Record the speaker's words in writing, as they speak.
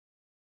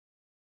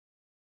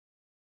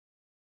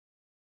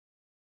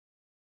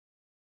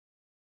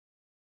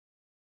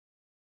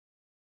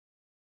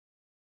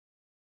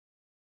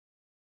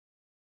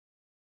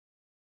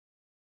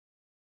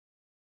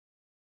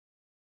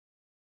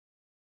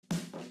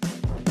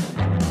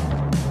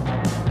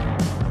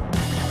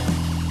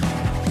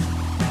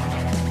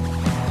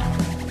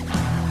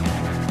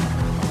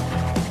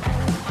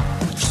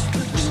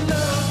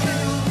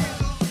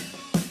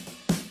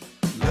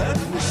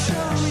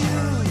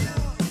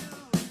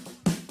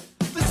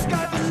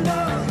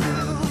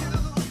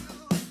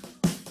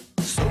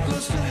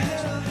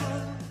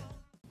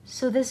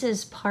So this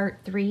is part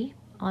 3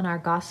 on our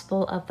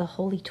Gospel of the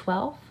Holy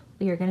 12.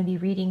 We are going to be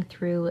reading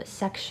through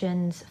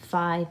sections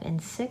 5 and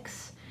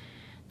 6.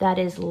 That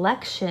is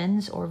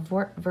lections or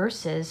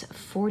verses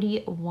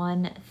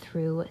 41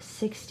 through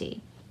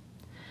 60.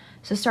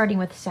 So starting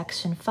with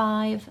section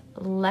 5,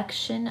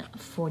 lection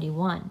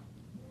 41.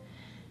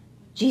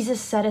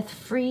 Jesus setteth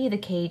free the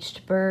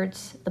caged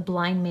birds, the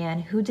blind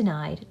man who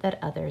denied that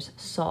others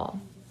saw.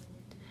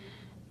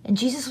 And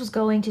Jesus was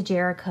going to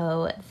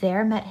Jericho.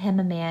 There met him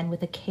a man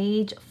with a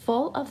cage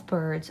full of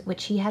birds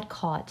which he had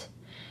caught,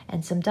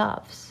 and some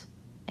doves.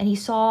 And he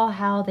saw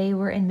how they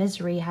were in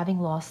misery, having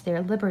lost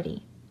their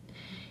liberty,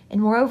 and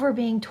moreover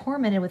being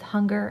tormented with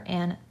hunger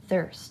and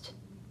thirst.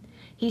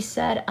 He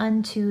said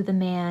unto the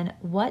man,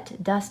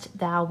 What dost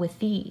thou with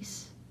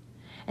these?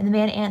 And the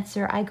man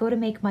answered, I go to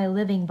make my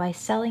living by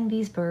selling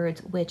these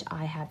birds which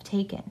I have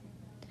taken.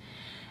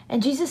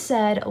 And Jesus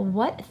said,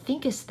 What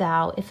thinkest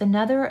thou, if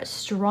another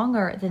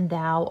stronger than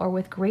thou, or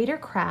with greater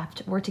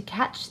craft, were to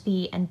catch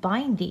thee and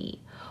bind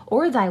thee,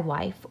 or thy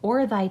wife,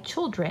 or thy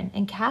children,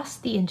 and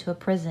cast thee into a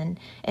prison,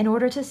 in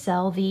order to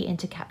sell thee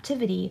into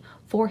captivity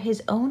for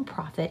his own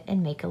profit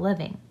and make a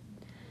living?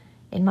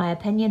 In my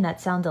opinion, that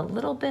sounds a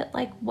little bit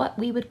like what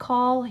we would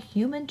call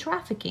human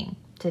trafficking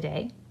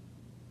today.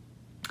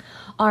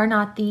 Are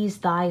not these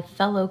thy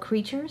fellow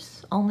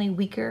creatures, only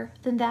weaker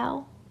than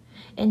thou?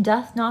 And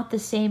doth not the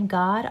same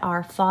God,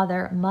 our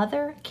Father,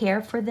 Mother,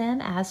 care for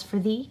them as for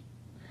thee?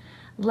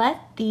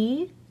 Let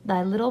thee,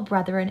 thy little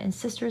brethren and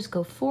sisters,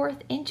 go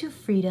forth into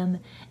freedom,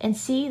 and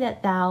see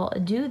that thou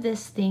do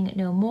this thing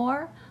no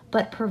more,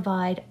 but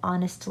provide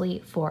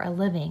honestly for a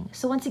living.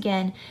 So once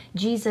again,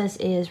 Jesus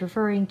is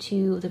referring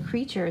to the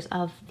creatures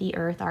of the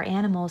earth, our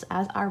animals,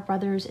 as our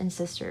brothers and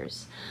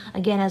sisters.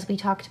 Again, as we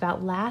talked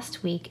about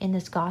last week in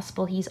this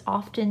gospel, he's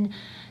often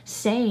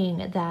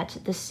saying that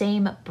the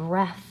same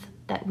breath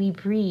that we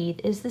breathe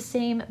is the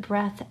same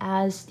breath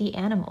as the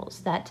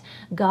animals, that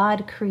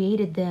God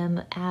created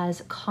them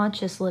as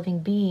conscious living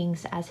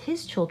beings, as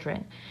his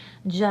children,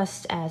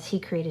 just as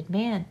he created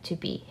man to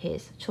be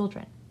his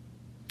children.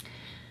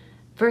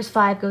 Verse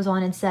 5 goes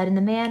on and said, And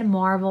the man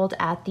marveled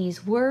at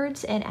these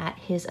words and at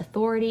his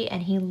authority,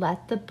 and he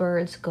let the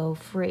birds go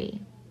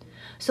free.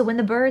 So when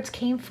the birds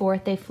came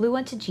forth, they flew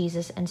unto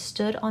Jesus and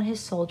stood on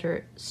his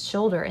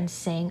shoulder and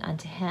sang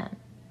unto him.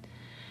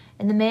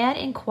 And the man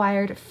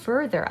inquired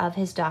further of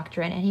his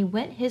doctrine, and he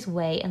went his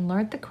way and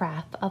learned the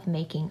craft of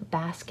making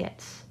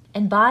baskets.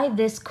 And by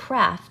this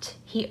craft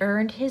he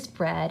earned his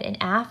bread, and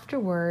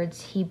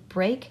afterwards he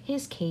brake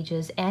his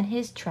cages and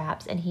his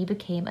traps, and he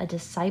became a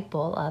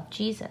disciple of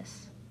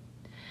Jesus.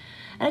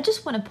 And I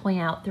just want to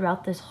point out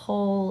throughout this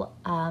whole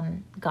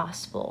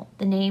gospel,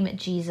 the name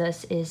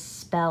Jesus is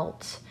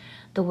spelt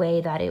the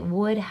way that it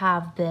would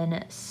have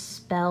been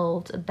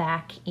spelled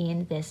back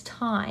in this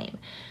time.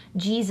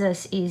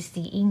 Jesus is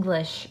the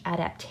English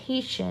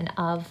adaptation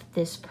of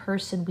this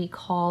person we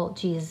call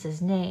Jesus'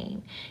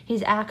 name.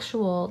 His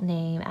actual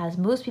name, as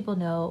most people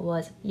know,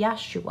 was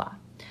Yeshua.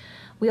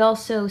 We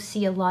also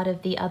see a lot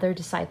of the other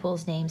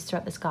disciples' names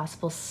throughout this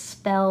gospel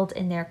spelled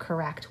in their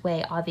correct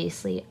way.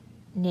 Obviously,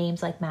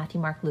 names like Matthew,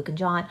 Mark, Luke, and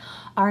John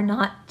are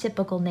not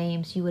typical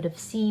names you would have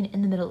seen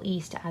in the Middle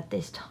East at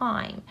this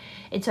time.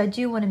 And so I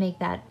do want to make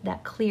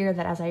that clear,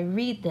 that as I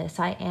read this,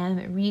 I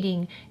am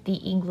reading the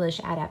English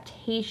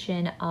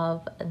adaptation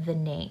of the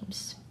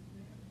names.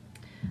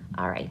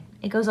 All right,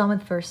 it goes on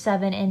with verse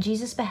 7. And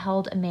Jesus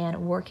beheld a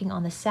man working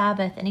on the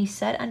Sabbath, and he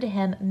said unto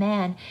him,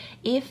 Man,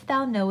 if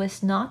thou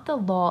knowest not the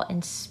law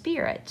and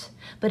spirit,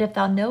 but if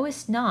thou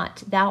knowest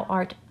not, thou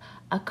art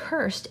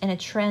accursed and a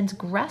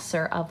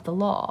transgressor of the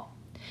law.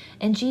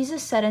 And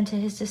Jesus said unto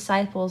his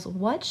disciples,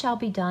 What shall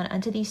be done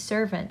unto these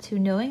servants, who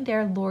knowing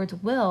their Lord's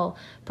will,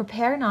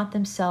 prepare not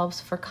themselves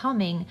for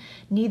coming,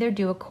 neither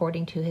do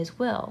according to his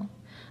will?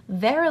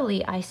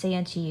 Verily I say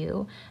unto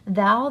you,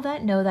 thou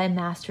that know thy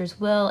master's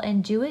will,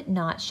 and do it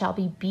not, shall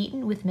be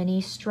beaten with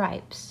many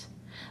stripes.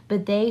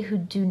 But they who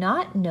do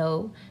not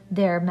know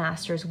their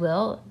master's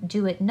will,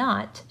 do it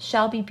not,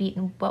 shall be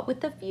beaten but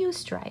with a few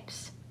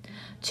stripes.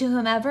 To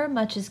whomever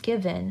much is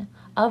given,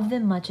 of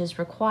them much is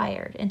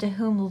required, and to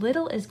whom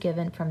little is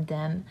given from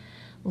them,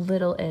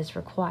 little is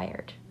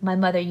required. My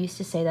mother used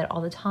to say that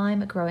all the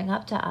time growing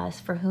up to us,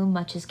 for whom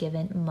much is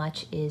given,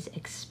 much is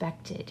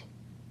expected.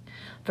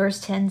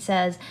 Verse 10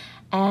 says,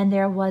 And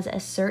there was a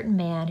certain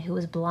man who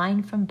was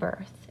blind from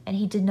birth, and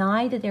he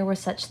denied that there were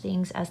such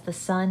things as the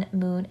sun,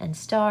 moon, and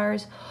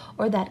stars,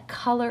 or that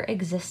color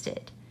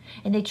existed.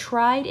 And they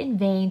tried in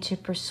vain to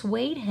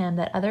persuade him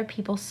that other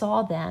people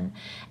saw them.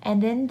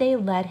 And then they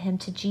led him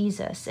to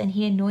Jesus, and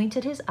he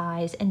anointed his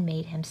eyes and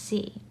made him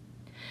see.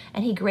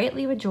 And he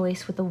greatly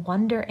rejoiced with the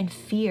wonder and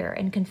fear,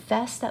 and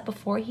confessed that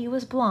before he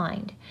was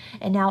blind.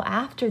 And now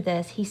after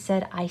this he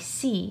said, I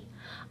see,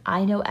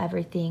 I know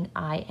everything,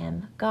 I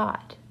am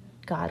God.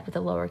 God with a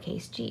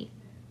lowercase g.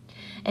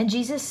 And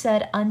Jesus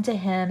said unto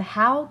him,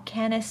 How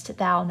canst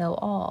thou know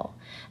all?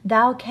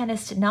 Thou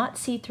canst not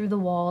see through the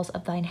walls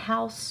of thine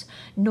house,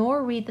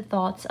 nor read the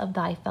thoughts of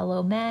thy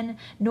fellow men,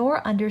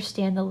 nor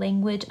understand the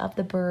language of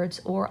the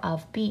birds or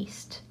of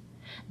beasts.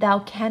 Thou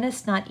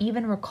canst not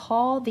even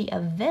recall the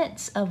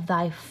events of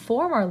thy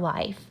former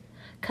life,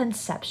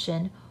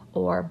 conception,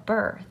 or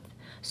birth.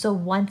 So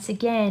once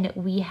again,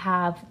 we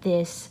have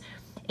this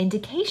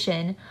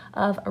indication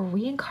of a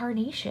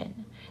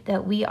reincarnation,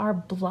 that we are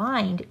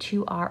blind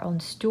to our own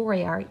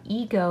story. Our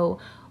ego,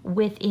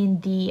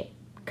 within the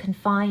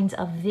confines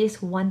of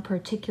this one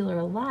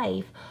particular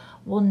life,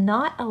 will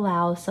not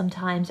allow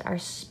sometimes our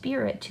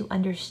spirit to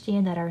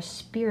understand that our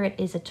spirit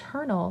is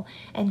eternal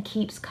and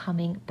keeps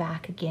coming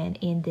back again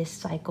in this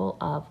cycle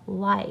of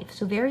life.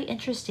 So very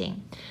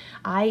interesting.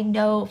 I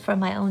know from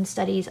my own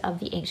studies of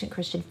the ancient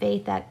Christian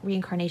faith that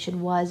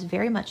reincarnation was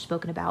very much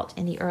spoken about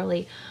in the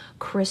early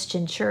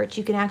Christian church.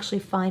 You can actually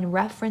find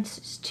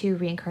references to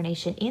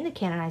reincarnation in the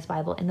canonized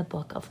Bible in the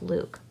book of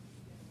Luke.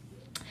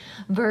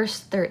 Verse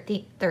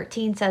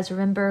 13 says,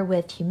 remember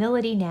with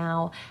humility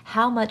now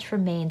how much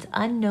remains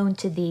unknown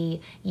to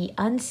thee, ye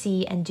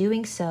unsee, and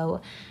doing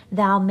so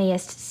thou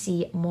mayest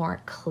see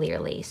more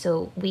clearly.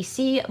 So we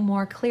see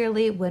more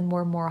clearly when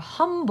we're more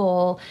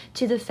humble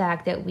to the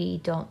fact that we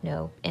don't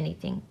know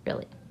anything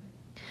really.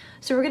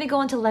 So we're going to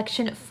go into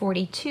lection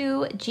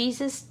 42.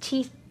 Jesus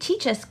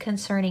teach us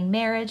concerning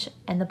marriage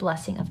and the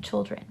blessing of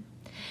children.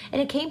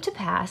 And it came to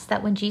pass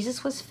that when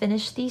Jesus was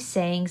finished these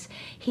sayings,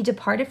 he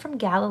departed from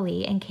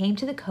Galilee and came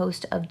to the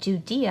coast of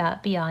Judea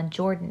beyond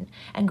Jordan,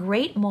 and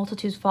great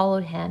multitudes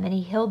followed him, and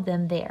he healed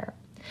them there.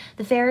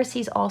 The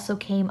Pharisees also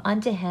came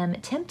unto him,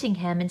 tempting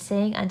him, and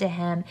saying unto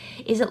him,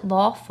 Is it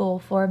lawful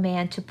for a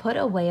man to put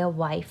away a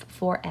wife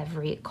for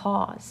every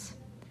cause?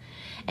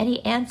 And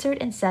he answered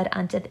and said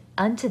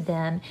unto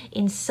them,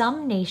 In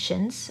some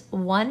nations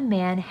one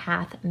man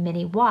hath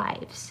many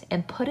wives,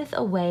 and putteth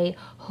away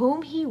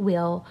whom he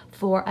will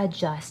for a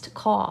just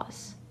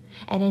cause.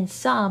 And in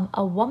some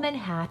a woman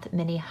hath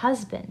many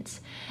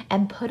husbands,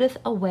 and putteth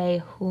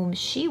away whom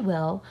she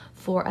will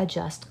for a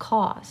just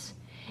cause.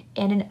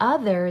 And in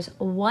others,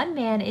 one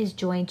man is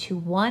joined to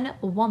one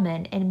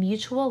woman in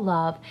mutual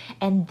love,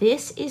 and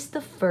this is the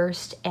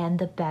first and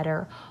the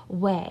better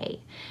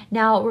way.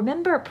 Now,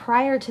 remember,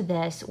 prior to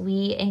this,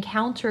 we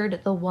encountered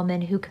the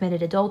woman who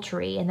committed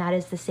adultery, and that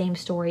is the same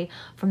story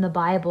from the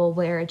Bible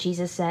where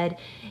Jesus said,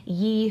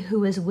 Ye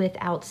who is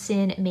without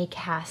sin may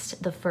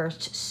cast the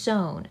first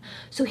stone.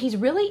 So he's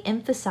really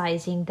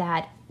emphasizing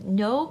that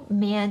no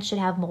man should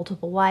have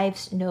multiple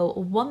wives, no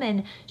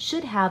woman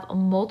should have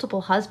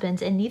multiple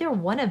husbands, and neither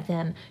one of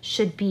them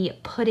should be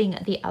putting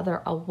the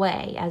other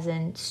away, as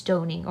in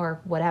stoning or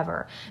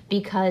whatever,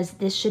 because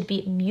this should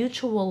be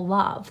mutual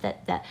love,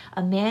 that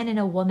a man and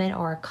a woman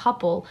or a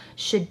couple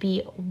should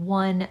be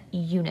one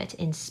unit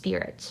in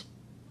spirit.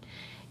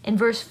 In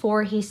verse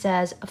 4, he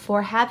says,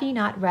 For have ye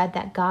not read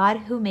that God,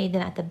 who made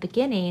them at the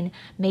beginning,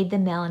 made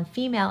them male and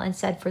female, and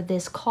said, For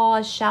this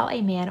cause shall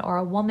a man or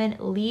a woman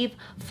leave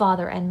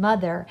father and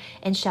mother,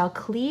 and shall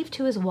cleave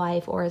to his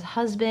wife or his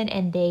husband,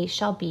 and they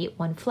shall be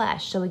one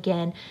flesh. So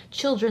again,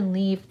 children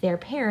leave their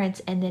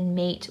parents and then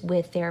mate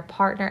with their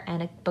partner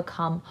and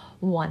become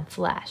one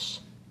flesh.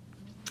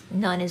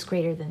 None is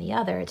greater than the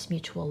other. It's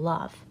mutual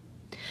love.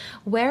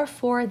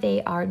 Wherefore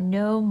they are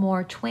no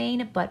more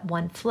twain, but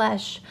one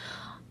flesh.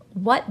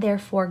 What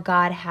therefore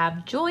God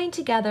have joined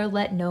together,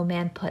 let no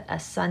man put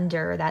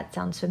asunder. That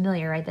sounds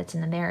familiar, right? That's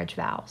in the marriage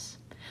vows.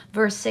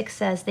 Verse 6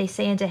 says, They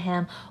say unto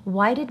him,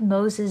 Why did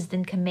Moses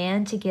then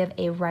command to give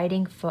a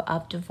writing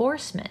of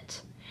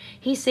divorcement?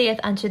 He saith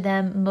unto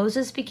them,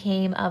 Moses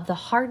became of the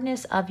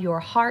hardness of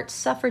your heart,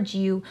 suffered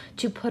you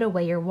to put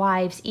away your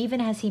wives, even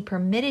as he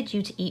permitted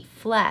you to eat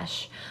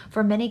flesh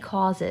for many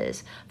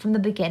causes. From the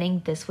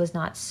beginning, this was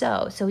not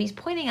so. So he's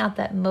pointing out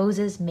that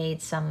Moses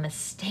made some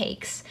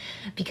mistakes,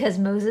 because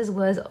Moses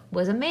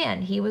was a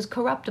man. He was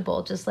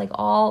corruptible, just like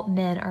all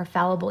men are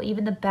fallible.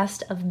 Even the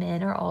best of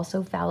men are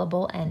also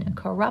fallible and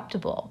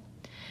corruptible.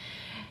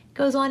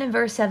 Goes on in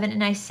verse 7,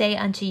 And I say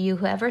unto you,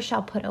 whoever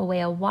shall put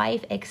away a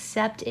wife,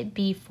 except it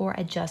be for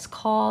a just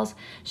cause,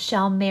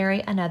 shall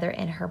marry another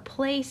in her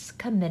place,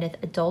 committeth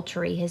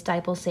adultery. His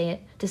disciples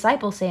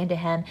say unto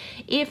him,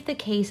 If the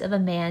case of a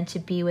man to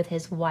be with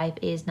his wife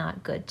is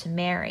not good to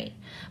marry.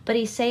 But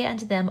he say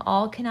unto them,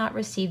 All cannot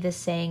receive this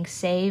saying,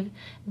 save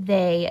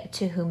they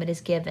to whom it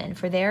is given.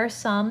 For there are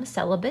some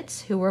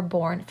celibates who were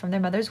born from their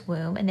mother's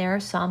womb, and there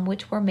are some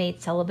which were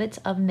made celibates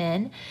of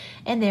men,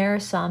 and there are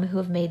some who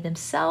have made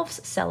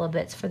themselves celibates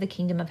for the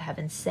kingdom of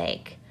heaven's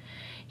sake.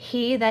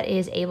 He that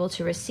is able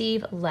to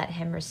receive, let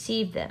him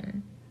receive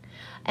them.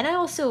 And I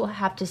also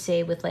have to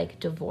say, with like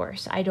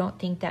divorce, I don't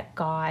think that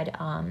God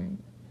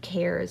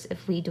cares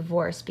if we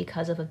divorce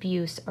because of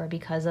abuse or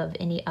because of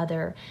any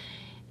other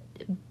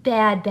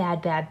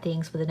bad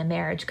things within a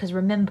marriage. Because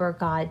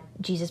remember,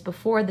 Jesus,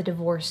 before the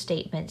divorce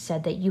statement,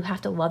 said that you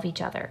have to love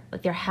each other.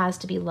 Like, there has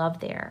to be love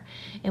there.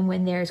 And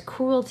when there's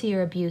cruelty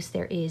or abuse,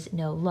 there is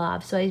no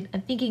love. So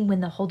I'm thinking, when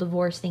the whole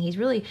divorce thing, he's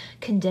really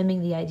condemning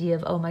the idea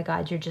of, oh my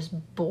God, you're just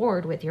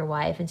bored with your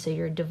wife, and so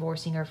you're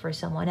divorcing her for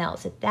someone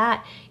else.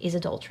 That is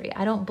adultery.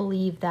 I don't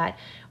believe that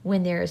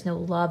when there is no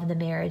love in the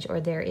marriage,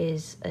 or there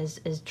is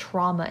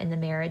trauma in the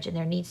marriage, and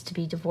there needs to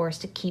be divorce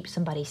to keep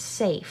somebody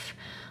safe,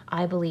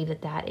 I believe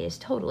that is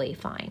totally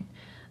fine.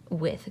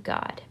 with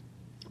God.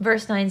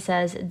 Verse 9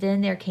 says, Then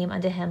there came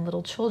unto him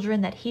little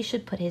children, that he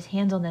should put his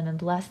hands on them and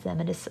bless them.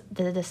 And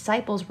the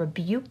disciples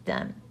rebuked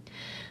them.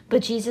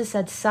 But Jesus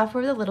said,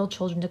 Suffer the little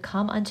children to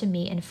come unto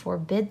me, and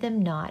forbid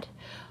them not,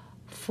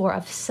 for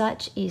of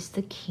such is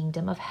the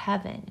kingdom of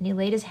heaven. And he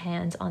laid his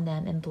hands on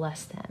them and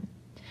blessed them.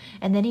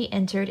 And then he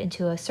entered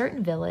into a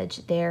certain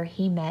village. There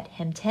he met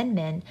him 10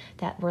 men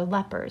that were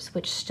lepers,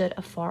 which stood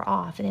afar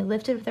off. And they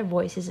lifted up their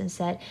voices and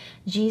said,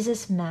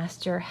 Jesus,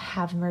 Master,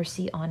 have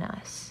mercy on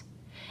us.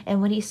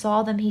 And when he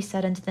saw them, he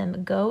said unto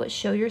them, Go,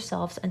 show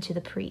yourselves unto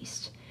the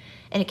priest.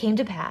 And it came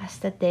to pass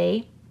that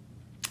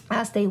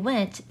as they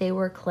went, they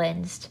were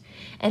cleansed.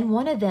 And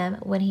one of them,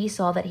 when he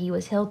saw that he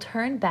was healed,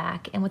 turned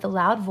back, and with a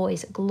loud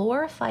voice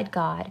glorified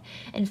God,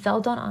 and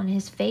fell down on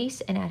his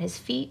face and at his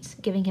feet,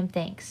 giving him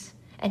thanks.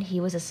 And he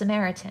was a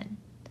Samaritan.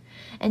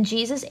 And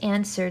Jesus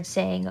answered,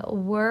 saying,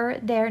 Were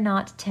there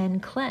not 10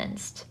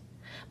 cleansed?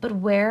 But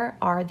where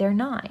are there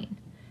 9?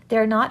 They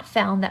are not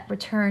found that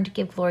return to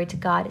give glory to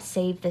God,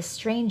 save this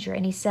stranger.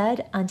 And he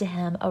said unto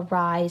him,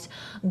 Arise,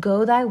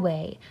 go thy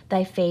way,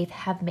 thy faith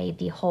have made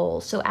thee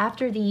whole. So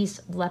after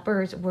these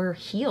lepers were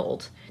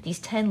healed, these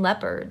 10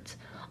 lepers,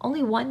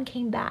 only one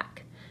came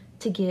back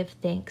to give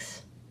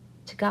thanks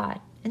to God.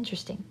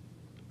 Interesting.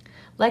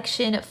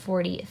 Lection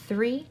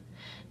 43.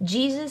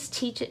 Jesus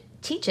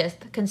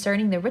teacheth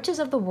concerning the riches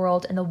of the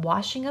world, and the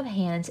washing of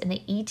hands, and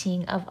the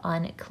eating of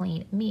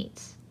unclean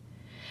meats.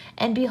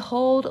 And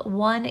behold,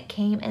 one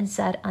came and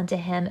said unto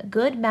him,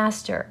 Good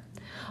Master,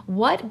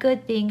 what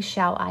good thing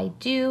shall I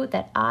do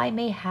that I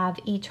may have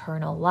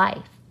eternal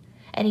life?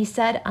 And he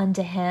said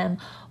unto him,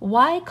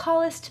 Why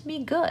callest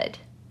me good?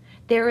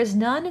 There is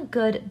none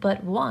good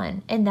but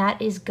one, and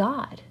that is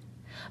God.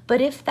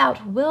 But if thou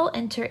wilt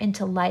enter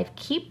into life,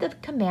 keep the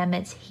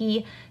commandments.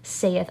 He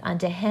saith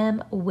unto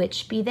him,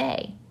 Which be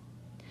they?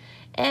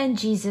 And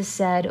Jesus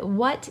said,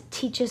 What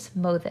teacheth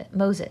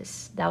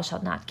Moses? Thou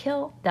shalt not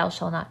kill, thou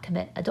shalt not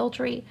commit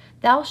adultery,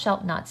 thou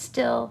shalt not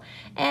steal,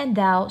 and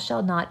thou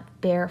shalt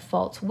not bear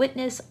false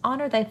witness,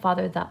 honor thy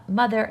father, thy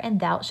mother, and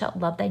thou shalt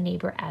love thy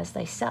neighbor as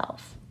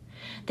thyself.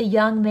 The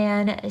young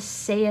man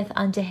saith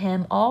unto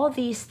him, All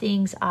these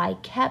things I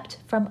kept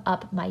from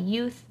up my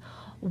youth.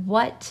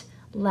 What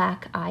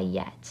lack I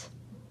yet?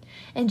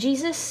 And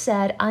Jesus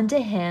said unto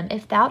him,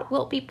 If thou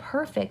wilt be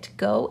perfect,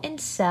 go and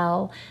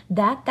sell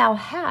that thou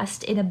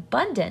hast in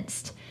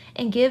abundance,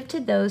 and give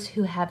to those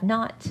who have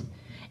not,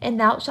 and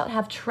thou shalt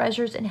have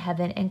treasures in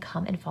heaven, and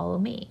come and follow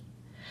me.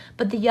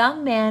 But the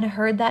young man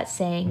heard that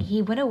saying, he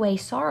went away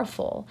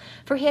sorrowful,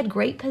 for he had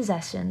great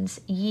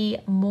possessions, ye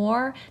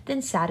more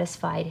than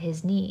satisfied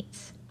his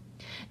needs.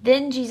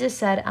 Then Jesus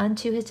said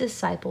unto his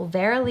disciple,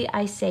 Verily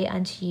I say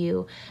unto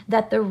you,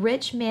 that the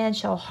rich man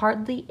shall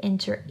hardly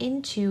enter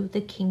into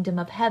the kingdom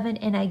of heaven.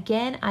 And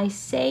again I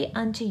say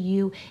unto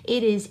you,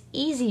 it is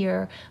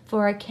easier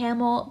for a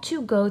camel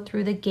to go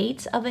through the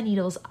gates of a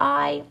needle's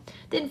eye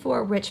than for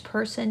a rich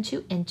person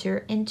to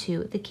enter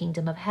into the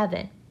kingdom of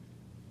heaven.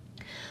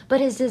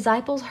 But his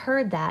disciples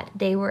heard that.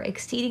 They were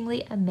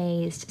exceedingly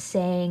amazed,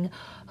 saying,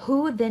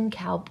 Who then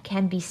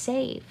can be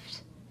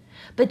saved?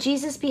 But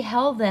Jesus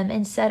beheld them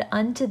and said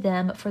unto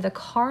them, For the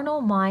carnal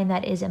mind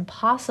that is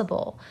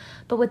impossible,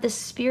 but with the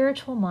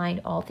spiritual mind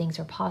all things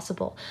are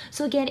possible.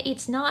 So again,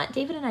 it's not,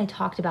 David and I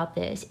talked about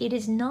this, it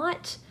is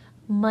not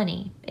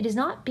money, it is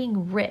not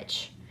being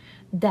rich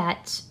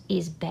that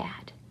is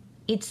bad.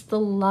 It's the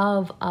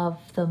love of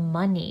the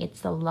money, it's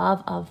the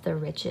love of the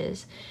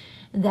riches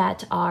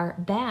that are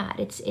bad.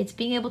 It's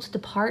being able to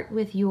depart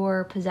with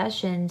your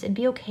possessions and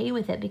be okay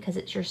with it, because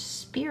it's your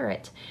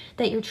spirit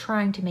that you're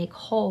trying to make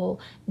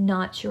whole,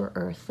 not your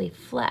earthly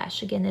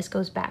flesh. Again, this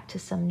goes back to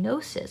some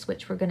gnosis,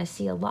 which we're going to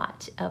see a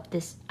lot of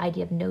this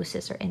idea of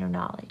gnosis or inner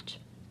knowledge.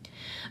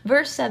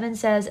 Verse 7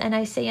 says, And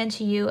I say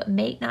unto you,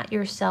 make not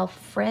yourself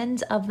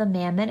friends of the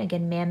mammon.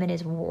 Again, mammon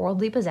is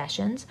worldly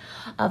possessions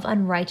of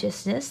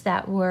unrighteousness,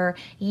 that were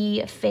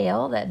ye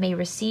fail, that may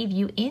receive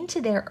you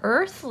into their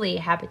earthly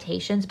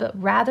habitations,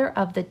 but rather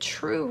of the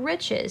true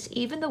riches,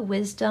 even the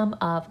wisdom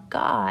of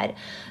God,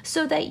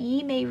 so that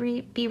ye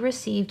may be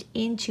received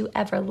into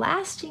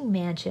everlasting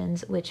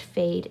mansions, which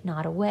fade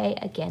not away.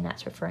 Again,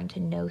 that's referring to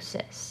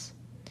gnosis.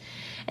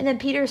 And then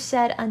Peter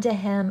said unto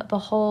him,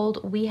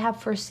 Behold, we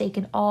have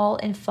forsaken all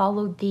and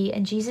followed thee.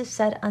 And Jesus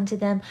said unto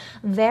them,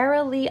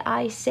 Verily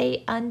I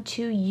say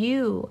unto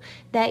you,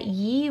 that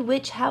ye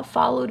which have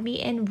followed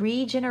me in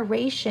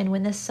regeneration,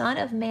 when the Son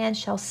of Man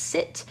shall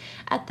sit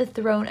at the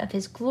throne of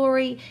his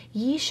glory,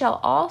 ye shall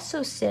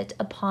also sit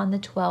upon the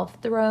 12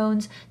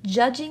 thrones,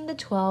 judging the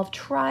 12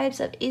 tribes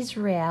of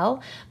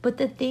Israel. But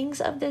the things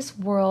of this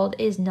world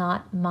is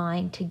not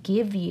mine to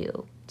give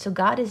you. So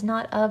God is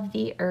not of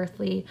the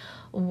earthly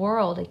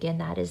world. Again,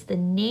 that is the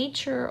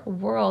nature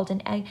world.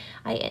 And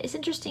it's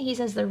interesting, he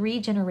says the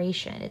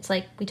regeneration. It's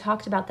like we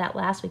talked about that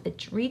last week, the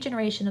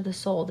regeneration of the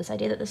soul, this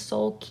idea that the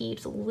soul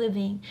keeps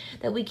living,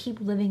 that we keep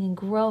living and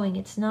growing.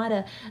 It's not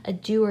a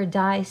do or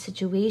die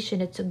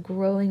situation. It's a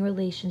growing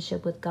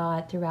relationship with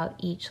God throughout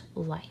each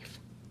life.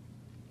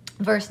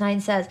 Verse 9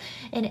 says,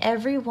 "And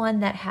every one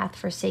that hath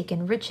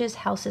forsaken riches,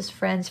 houses,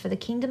 friends, for the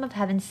kingdom of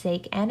heaven's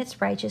sake and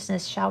its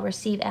righteousness shall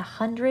receive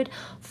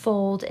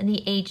 100-fold in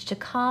the age to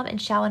come,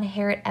 and shall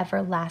inherit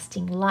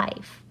everlasting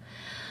life.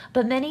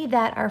 But many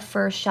that are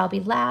first shall be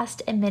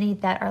last, and many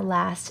that are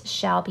last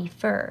shall be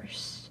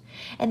first.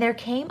 And there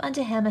came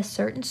unto him a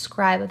certain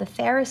scribe of the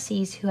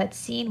Pharisees, who had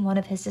seen one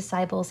of his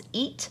disciples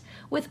eat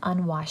with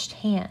unwashed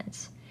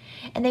hands.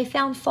 And they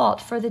found fault,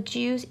 for the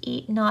Jews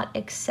eat not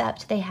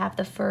except they have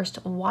the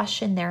first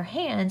washen their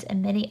hands,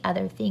 and many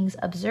other things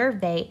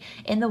observe they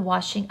in the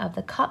washing of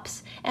the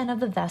cups and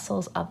of the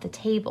vessels of the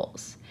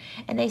tables.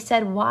 And they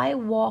said, Why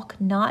walk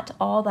not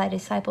all thy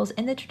disciples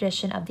in the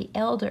tradition of the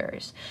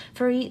elders?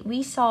 For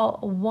we saw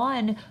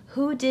one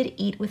who did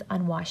eat with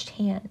unwashed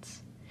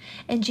hands.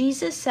 And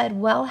Jesus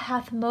said, Well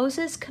hath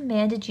Moses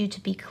commanded you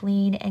to be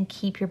clean, and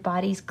keep your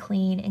bodies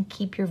clean, and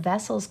keep your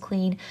vessels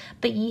clean,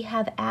 but ye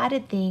have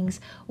added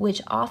things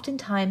which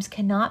oftentimes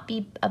cannot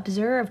be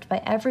observed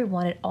by every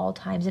one at all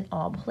times in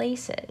all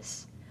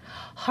places.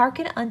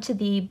 Hearken unto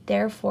thee,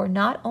 therefore,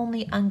 not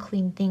only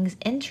unclean things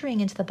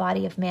entering into the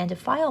body of man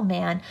defile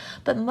man,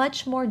 but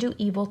much more do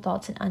evil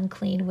thoughts and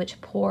unclean,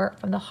 which pour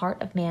from the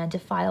heart of man,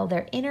 defile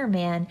their inner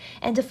man,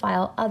 and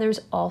defile others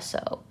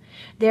also.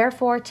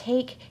 Therefore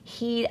take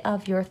heed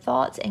of your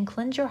thoughts, and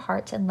cleanse your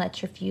hearts, and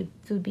let your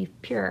food be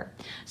pure."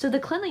 So the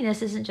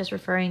cleanliness isn't just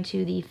referring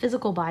to the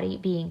physical body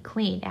being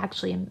clean.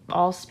 Actually, in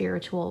all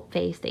spiritual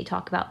faiths, they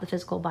talk about the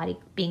physical body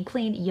being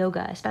clean.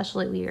 Yoga,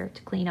 especially, we are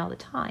to clean all the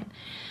time.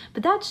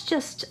 But that's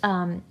just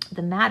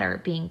the matter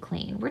being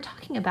clean. We're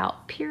talking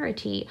about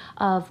purity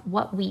of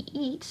what we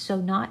eat, so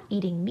not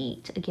eating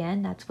meat.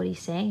 Again, that's what he's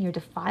saying. You're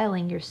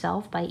defiling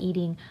yourself by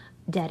eating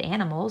dead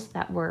animals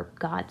that were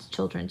God's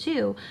children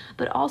too,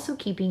 but also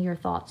keeping your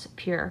thoughts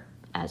pure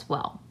as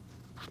well.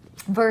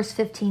 Verse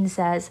 15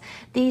 says,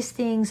 "These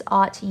things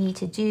ought ye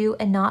to do,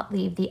 and not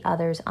leave the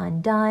others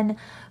undone.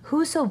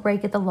 Whoso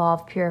breaketh the law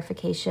of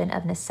purification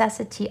of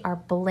necessity are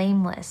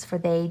blameless, for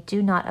they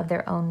do not of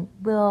their own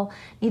will,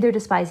 neither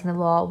despising the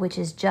law, which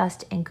is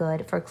just and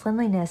good. For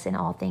cleanliness in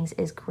all things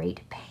is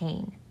great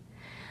pain.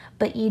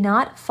 But ye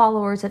not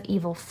followers of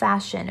evil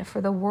fashion, for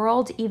the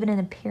world even in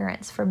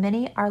appearance, for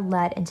many are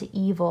led into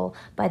evil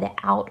by the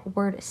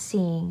outward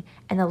seeing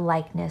and the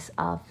likeness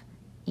of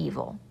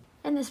evil."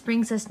 And this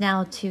brings us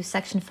now to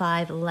section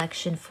 5,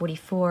 lection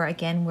 44.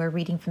 Again, we're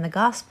reading from the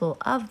Gospel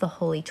of the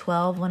Holy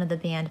 12, one of the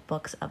banned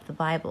books of the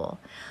Bible.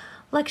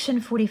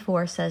 Lection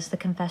 44 says the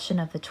Confession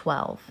of the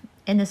 12.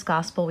 In this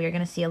Gospel, we are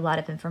going to see a lot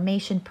of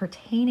information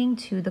pertaining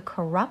to the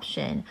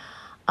corruption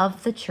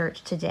of the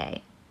church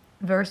today.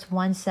 Verse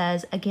 1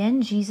 says,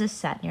 "Again Jesus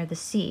sat near the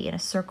sea in a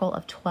circle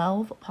of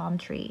 12 palm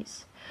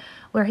trees,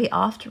 where he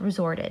oft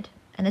resorted.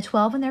 And the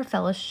 12 and their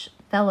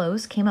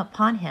fellows came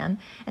upon him,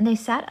 and they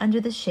sat under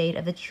the shade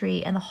of the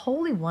tree, and the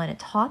Holy One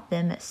taught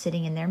them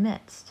sitting in their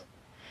midst.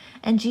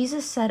 And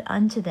Jesus said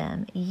unto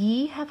them,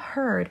 Ye have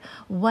heard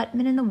what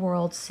men in the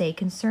world say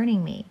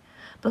concerning me,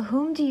 but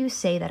whom do you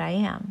say that I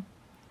am?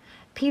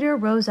 Peter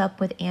rose up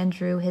with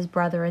Andrew his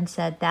brother, and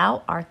said,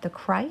 Thou art the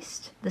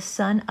Christ, the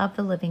Son of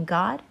the living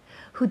God,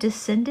 who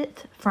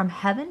descendeth from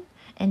heaven,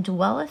 and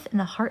dwelleth in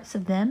the hearts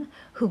of them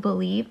who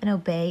believe and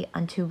obey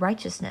unto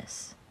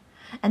righteousness.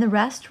 And the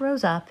rest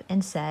rose up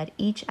and said,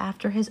 each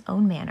after his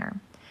own manner,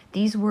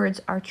 These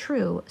words are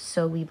true,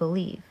 so we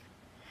believe.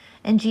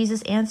 And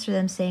Jesus answered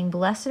them, saying,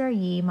 Blessed are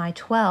ye, my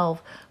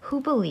 12,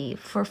 who believe,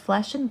 for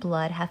flesh and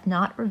blood hath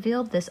not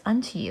revealed this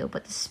unto you,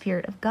 but the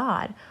Spirit of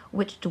God,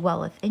 which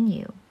dwelleth in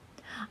you.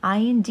 I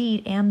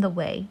indeed am the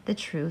way, the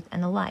truth,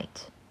 and the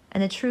light,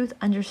 and the truth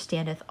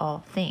understandeth all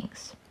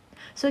things."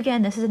 So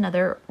again, this is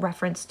another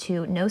reference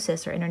to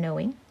gnosis, or inner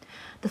knowing,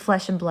 the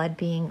flesh and blood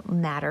being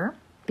matter,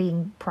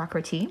 being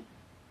prakriti,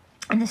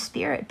 and the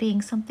spirit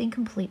being something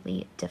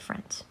completely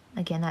different.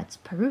 Again, that's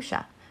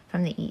parusha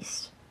from the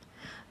east.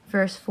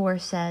 Verse 4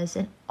 says,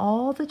 "And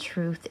all the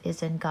truth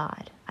is in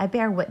God. I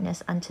bear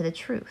witness unto the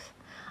truth.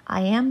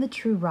 I am the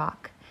true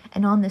rock,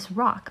 and on this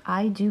rock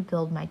I do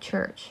build my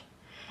church.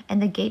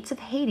 And the gates of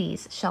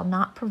Hades shall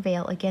not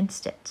prevail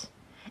against it.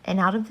 And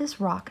out of this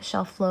rock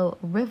shall flow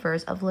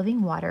rivers of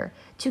living water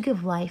to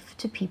give life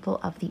to people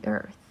of the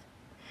earth.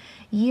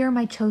 Ye are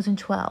my chosen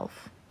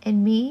 12.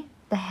 In me,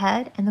 the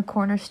head and the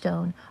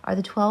cornerstone, are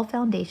the 12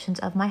 foundations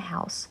of my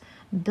house,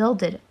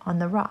 builded on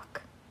the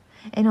rock.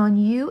 And on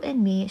you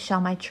and me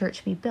shall my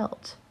church be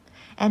built,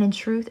 and in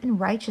truth and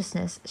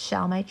righteousness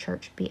shall my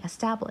church be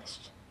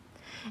established.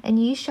 And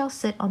ye shall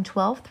sit on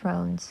 12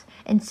 thrones,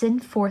 and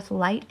send forth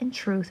light and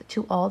truth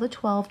to all the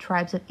 12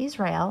 tribes of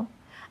Israel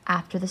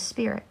after the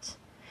Spirit.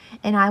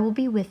 And I will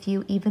be with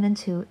you even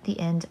unto the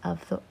end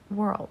of the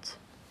world."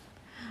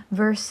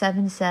 Verse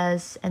 7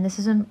 says, and this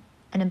is an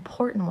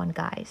important one,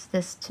 guys.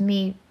 This, to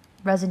me,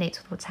 resonates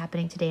with what's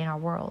happening today in our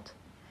world.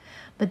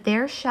 "But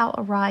there shall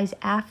arise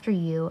after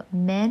you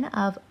men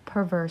of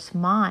perverse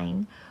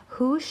mind,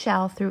 who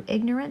shall through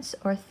ignorance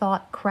or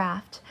thought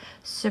craft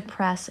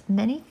suppress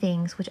many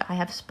things which I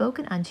have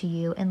spoken unto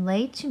you, and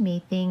lay to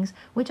me things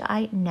which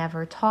I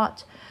never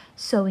taught,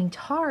 sowing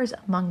tares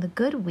among the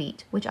good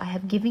wheat, which I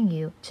have given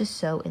you to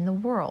sow in the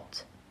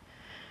world.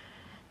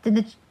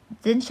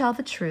 Then shall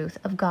the truth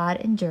of God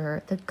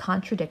endure the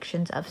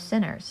contradictions of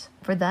sinners.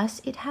 For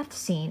thus it hath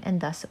seen,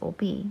 and thus it will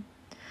be.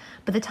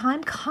 But the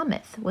time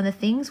cometh, when the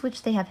things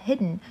which they have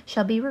hidden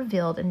shall be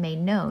revealed and made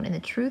known, and the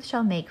truth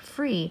shall make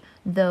free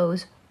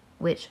those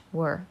which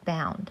were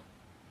bound.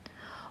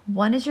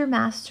 One is your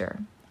master,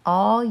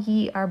 all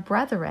ye are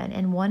brethren,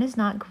 and one is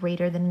not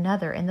greater than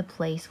another in the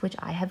place which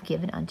I have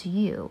given unto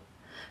you.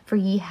 For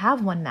ye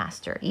have one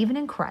master, even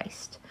in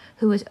Christ,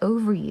 who is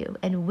over you,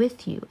 and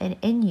with you, and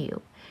in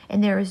you.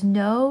 And there is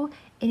no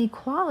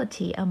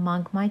inequality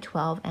among my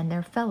 12 and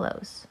their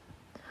fellows.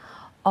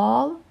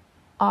 All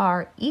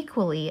are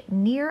equally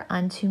near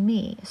unto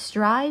me.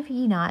 Strive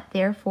ye not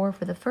therefore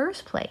for the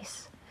first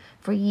place,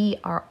 for ye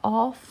are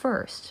all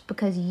first,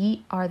 because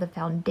ye are the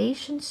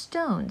foundation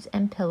stones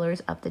and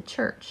pillars of the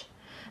church,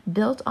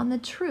 built on the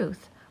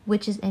truth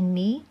which is in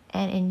me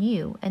and in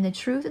you, and the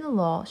truth and the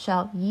law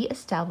shall ye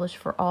establish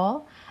for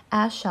all,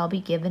 as shall be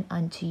given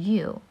unto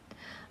you.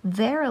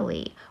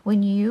 Verily,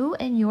 when you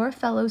and your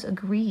fellows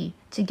agree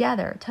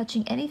together,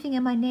 touching anything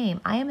in my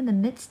name, I am in the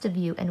midst of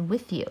you and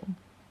with you.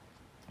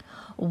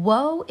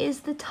 Woe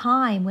is the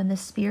time when the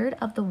spirit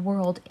of the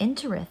world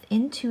entereth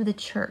into the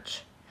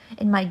church,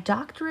 and my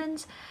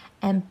doctrines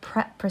and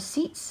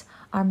precepts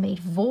are made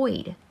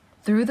void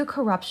through the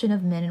corruption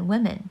of men and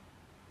women.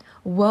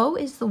 Woe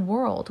is the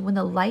world when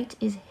the light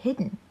is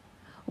hidden.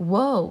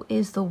 Woe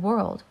is the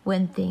world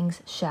when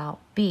things shall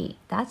be.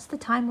 That's the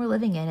time we're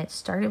living in. It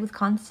started with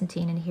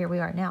Constantine, and here we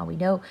are now. We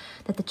know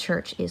that the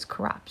church is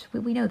corrupt.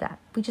 We know that.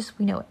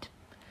 We know it.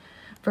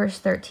 Verse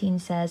 13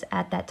 says,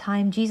 At that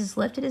time Jesus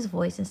lifted his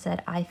voice and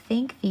said, I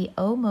thank thee,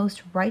 O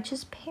most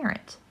righteous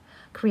parent,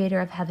 creator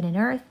of heaven and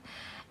earth.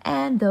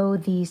 And though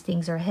these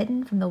things are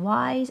hidden from the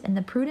wise and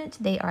the prudent,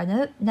 they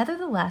are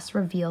nevertheless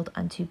revealed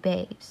unto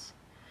babes.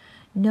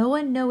 No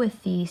one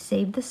knoweth thee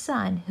save the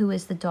Son, who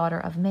is the daughter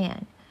of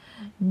man.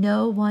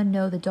 No one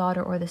know the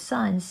daughter or the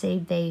son,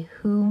 save they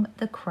whom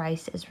the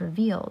Christ is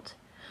revealed,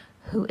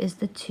 who is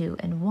the two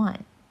in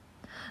one.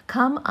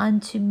 Come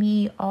unto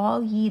me,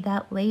 all ye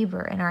that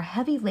labor and are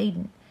heavy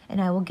laden,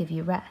 and I will give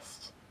you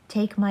rest.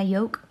 Take my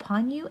yoke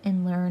upon you,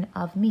 and learn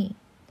of me.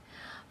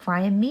 For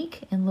I am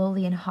meek and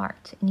lowly in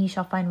heart, and ye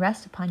shall find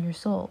rest upon your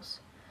souls.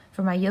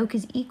 For my yoke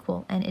is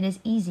equal, and it is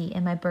easy,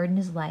 and my burden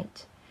is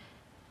light.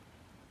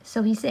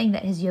 So he's saying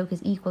that his yoke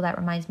is equal. That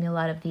reminds me a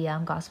lot of the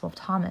Gospel of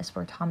Thomas,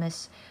 where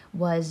Thomas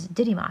was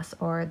Didymus,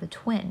 or the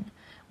twin,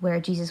 where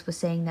Jesus was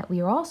saying that we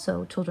are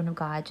also children of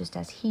God, just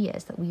as he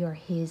is, that we are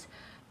his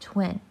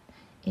twin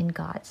in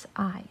God's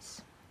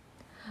eyes.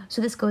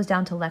 So this goes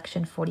down to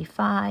lection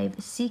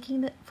 45,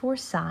 seeking for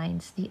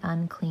signs, the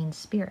unclean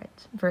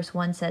spirit. Verse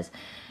 1 says,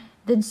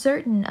 Then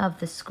certain of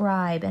the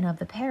scribe and of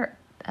the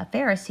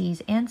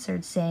Pharisees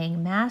answered,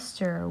 saying,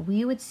 Master,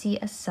 we would see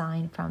a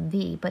sign from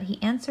thee. But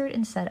he answered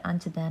and said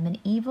unto them, An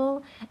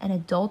evil and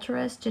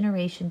adulterous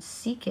generation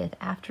seeketh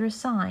after a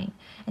sign,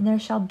 and there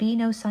shall be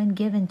no sign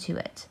given to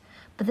it,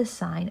 but the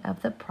sign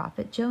of the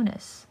prophet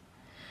Jonas.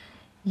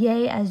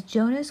 Yea, as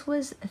Jonas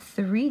was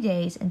 3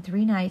 days and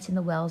 3 nights in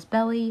the whale's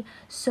belly,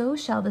 so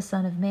shall the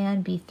Son of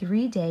Man be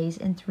 3 days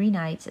and 3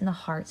 nights in the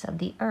hearts of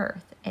the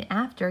earth, and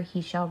after he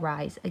shall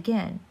rise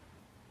again.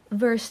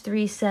 Verse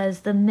 3 says,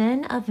 The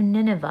men of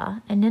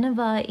Nineveh, and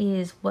Nineveh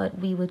is what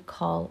we would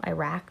call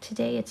Iraq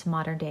today, it's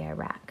modern-day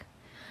Iraq,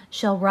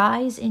 shall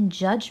rise in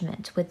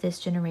judgment with this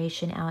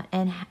generation out,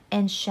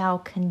 and shall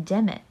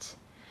condemn it,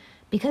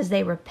 because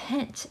they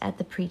repent at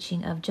the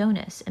preaching of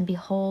Jonas, and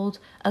behold,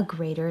 a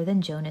greater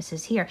than Jonas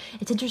is here.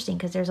 It's interesting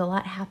because there's a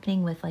lot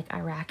happening with like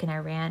Iraq and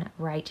Iran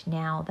right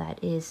now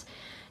that is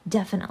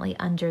definitely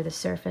under the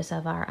surface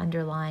of our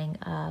underlying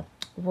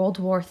World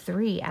War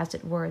III, as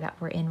it were, that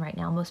we're in right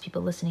now. Most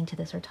people listening to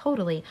this are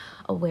totally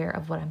aware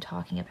of what I'm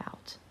talking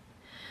about.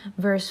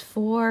 Verse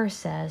 4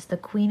 says, The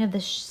queen of the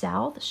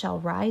south shall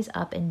rise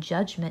up in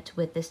judgment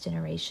with this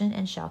generation,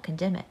 and shall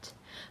condemn it.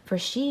 For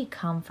she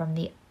come from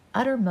the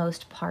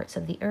uttermost parts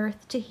of the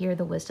earth to hear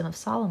the wisdom of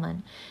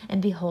Solomon,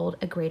 and behold,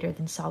 a greater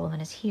than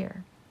Solomon is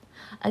here.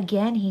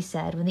 Again he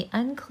said, When the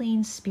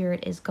unclean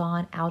spirit is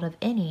gone out of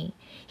any,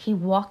 he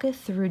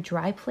walketh through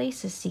dry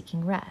places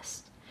seeking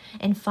rest.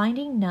 And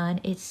finding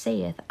none, it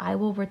saith, I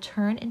will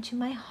return into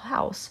my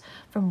house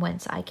from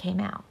whence I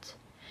came out.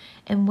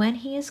 And when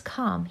he is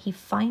come, he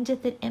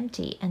findeth it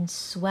empty, and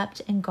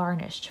swept and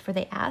garnished, for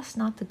they asked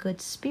not the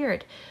good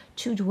spirit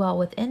to dwell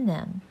within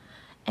them,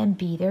 and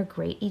be their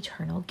great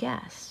eternal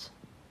guest.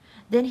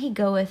 Then he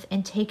goeth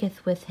and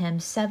taketh with him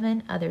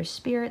 7 other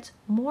spirits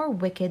more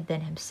wicked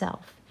than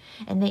himself,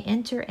 and they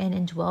enter in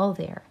and dwell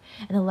there.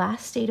 And the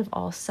last state of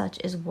all such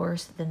is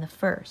worse than the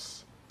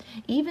first.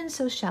 Even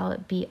so shall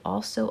it be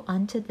also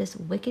unto this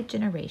wicked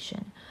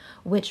generation,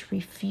 which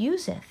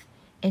refuseth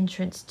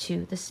entrance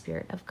to the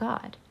Spirit of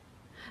God.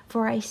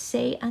 For I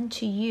say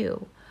unto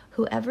you,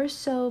 whoever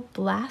so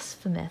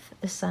blasphemeth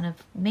the Son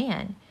of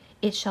Man,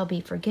 it shall be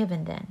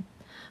forgiven them.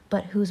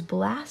 But whose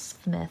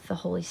blasphemeth the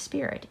Holy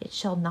Spirit, it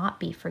shall not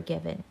be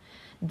forgiven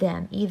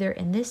them either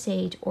in this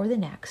age or the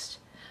next,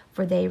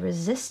 for they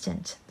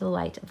resistant the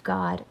light of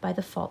God by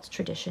the false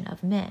tradition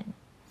of men.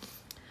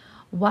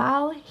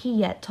 While he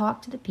yet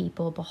talked to the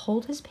people,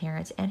 behold, his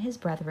parents and his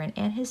brethren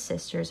and his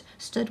sisters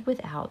stood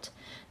without,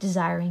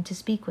 desiring to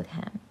speak with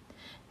him.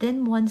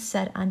 Then one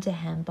said unto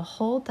him,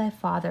 Behold thy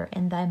father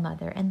and thy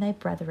mother and thy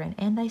brethren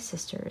and thy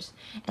sisters,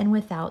 and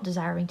without,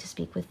 desiring to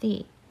speak with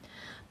thee.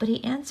 But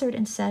he answered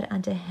and said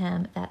unto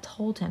him that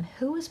told him,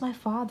 Who is my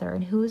father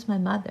and who is my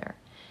mother?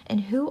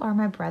 And who are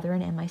my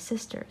brethren and my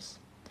sisters?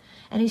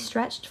 And he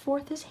stretched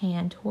forth his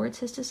hand towards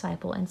his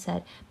disciple and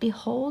said,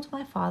 Behold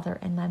my father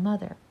and my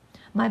mother,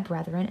 my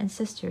brethren and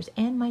sisters,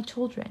 and my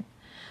children.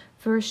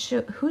 For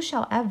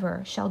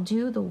whosoever shall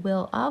do the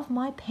will of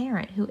my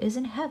parent who is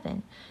in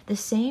heaven, the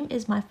same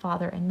is my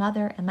father and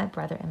mother, and my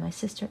brother and my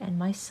sister, and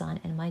my son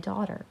and my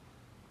daughter.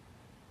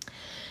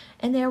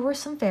 And there were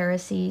some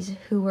Pharisees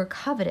who were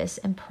covetous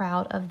and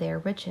proud of their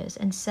riches,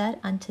 and said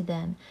unto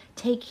them,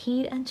 Take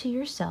heed unto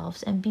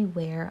yourselves, and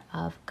beware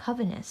of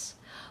covetousness.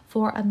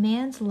 For a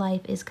man's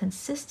life is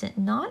consistent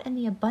not in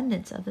the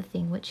abundance of the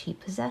thing which he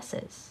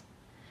possesses.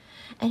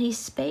 And he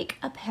spake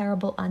a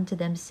parable unto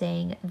them,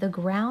 saying, The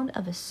ground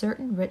of a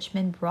certain rich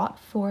man brought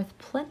forth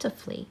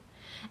plentifully.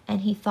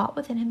 And he thought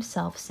within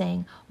himself,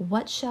 saying,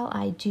 What shall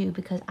I do,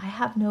 because I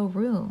have no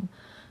room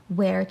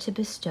where to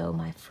bestow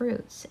my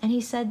fruits? And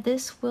he said,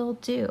 This will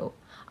do.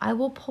 I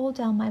will pull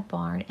down my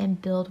barn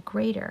and build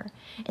greater,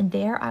 and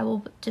there I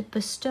will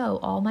bestow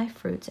all my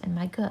fruits and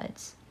my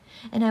goods.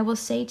 And I will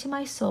say to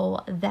my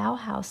soul, Thou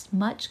hast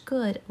much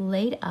good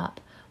laid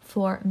up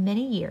for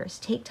many years.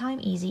 Take time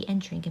easy,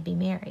 and drink and be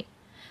merry.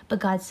 But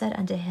God said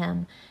unto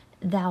him,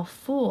 Thou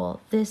fool,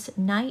 this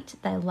night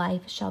thy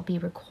life shall be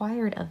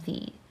required of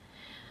thee.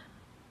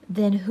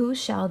 Then who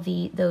shall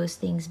those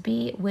things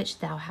be which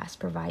thou hast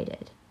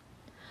provided?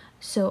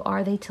 So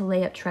are they to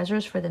lay up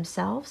treasures for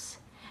themselves,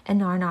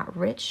 and are not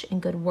rich in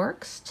good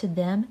works to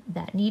them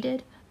that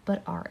needed,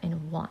 but are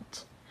in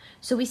want?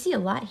 So we see a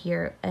lot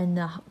here in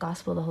the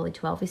Gospel of the Holy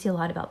 12. We see a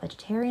lot about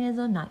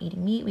vegetarianism, not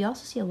eating meat. We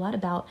also see a lot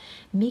about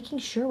making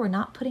sure we're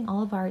not putting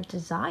all of our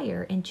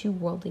desire into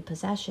worldly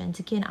possessions.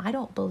 Again, I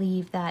don't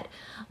believe that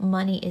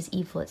money is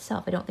evil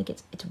itself. I don't think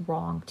it's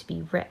wrong to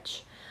be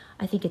rich.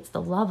 I think it's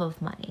the love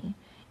of money.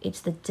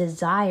 It's the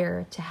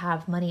desire to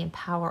have money and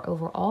power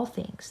over all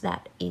things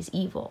that is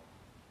evil.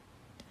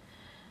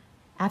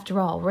 After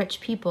all, rich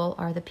people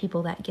are the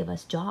people that give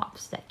us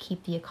jobs, that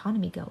keep the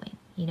economy going.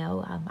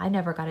 I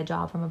never got a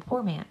job from a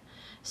poor man.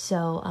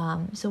 So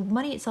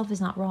money itself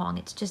is not wrong.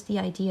 It's just the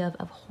idea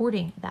of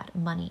hoarding that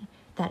money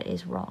that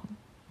is wrong.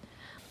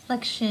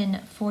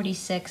 Lection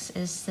 46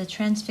 is the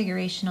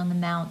Transfiguration on the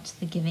Mount,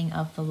 the giving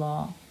of the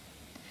law.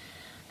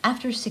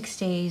 After 6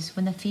 days,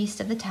 when the feast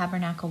of the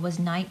tabernacle was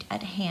nigh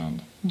at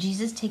hand,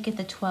 Jesus taketh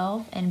the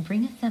 12 and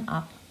bringeth them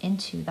up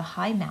into the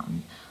high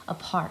mountain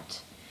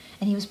apart.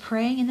 And he was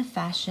praying, in the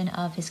fashion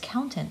of his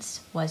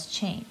countenance was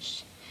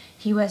changed.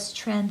 He was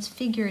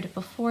transfigured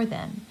before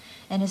them,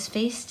 and his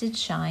face did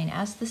shine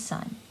as the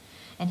sun,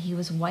 and he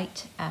was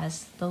white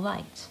as the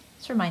light.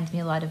 This reminds me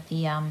a lot of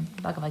the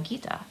Bhagavad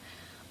Gita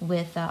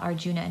with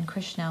Arjuna and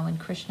Krishna, when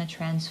Krishna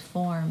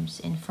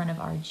transforms in front of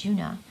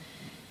Arjuna,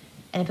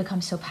 and it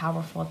becomes so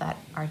powerful that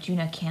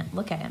Arjuna can't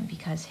look at him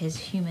because his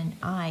human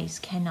eyes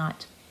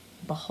cannot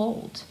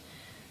behold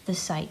the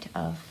sight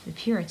of the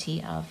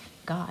purity of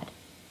God.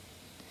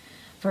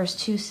 Verse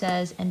 2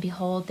 says, And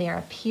behold, there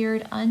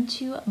appeared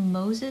unto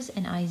Moses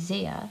and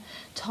Isaiah,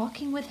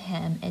 talking with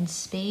him, and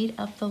spake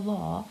of the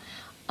law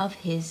of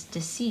his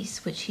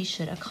decease, which he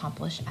should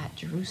accomplish at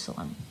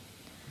Jerusalem.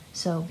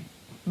 So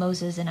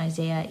Moses and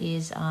Isaiah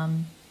is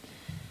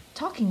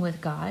talking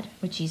with God,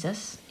 with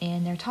Jesus,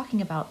 and they're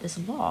talking about this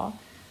law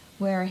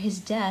where his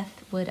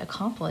death would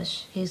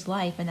accomplish his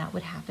life, and that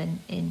would happen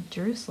in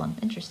Jerusalem.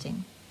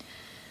 Interesting.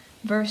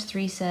 Verse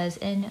 3 says,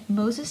 And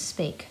Moses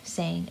spake,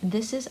 saying,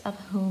 This is of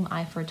whom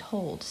I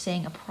foretold,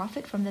 saying, A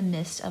prophet from the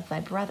midst of thy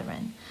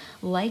brethren.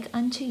 Like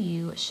unto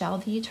you shall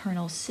the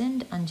Eternal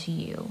send unto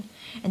you,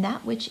 and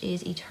that which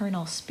is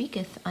eternal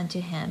speaketh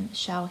unto him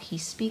shall he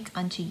speak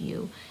unto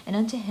you, and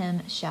unto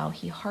him shall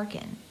he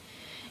hearken.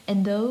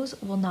 And those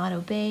will not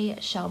obey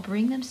shall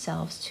bring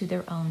themselves to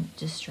their own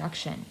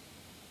destruction.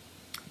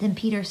 Then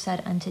Peter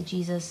said unto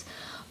Jesus,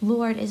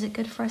 Lord, is it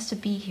good for us to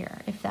be here?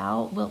 If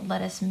thou wilt,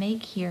 let us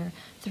make here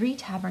 3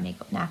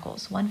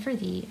 tabernacles, one for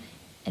thee,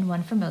 and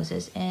one for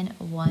Moses, and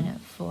one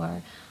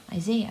for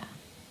Isaiah.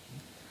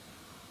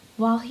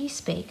 While he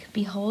spake,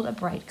 behold, a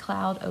bright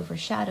cloud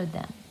overshadowed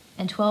them,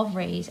 and 12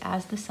 rays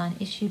as the sun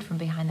issued from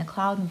behind the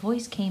cloud, and a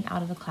voice came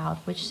out of the cloud,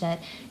 which said,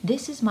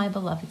 This is my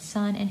beloved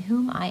Son, in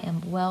whom I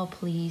am well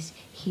pleased,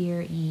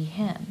 hear ye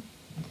him.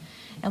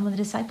 And when the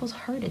disciples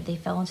heard it, they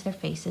fell into their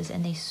faces,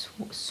 and they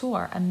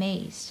sore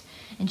amazed.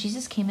 And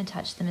Jesus came and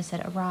touched them and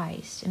said,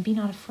 Arise, and be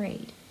not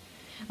afraid.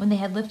 When they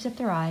had lifted up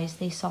their eyes,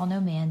 they saw no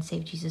man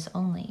save Jesus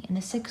only, and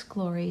the 6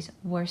 glories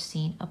were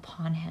seen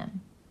upon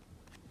him.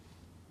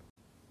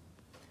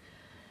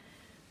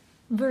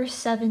 Verse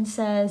 7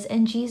 says,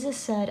 And Jesus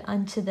said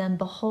unto them,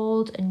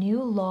 Behold, a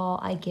new law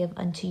I give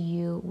unto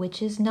you,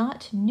 which is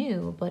not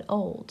new, but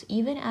old.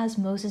 Even as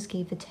Moses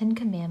gave the 10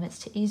 commandments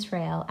to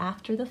Israel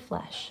after the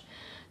flesh,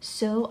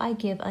 so I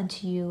give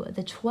unto you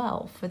the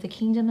 12 for the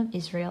kingdom of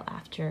Israel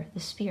after the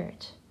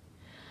Spirit.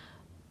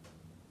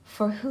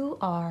 For who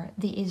are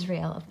the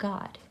Israel of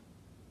God?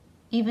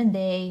 Even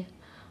they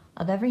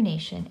of every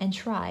nation and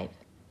tribe,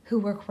 who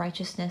work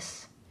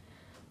righteousness,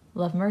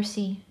 love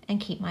mercy,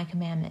 and keep my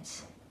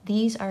commandments.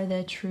 These are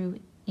the true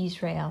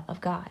Israel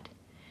of God.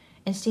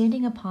 And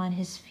standing upon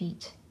his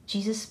feet,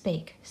 Jesus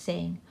spake,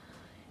 saying,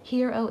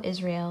 Hear, O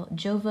Israel,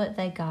 Jehovah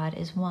thy God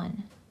is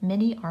one.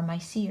 Many are my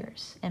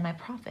seers and my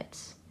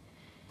prophets.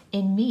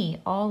 In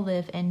me all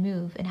live and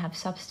move and have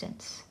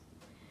substance.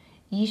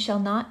 Ye shall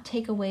not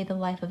take away the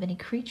life of any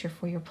creature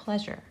for your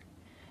pleasure,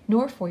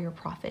 nor for your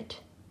profit,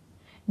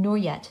 nor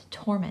yet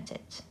torment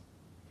it.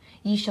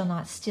 Ye shall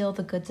not steal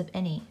the goods of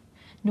any,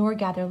 nor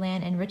gather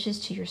land and riches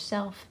to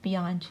yourself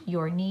beyond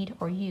your need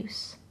or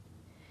use.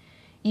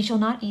 Ye shall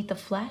not eat the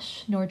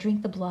flesh, nor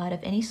drink the blood of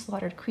any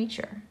slaughtered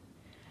creature,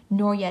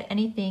 nor yet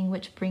anything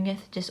which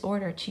bringeth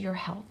disorder to your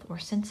health or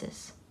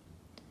senses.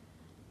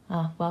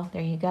 Well,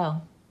 there you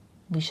go.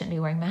 We shouldn't be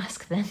wearing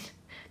masks then,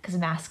 because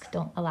masks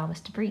don't allow us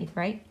to breathe,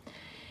 right?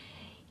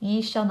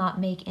 Ye shall not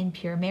make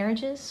impure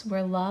marriages,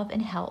 where love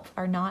and health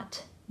are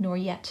not, nor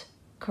yet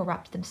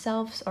corrupt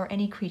themselves, or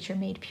any creature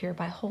made pure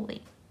by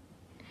holy.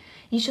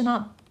 Ye shall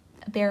not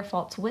bear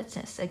false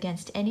witness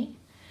against any,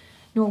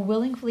 nor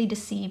willingly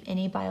deceive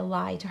any by a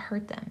lie to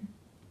hurt them.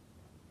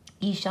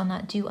 Ye shall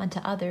not do unto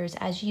others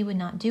as ye would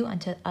not do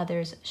unto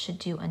others should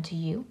do unto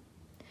you.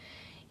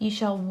 Ye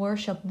shall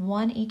worship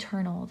one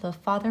eternal, the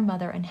Father,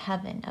 Mother, and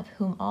heaven, of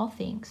whom all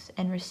things,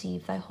 and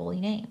receive thy holy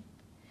name.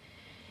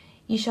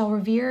 Ye shall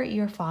revere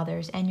your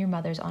fathers and your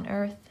mothers on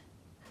earth,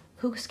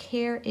 whose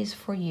care is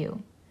for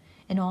you,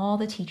 and all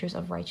the teachers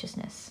of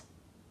righteousness.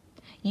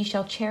 Ye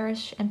shall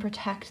cherish and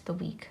protect the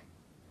weak,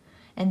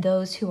 and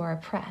those who are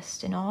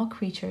oppressed, and all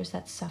creatures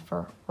that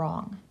suffer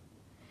wrong.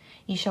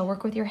 Ye shall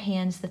work with your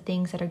hands the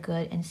things that are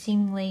good and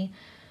seemly,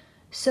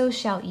 so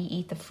shall ye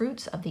eat the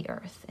fruits of the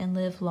earth, and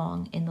live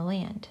long in the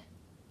land.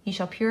 Ye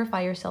shall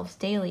purify yourselves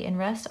daily, and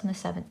rest on the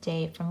 7th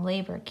day from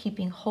labor,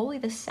 keeping holy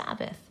the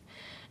Sabbath,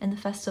 and the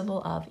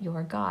festival of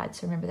your God.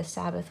 So remember, the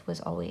Sabbath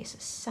was always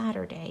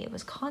Saturday. It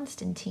was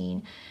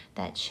Constantine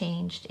that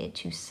changed it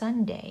to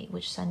Sunday,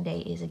 which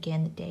Sunday is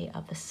again the day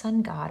of the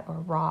sun god, or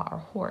Ra, or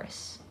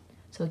Horus.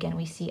 So again,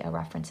 we see a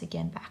reference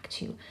again back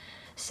to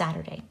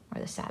Saturday,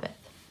 or the Sabbath.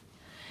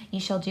 Ye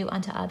shall do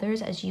unto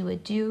others as you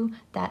would do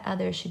that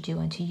others should do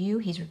unto you.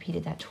 He's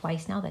repeated that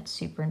twice now. That's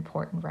super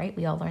important, right?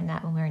 We all learned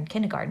that when we were in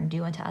kindergarten.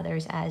 Do unto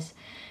others as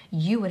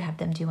you would have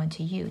them do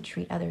unto you.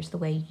 Treat others the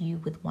way you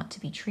would want to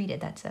be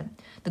treated. That's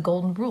the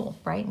golden rule,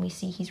 right? And we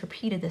see he's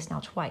repeated this now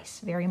twice.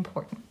 Very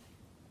important.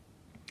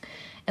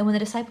 And when the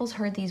disciples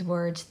heard these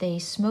words, they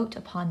smote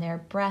upon their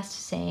breasts,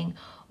 saying,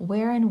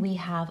 Wherein we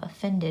have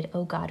offended,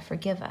 O God,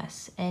 forgive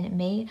us. And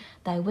may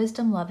thy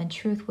wisdom, love, and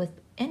truth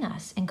within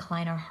us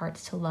incline our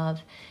hearts to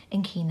love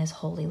and keep this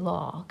holy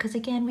law. Because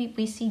again,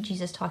 we see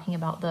Jesus talking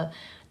about the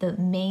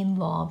main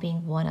law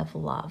being one of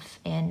love.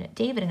 And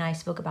David and I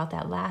spoke about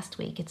that last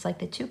week. It's like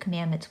the 2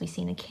 commandments we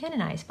see in the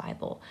canonized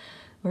Bible,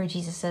 where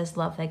Jesus says,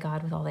 love thy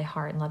God with all thy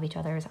heart and love each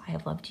other as I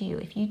have loved you.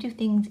 If you do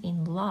things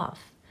in love,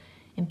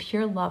 and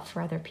pure love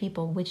for other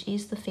people, which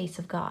is the face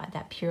of God,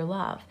 that pure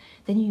love,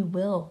 then you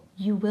will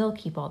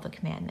keep all the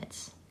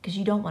commandments, because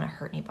you don't want to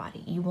hurt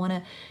anybody. You want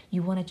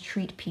to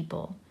treat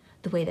people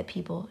the way that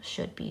people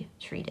should be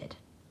treated.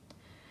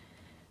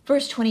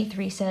 Verse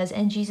 23 says,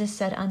 And Jesus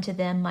said unto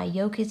them, My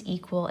yoke is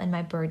equal and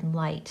my burden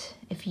light.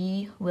 If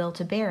ye will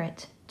to bear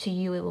it, to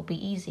you it will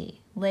be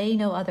easy. Lay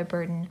no other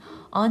burden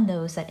on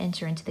those that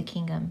enter into the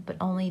kingdom, but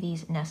only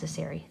these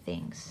necessary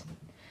things.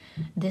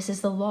 This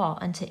is the law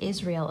unto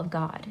Israel of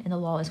God, and the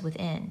law is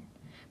within.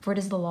 For it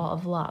is the law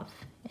of love,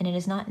 and it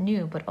is not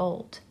new, but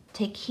old.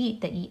 Take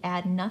heed that ye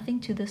add nothing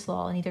to this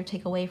law, and neither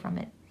take away from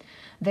it.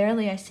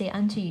 Verily I say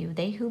unto you,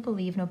 they who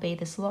believe and obey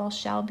this law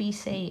shall be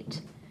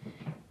saved,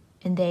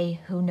 and they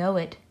who know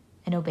it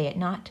and obey it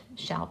not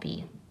shall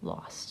be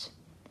lost.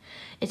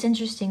 It's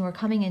interesting, we're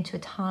coming into a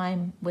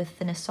time with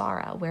the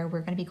Nasara where we're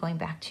going to be going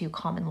back to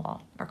common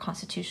law, or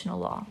constitutional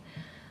law.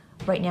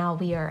 Right now,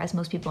 we are, as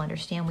most people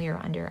understand, we are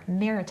under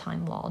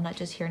maritime law, not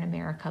just here in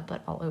America,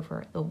 but all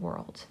over the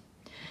world.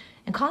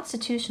 And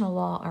constitutional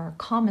law, or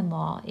common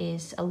law,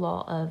 is a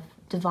law of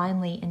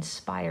divinely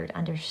inspired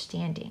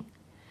understanding.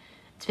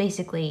 It's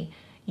basically,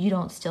 you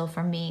don't steal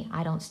from me,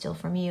 I don't steal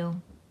from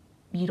you.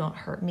 You don't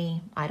hurt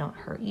me, I don't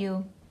hurt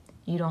you.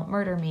 You don't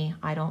murder me,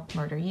 I don't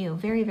murder you.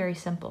 Very, very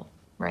simple,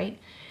 right?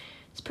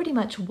 It's pretty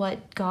much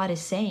what God is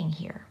saying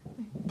here.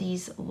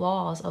 These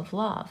laws of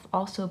love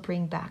also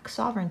bring back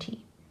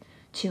sovereignty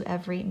to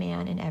every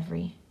man in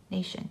every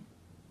nation.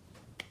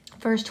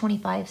 Verse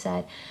 25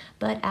 said,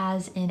 But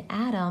as in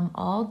Adam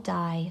all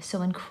die,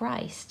 so in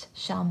Christ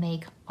shall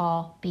make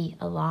all be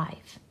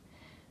alive.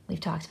 We've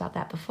talked about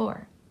that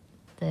before.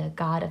 the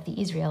God of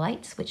the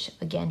Israelites, which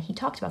again, he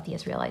talked about the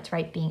Israelites,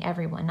 right, being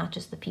everyone, not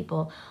just the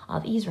people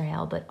of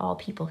Israel, but all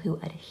people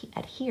who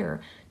adhere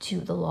to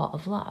the law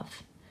of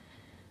love.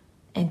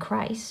 And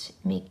Christ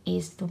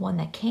is the one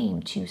that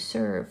came to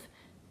serve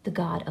the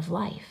God of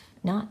life,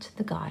 not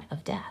the God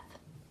of death.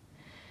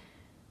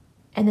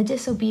 And the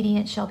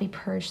disobedient shall be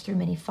purged through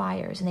many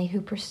fires, and they who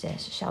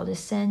persist shall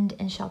descend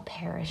and shall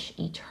perish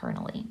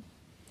eternally.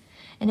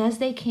 And as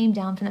they came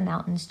down from the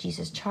mountains,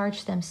 Jesus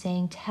charged them,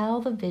 saying, tell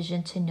the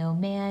vision to no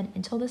man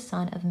until the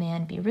Son of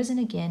Man be risen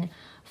again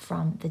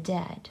from the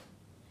dead.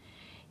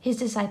 His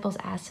disciples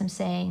asked him,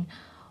 saying,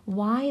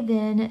 why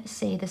then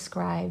say the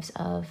scribes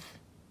of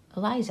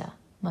Elijah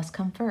must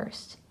come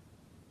first?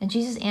 And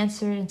Jesus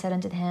answered and said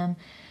unto him,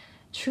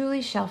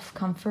 truly shall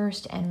come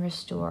first and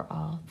restore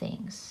all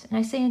things. And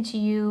I say unto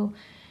you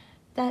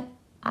that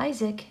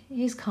Isaac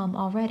is come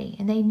already,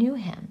 and they knew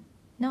him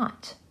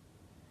not,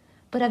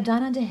 but have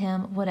done unto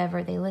him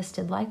whatever they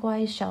listed.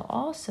 Likewise shall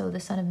also the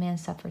Son of Man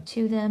suffer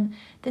to them.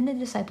 Then the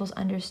disciples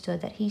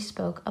understood that he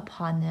spoke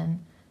upon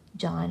them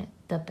John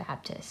the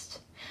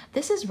Baptist.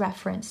 This is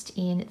referenced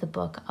in the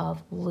book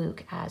of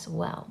Luke as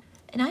well.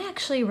 And I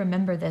actually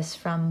remember this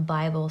from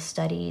Bible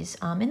studies.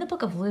 In the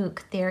book of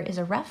Luke, there is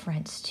a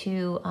reference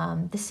to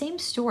the same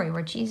story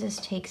where Jesus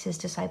takes his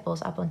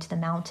disciples up onto the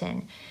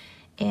mountain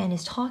and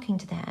is talking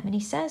to them. And he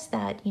says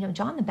that,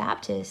 John the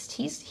Baptist,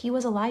 he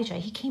was Elijah.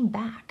 He came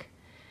back.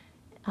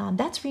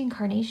 That's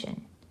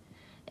reincarnation.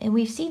 And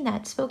we've seen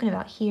that spoken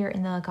about here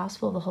in the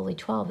Gospel of the Holy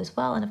 12 as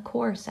well. And of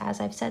course,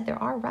 as I've said,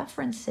 there are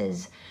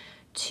references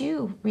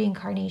to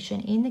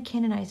reincarnation in the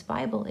canonized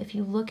Bible. If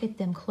you look at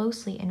them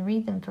closely and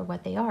read them for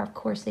what they are, of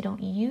course, they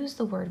don't use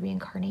the word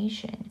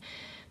reincarnation,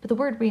 but the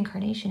word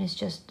reincarnation is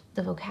just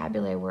the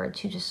vocabulary word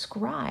to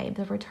describe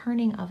the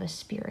returning of a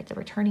spirit, the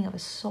returning of a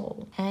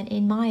soul. And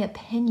in my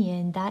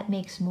opinion, that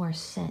makes more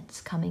sense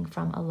coming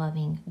from a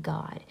loving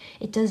God.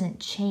 It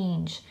doesn't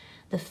change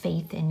the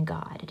faith in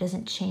God. It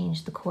doesn't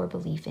change the core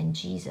belief in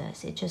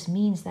Jesus. It just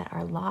means that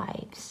our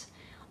lives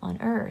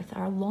on earth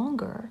are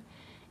longer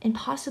and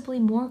possibly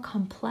more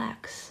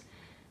complex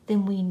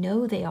than we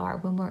know they are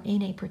when we're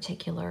in a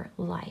particular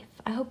life.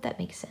 I hope that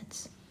makes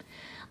sense.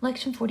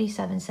 Lection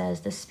 47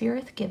 says, the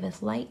Spirit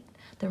giveth light,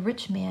 the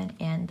rich man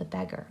and the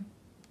beggar.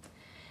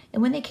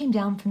 And when they came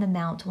down from the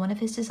mount, one of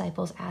his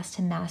disciples asked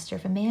him, Master,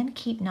 if a man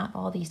keep not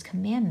all these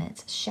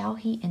commandments, shall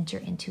he enter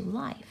into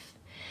life?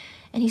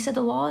 And he said,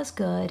 the law is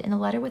good, and the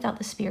letter without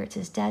the spirits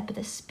is dead, but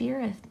the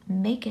Spirit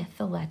maketh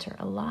the letter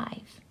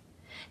alive.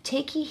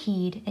 Take ye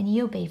heed, and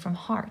ye obey from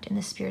heart, in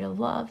the spirit of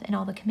love, and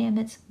all the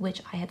commandments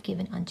which I have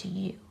given unto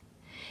you.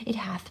 It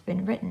hath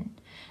been written,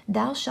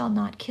 Thou shalt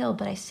not kill,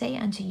 but I say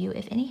unto you,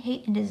 if any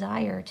hate and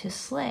desire to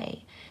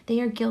slay, they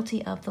are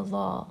guilty of the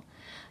law.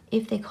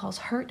 If they cause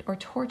hurt or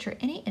torture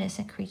any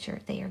innocent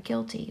creature, they are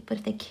guilty. But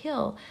if they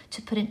kill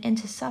to put an end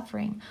to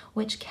suffering,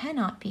 which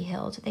cannot be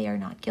healed, they are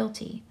not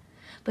guilty.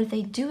 But if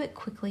they do it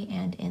quickly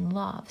and in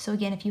love. So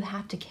again, if you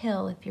have to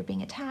kill, if you're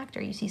being attacked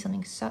or you see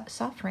something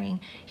suffering,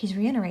 he's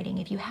reiterating,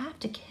 if you have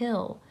to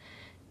kill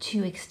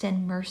to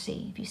extend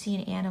mercy, if you see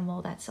an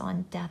animal that's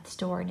on death's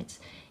door and it's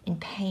in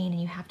pain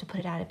and you have to put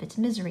it out of its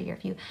misery, or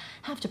if you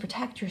have to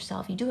protect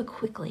yourself, you do it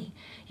quickly.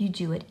 You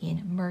do it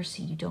in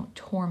mercy. You don't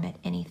torment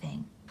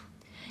anything.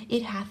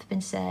 It hath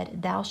been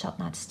said, Thou shalt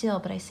not steal,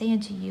 but I say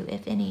unto you,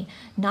 if any,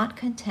 not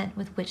content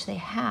with which they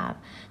have,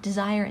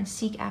 desire and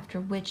seek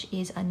after which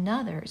is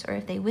another's, or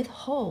if they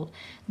withhold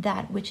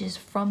that which is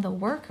from the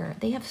worker,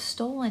 they have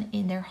stolen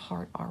in their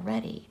heart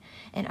already,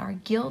 and our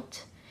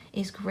guilt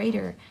is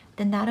greater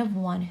than that of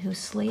one who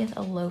slayeth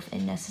a loaf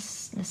in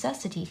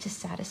necessity to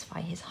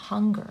satisfy his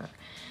hunger.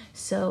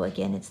 So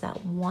again, it's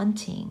that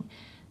wanting,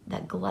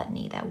 that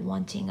gluttony, that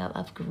wanting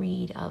of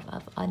greed of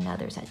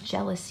another's, that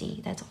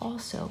jealousy, that's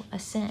also a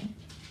sin.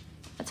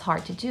 That's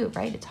hard to do,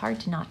 right? It's hard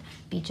to not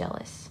be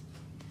jealous.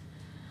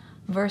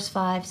 Verse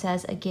 5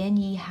 says, Again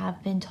ye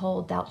have been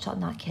told, Thou shalt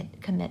not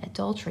commit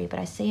adultery. But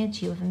I say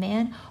unto you, if a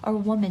man or a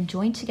woman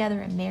join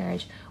together in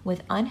marriage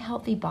with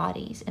unhealthy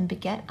bodies and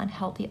beget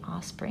unhealthy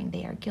offspring,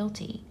 they are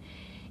guilty,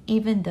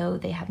 even though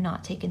they have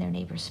not taken their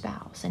neighbor's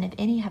spouse. And if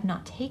any have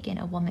not taken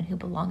a woman who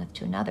belongeth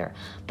to another,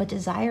 but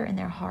desire in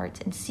their hearts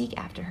and seek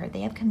after her,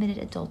 they have committed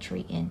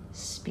adultery in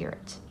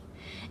spirit.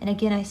 And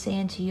again I say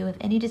unto you, if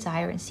any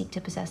desire and seek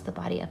to possess the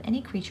body of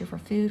any creature for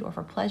food or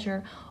for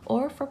pleasure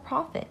or for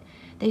profit,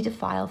 they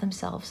defile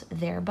themselves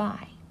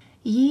thereby.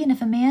 Yea, and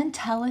if a man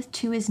telleth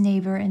to his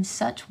neighbor in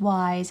such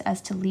wise as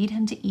to lead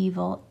him to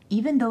evil,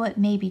 even though it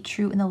may be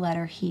true in the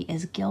letter, he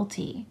is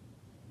guilty.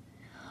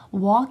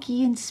 Walk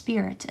ye in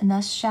spirit, and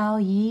thus shall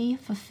ye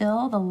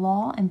fulfill the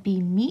law and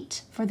be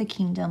meet for the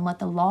kingdom. Let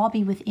the law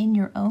be within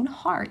your own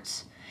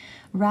hearts,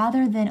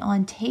 rather than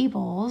on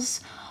tables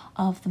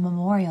of the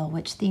memorial,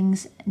 which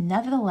things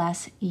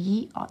nevertheless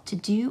ye ought to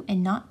do,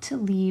 and not to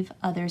leave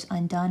others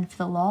undone. For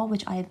the law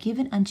which I have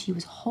given unto you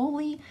is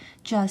holy,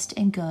 just,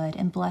 and good,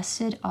 and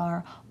blessed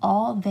are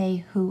all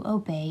they who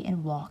obey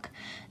and walk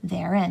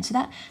therein. So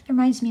that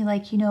reminds me,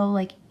 like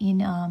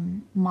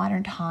in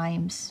modern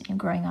times,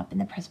 growing up in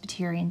the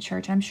Presbyterian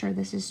church, I'm sure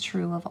this is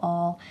true of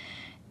all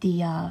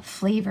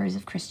flavors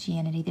of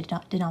Christianity,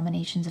 the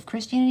denominations of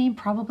Christianity, and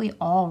probably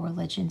all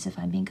religions, if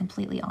I'm being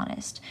completely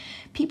honest.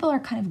 People are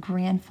kind of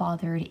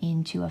grandfathered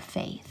into a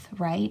faith,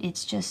 right?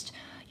 It's just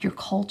your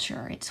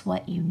culture. It's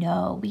what you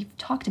know. We've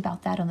talked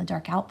about that on the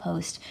Dark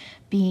Outpost,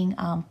 being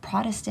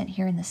Protestant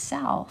here in the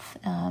South,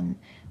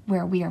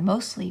 where we are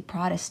mostly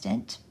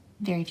Protestant,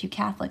 very few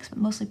Catholics, but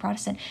mostly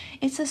Protestant.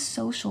 It's a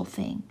social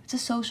thing. It's a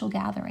social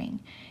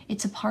gathering.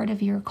 It's a part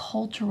of your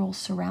cultural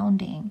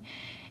surrounding.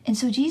 And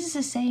so Jesus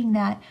is saying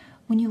that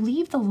when you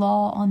leave the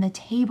law on the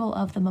table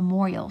of the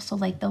memorial, so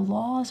like the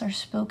laws are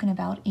spoken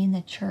about in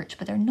the church,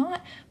 but they're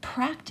not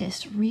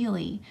practiced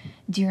really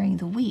during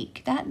the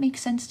week. That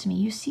makes sense to me.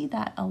 You see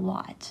that a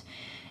lot.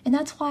 And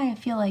that's why I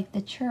feel like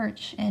the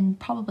church and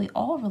probably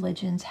all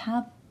religions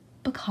have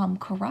become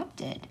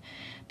corrupted,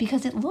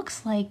 because it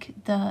looks like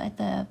at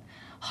the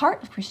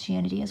heart of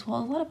Christianity, as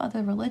well as a lot of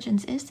other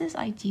religions, is this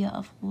idea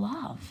of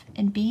love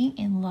and being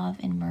in love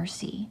and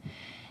mercy.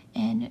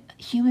 And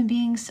human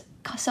beings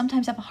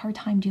sometimes have a hard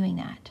time doing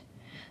that.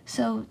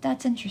 So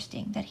that's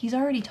interesting that he's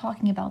already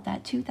talking about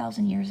that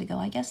 2,000 years ago.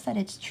 I guess that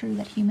it's true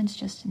that humans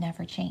just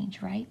never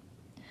change, right?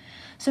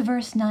 So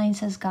verse 9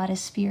 says, God is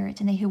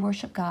spirit, and they who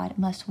worship God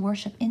must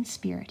worship in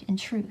spirit and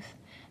truth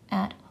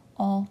at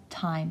all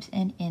times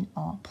and in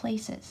all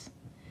places.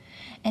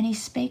 And he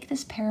spake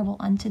this parable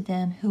unto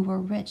them who were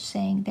rich,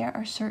 saying, there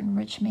are certain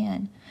rich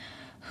men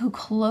who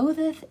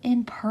clotheth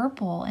in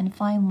purple and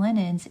fine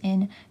linens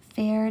and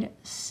fared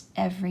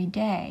every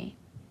day.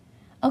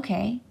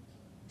 Okay,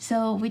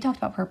 so we talked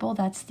about purple.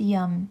 That's the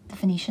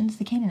Phoenicians,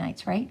 the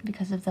Canaanites, right?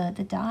 Because of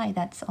the dye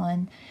that's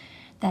on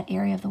that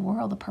area of the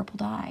world, the purple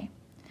dye.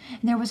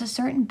 And there was a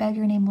certain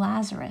beggar named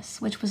Lazarus,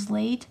 which was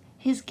laid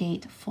his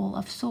gate full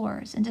of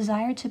sores, and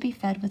desired to be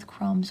fed with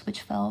crumbs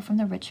which fell from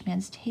the rich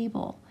man's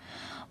table.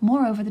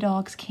 Moreover, the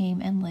dogs came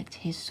and licked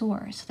his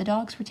sores. The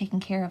dogs were taking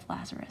care of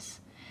Lazarus.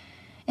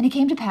 And it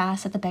came to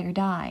pass that the beggar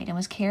died, and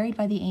was carried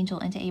by the angel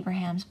into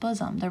Abraham's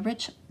bosom. The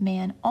rich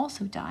man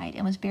also died,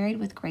 and was buried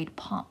with great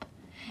pomp.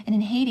 And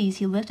in Hades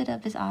he lifted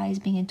up his eyes,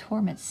 being in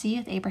torment,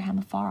 seeth Abraham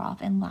afar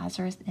off, and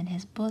Lazarus in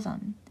his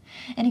bosom.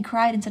 And he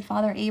cried and said,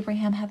 Father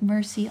Abraham, have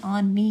mercy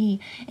on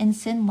me, and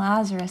send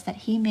Lazarus, that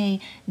he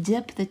may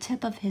dip the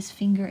tip of his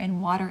finger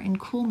in water, and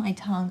cool my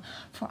tongue,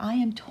 for I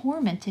am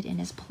tormented in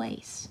his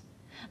place.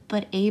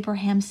 But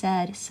Abraham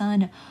said,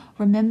 Son,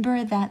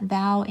 remember that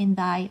thou in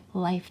thy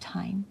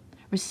lifetime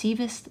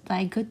receivest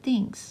thy good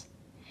things,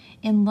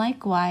 and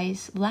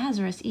likewise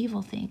Lazarus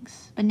evil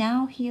things. But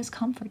now he is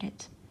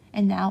comforted,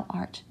 and thou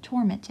art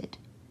tormented.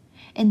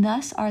 And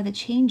thus are the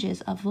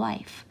changes of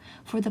life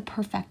for the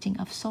perfecting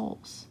of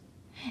souls.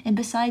 And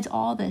besides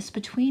all this,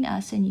 between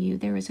us and you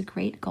there is a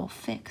great gulf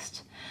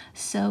fixed,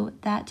 so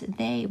that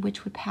they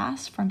which would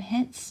pass from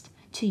hence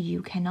to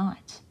you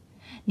cannot,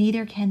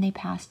 neither can they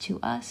pass to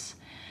us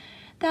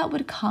that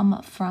would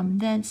come from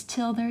thence,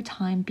 till their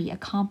time be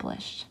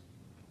accomplished.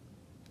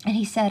 And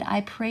he said,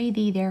 I pray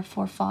thee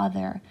therefore,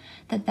 Father,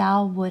 that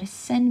thou wouldst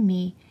send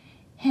me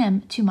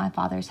him to my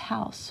father's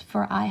house,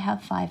 for I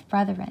have 5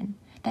 brethren,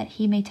 that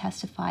he may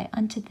testify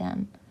unto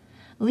them,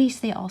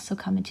 lest they also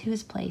come into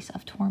his place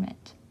of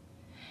torment.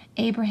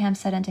 Abraham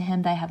said unto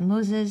him, They have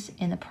Moses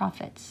and the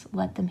prophets,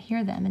 let them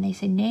hear them. And they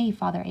say, Nay,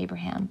 Father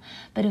Abraham,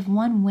 but if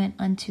one went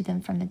unto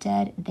them from the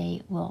dead,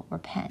 they will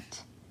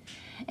repent.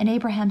 And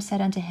Abraham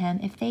said unto him,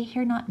 If they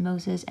hear not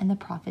Moses and the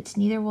prophets,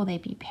 neither will they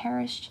be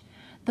perished,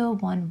 though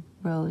one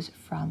rose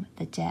from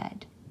the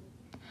dead.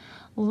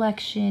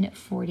 Lection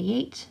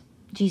 48.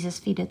 Jesus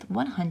feedeth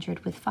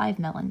 100 with 5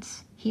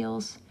 melons,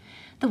 heals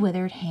the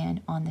withered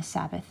hand on the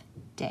Sabbath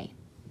day.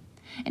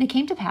 And it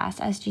came to pass,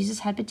 as Jesus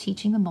had been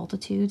teaching the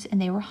multitudes,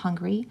 and they were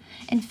hungry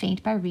and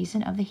faint by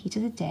reason of the heat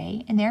of the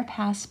day, and there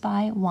passed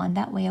by one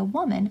that way a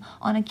woman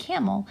on a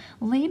camel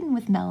laden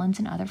with melons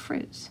and other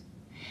fruits.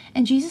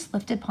 And Jesus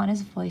lifted upon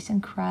his voice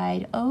and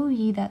cried, O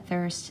ye that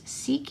thirst,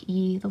 seek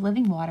ye the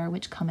living water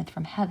which cometh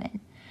from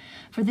heaven.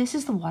 For this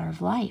is the water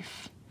of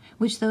life,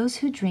 which those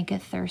who drink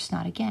it thirst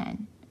not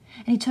again.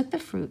 And he took the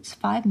fruits,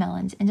 5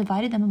 melons, and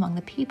divided them among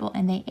the people,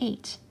 and they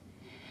ate.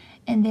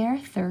 And their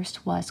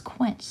thirst was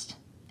quenched.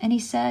 And he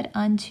said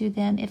unto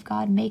them, If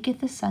God maketh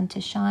the sun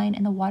to shine,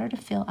 and the water to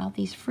fill out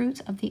these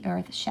fruits of the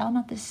earth, shall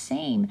not the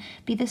same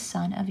be the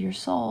sun of your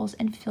souls,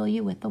 and fill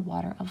you with the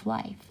water of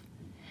life?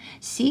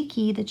 Seek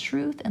ye the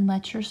truth, and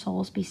let your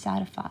souls be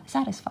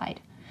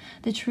satisfied.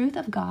 The truth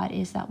of God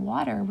is that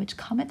water which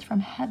cometh from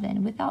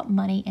heaven, without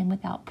money and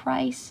without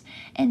price,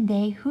 and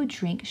they who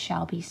drink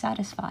shall be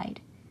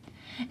satisfied.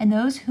 And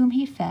those whom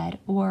he fed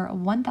were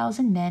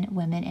 1,000 men,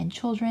 women, and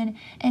children,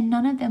 and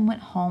none of them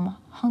went home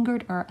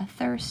hungered or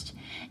athirst,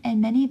 and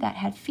many that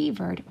had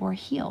fevered were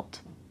healed.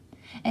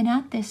 And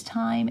at this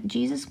time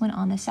Jesus went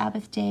on the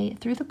Sabbath day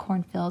through the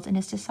cornfields, and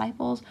his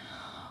disciples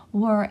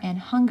were an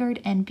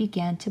hungered, and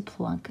began to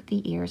pluck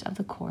the ears of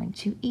the corn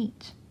to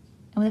eat.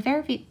 And when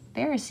the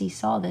Pharisees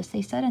saw this,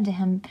 they said unto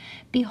him,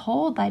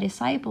 Behold, thy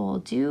disciple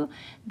do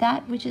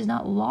that which is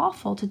not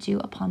lawful to do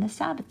upon the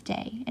Sabbath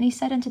day. And he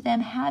said unto them,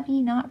 Have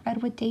ye not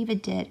read what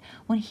David did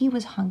when he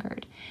was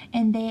hungered,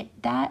 and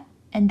that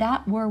and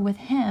that were with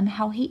him,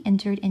 how he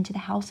entered into the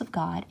house of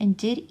God and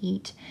did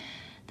eat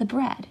the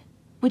bread,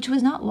 which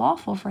was not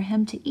lawful for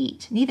him to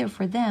eat, neither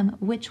for them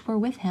which were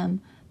with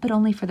him, but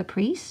only for the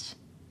priests?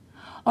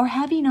 Or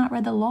have ye not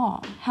read the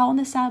law, how on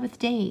the Sabbath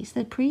days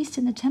the priests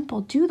in the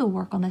temple do the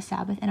work on the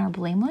Sabbath and are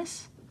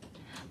blameless?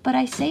 But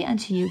I say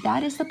unto you,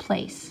 that is the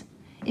place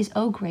is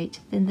great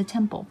than the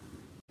temple.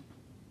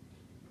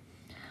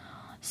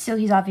 So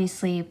he's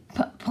obviously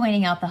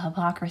pointing out the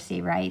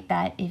hypocrisy, right?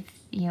 That if,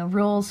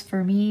 rules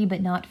for me,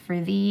 but not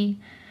for thee.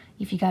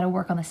 If you got to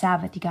work on the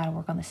Sabbath, you got to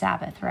work on the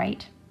Sabbath,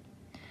 right?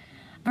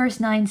 Verse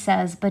 9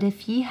 says, but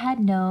if ye had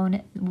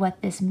known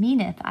what this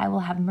meaneth, I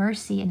will have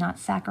mercy and not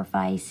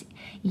sacrifice,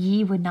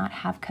 ye would not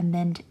have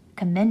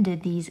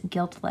commended these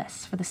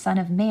guiltless. For the Son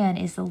of Man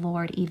is the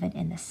Lord even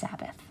in the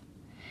Sabbath.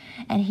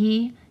 And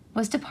he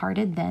was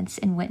departed thence,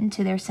 and went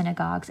into their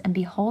synagogues, and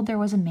behold, there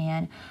was a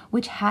man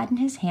which had in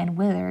his hand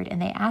withered,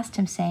 and they asked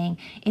him, saying,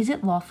 Is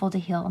it lawful to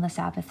heal on the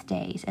Sabbath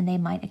days? And they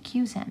might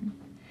accuse him.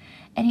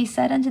 And he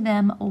said unto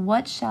them,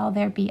 What shall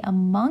there be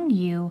among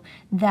you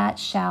that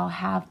shall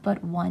have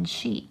but one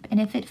sheep? And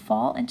if it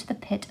fall into the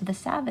pit of the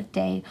Sabbath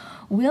day,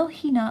 will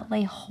he not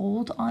lay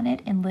hold on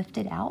it and lift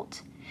it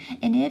out?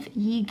 And if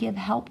ye give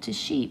help to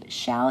sheep,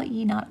 shall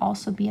ye not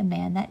also be a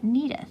man that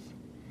needeth?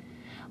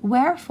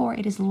 Wherefore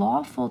it is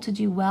lawful to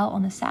do well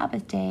on the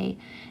Sabbath day.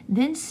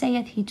 Then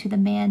saith he to the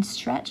man,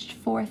 Stretch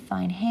forth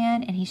thine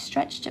hand. And he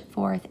stretched it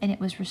forth, and it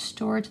was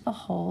restored to the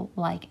whole,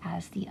 like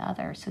as the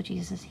other. So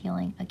Jesus is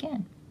healing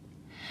again.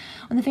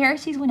 When the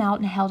Pharisees went out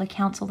and held a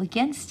council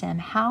against him,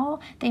 how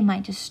they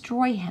might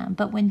destroy him.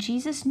 But when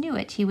Jesus knew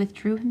it, he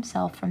withdrew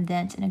himself from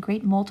thence, and a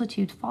great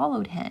multitude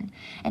followed him.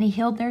 And he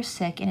healed their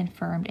sick and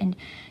infirm, and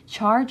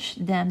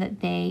charged them that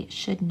they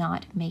should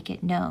not make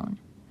it known.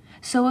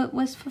 So it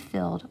was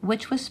fulfilled,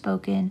 which was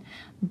spoken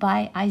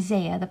by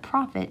Isaiah the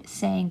prophet,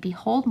 saying,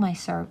 Behold my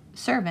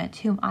servant,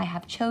 whom I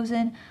have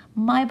chosen,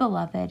 my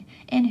beloved,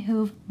 in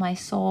whom my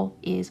soul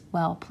is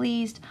well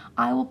pleased.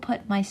 I will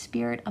put my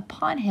spirit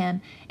upon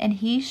him, and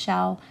he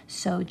shall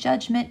sow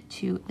judgment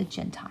to the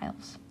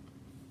Gentiles.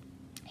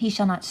 He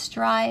shall not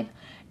strive,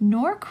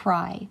 nor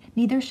cry,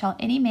 neither shall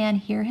any man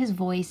hear his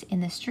voice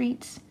in the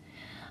streets.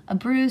 A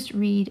bruised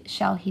reed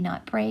shall he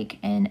not break,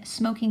 and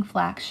smoking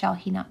flax shall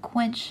he not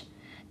quench,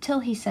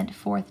 till he sent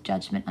forth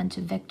judgment unto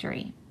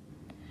victory.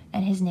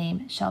 And his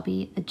name shall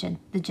be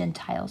the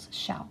Gentiles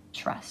shall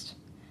trust.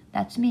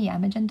 That's me,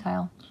 I'm a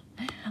Gentile.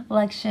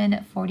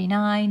 Lection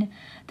 49,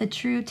 the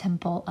true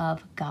temple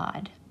of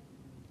God.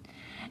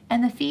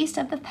 And the feast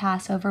of the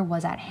Passover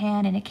was at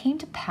hand, and it came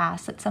to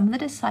pass that some of the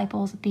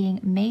disciples,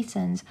 being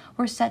masons,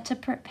 were set to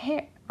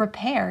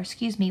repair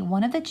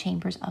one of the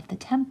chambers of the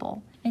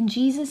temple. And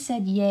Jesus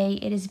said, Yea,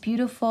 it is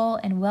beautiful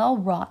and well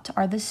wrought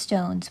are the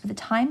stones, but the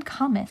time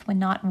cometh when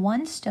not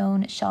one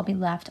stone shall be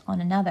left on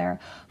another,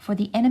 for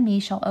the enemy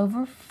shall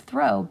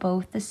overthrow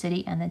both the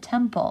city and the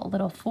temple. A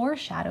little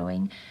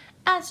foreshadowing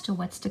as to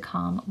what's to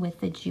come with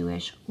the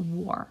Jewish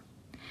war.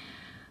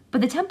 But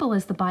the temple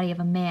is the body of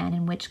a man,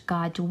 in which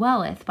God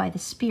dwelleth by the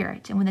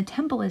Spirit. And when the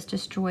temple is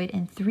destroyed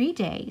in 3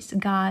 days,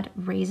 God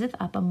raiseth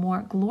up a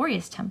more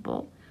glorious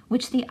temple,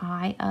 which the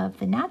eye of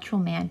the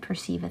natural man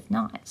perceiveth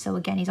not. So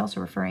again, he's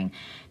also referring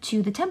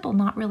to the temple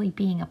not really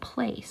being a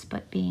place,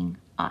 but being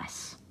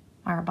us,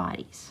 our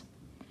bodies.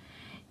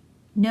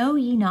 Know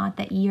ye not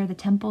that ye are the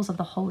temples of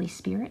the Holy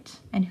Spirit?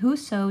 And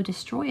whoso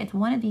destroyeth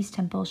one of these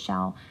temples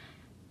shall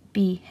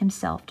be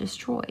himself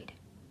destroyed.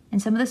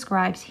 And some of the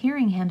scribes,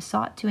 hearing him,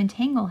 sought to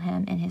entangle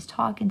him in his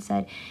talk, and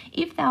said,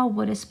 If thou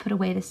wouldest put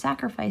away the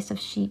sacrifice of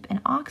sheep and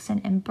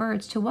oxen and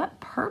birds, to what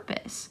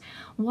purpose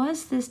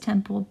was this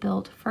temple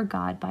built for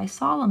God by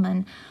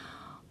Solomon,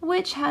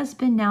 which has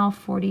been now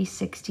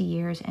 40-60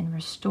 years and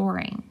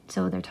restoring?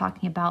 So they're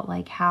talking about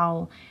like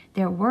how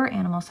there were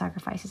animal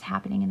sacrifices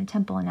happening in the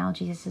temple, and now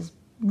Jesus is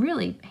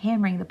really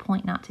hammering the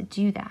point not to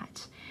do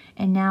that.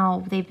 And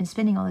now they've been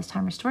spending all this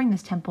time restoring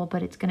this temple,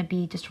 but it's going to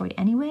be destroyed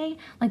anyway?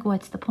 Like,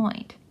 what's the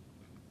point?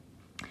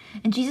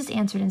 And Jesus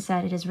answered and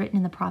said, It is written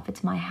in the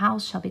prophets, My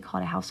house shall be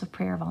called a house of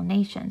prayer of all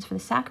nations, for the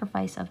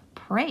sacrifice of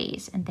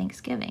praise and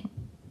thanksgiving.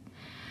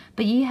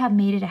 But ye have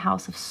made it a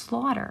house of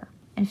slaughter,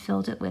 and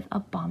filled it with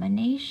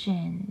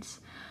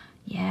abominations.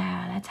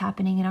 Yeah, that's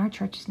happening in our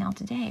churches now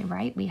today,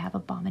 right? We have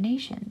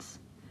abominations.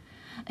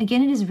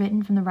 Again, it is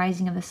written, From the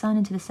rising of the sun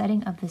into the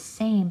setting of the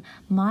same,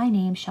 my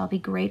name shall be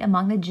great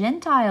among the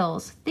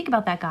Gentiles. Think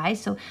about that,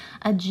 guys. So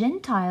a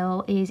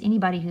Gentile is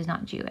anybody who's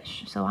not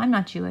Jewish. So I'm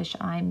not Jewish.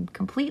 I'm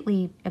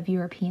completely of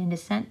European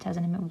descent as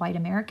a white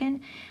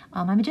American.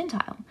 I'm a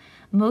Gentile.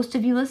 Most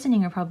of you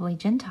listening are probably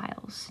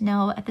Gentiles.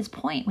 Now, at this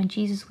point, when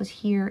Jesus was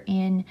here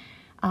in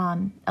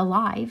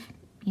alive,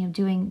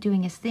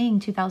 doing his thing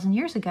 2,000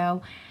 years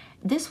ago,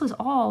 this was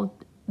all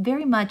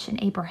very much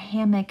an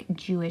Abrahamic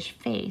Jewish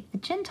faith. The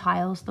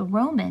Gentiles, the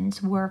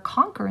Romans, were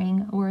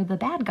the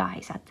bad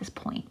guys at this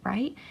point,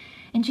 right?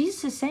 And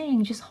Jesus is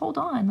saying, just hold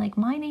on, like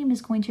my name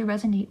is going to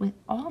resonate with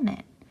all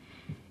men.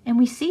 And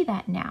we see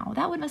that now.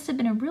 That must have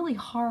been a really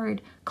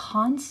hard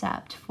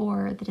concept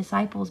for the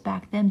disciples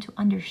back then to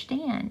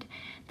understand,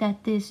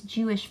 that this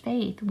Jewish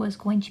faith was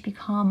going to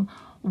become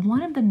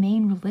one of the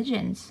main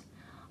religions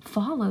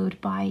followed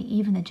by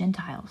even the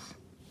Gentiles.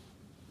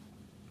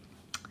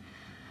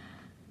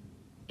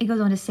 It goes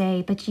on to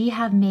say, but ye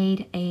have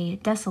made a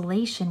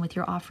desolation with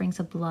your offerings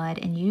of blood,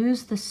 and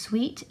used the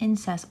sweet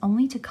incense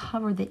only to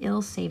cover the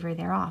ill savor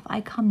thereof. I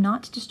come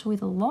not to destroy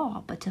the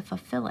law, but to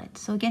fulfill it.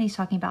 So again, he's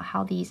talking about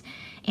how these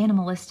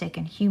animalistic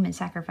and human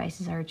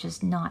sacrifices are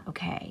just not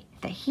okay,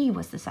 that he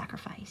was the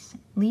sacrifice.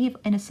 Leave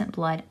innocent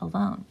blood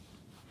alone.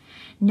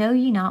 Know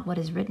ye not what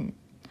is written?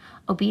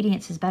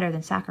 Obedience is better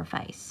than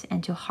sacrifice,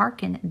 and to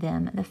hearken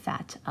them the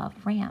fat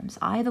of rams.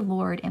 I, the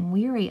Lord, am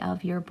weary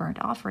of your burnt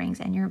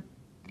offerings and your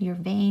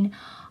vain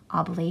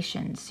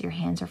oblations. Your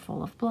hands are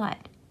full of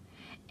blood.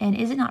 And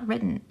is it not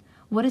written,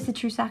 what is the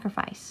true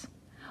sacrifice?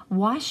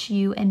 Wash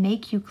you and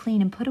make you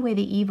clean, and put away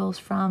the evils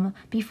from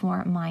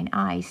before mine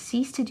eyes.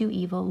 Cease to do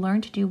evil,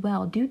 learn to do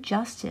well. Do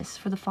justice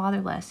for the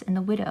fatherless and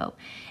the widow,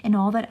 and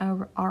all that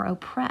are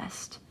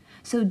oppressed.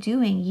 So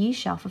doing, ye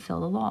shall fulfill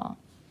the law.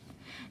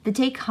 The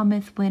day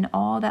cometh when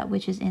all that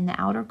which is in the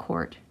outer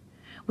court,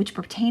 which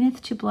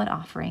pertaineth to blood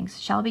offerings,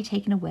 shall be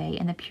taken away,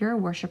 and the pure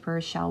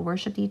worshippers shall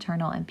worship the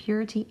Eternal in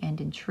purity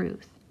and in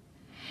truth.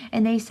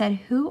 And they said,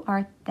 who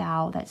art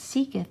thou that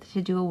seeketh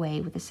to do away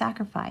with the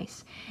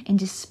sacrifice, and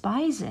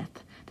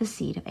despiseth the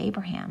seed of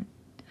Abraham?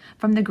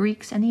 From the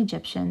Greeks and the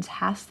Egyptians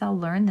hast thou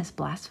learned this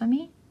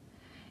blasphemy?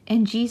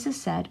 And Jesus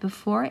said,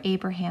 before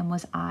Abraham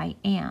was I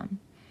am.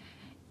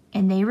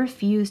 And they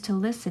refused to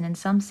listen, and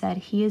some said,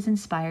 he is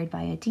inspired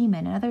by a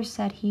demon, and others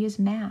said, he is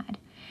mad.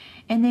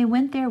 And they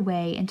went their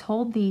way and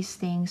told these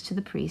things to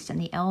the priests and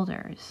the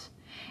elders.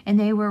 And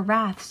they were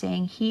wrath,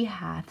 saying, he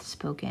hath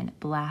spoken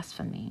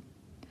blasphemy.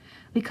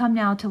 We come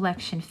now to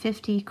lection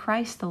 50,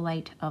 Christ the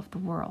light of the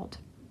world.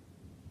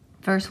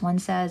 Verse 1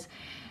 says,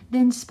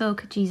 then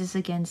spoke Jesus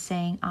again,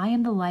 saying, I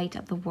am the light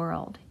of the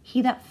world.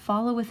 He that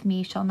followeth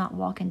me shall not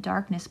walk in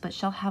darkness, but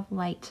shall have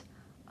light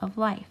of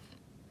life.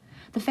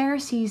 The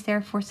Pharisees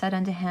therefore said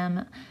unto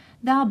him,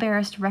 thou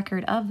bearest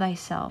record of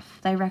thyself,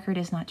 thy record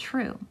is not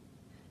true.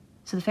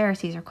 So the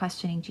Pharisees are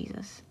questioning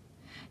Jesus.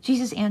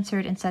 Jesus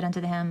answered and said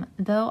unto them,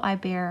 though I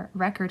bear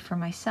record for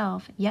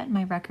myself, yet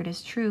my record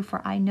is true,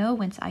 for I know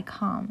whence I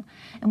come,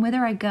 and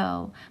whither I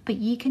go, but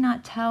ye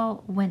cannot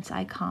tell whence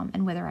I come,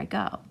 and whither I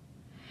go.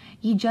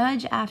 Ye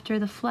judge after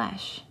the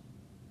flesh.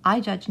 I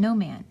judge no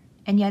man,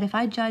 and yet if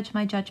I judge,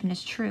 my judgment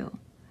is true,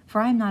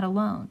 for I am not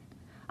alone.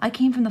 I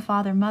came from the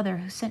Father and Mother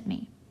who sent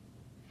me.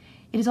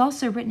 It is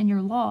also written in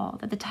your law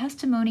that the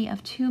testimony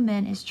of two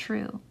men is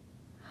true.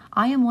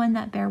 I am one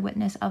that bear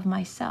witness of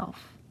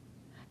myself.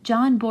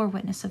 John bore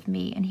witness of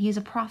me, and he is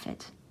a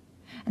prophet.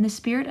 And the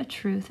Spirit of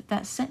truth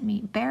that sent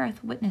me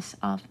beareth witness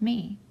of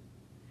me.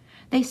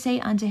 They say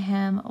unto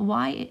him,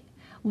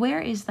 where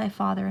is thy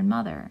father and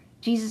mother?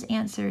 Jesus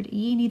answered,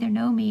 ye neither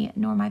know me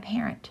nor my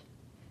parent.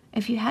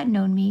 If you had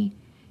known me,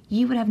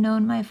 ye would have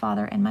known my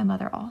father and my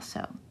mother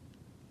also.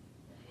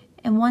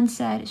 And one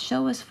said,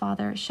 show us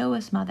father, show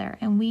us mother,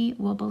 and we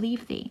will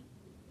believe thee.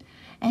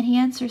 And he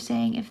answered,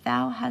 saying, if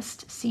thou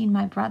hast seen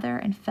my brother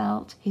and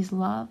felt his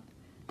love,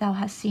 thou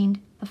hast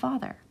seen the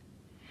Father.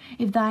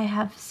 If thou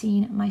hast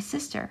seen my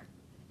sister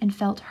and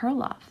felt her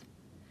love,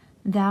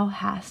 thou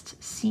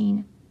hast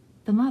seen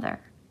the mother.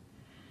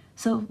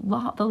 So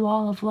the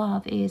law of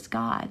love is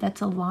God.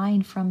 That's a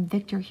line from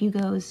Victor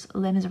Hugo's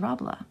Les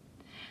Miserables.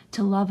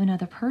 To love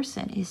another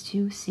person is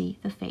to see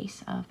the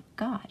face of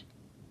God.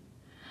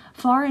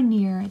 Far and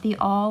near, the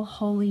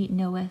all-holy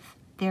knoweth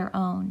their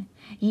own.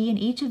 Ye and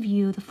each of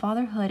you, the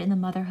fatherhood and the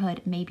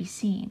motherhood may be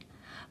seen.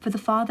 For the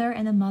Father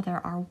and the Mother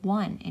are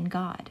one in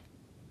God.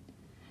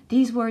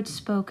 These words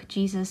spoke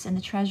Jesus in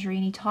the treasury,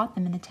 and he taught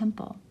them in the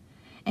temple.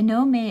 And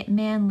no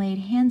man laid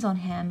hands on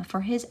him,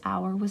 for his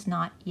hour was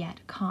not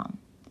yet come.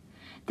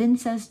 Then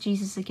says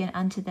Jesus again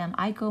unto them,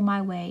 I go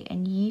my way,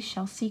 and ye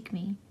shall seek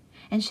me,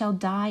 and shall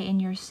die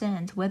in your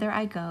sins. Whither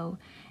I go,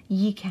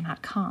 ye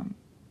cannot come.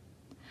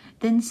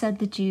 Then said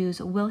the Jews,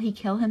 will he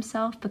kill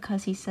himself,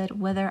 because he said,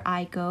 whither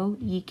I go,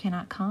 ye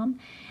cannot come?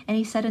 And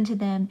he said unto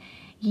them,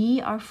 ye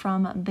are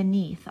from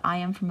beneath, I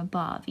am from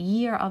above.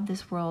 Ye are of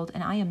this world,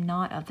 and I am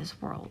not of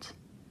this world.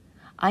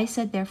 I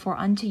said therefore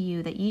unto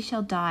you, that ye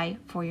shall die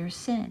for your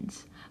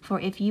sins. For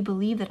if ye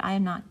believe that I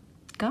am not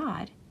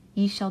God,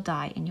 ye shall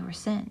die in your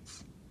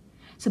sins.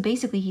 So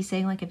basically he's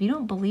saying, like, if you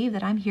don't believe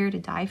that I'm here to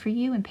die for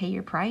you and pay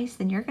your price,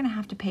 then you're going to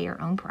have to pay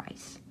your own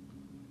price.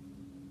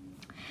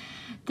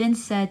 Then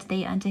said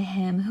they unto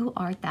him, who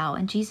art thou?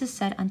 And Jesus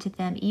said unto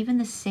them, even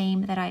the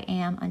same that I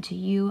am unto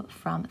you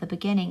from the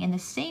beginning. And the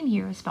same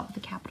here is spelled with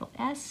a capital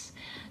S.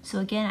 So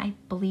again, I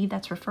believe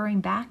that's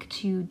referring back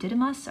to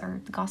Didymus,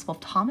 or the Gospel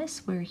of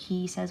Thomas, where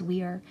he says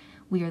we are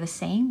the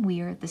same.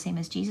 We are the same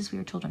as Jesus. We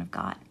are children of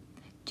God.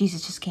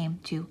 Jesus just came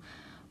to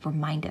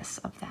remind us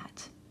of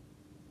that.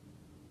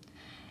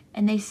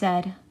 And they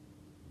said,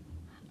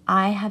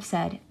 I have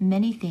said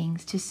many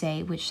things to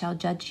say which shall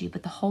judge you,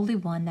 but the Holy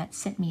One that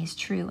sent me is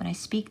true, and I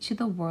speak to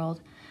the world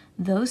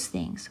those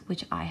things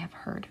which I have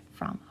heard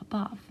from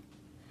above.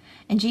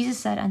 And Jesus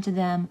said unto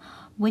them,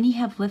 When ye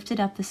have lifted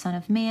up the Son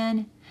of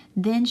Man,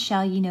 then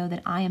shall ye know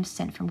that I am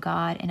sent from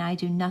God, and I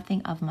do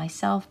nothing of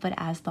myself, but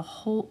as the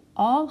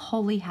all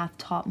holy hath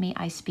taught me,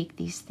 I speak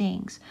these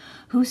things.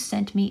 Who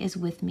sent me is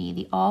with me.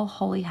 The all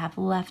holy have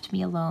left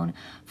me alone,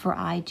 for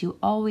I do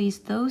always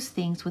those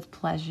things with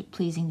pleasure,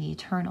 pleasing the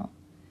eternal.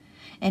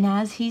 And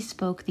as he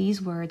spoke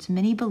these words,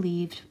 many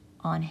believed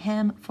on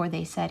him, for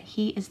they said,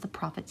 He is the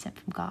prophet sent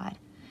from God.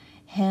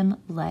 Him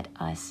let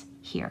us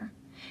hear.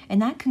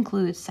 And that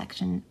concludes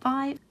section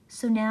 5.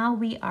 So now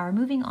we are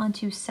moving on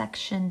to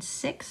section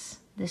 6.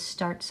 This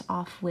starts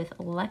off with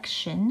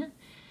lection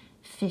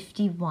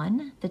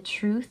 51, the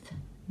truth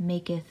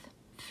maketh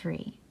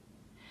free.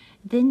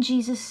 Then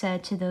Jesus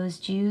said to those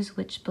Jews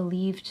which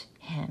believed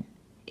him,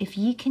 If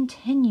ye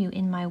continue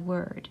in my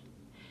word,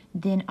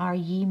 then are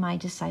ye my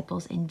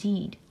disciples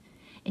indeed,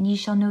 and ye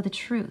shall know the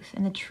truth,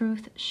 and the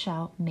truth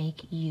shall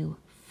make you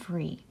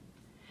free.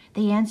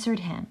 They answered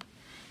him,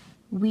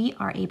 We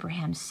are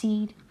Abraham's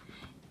seed,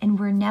 and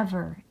were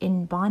never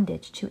in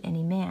bondage to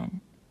any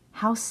man.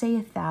 How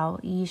sayest thou,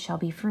 ye shall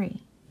be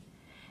free?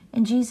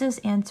 And Jesus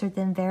answered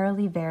them,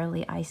 Verily,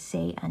 verily, I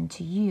say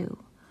unto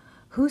you,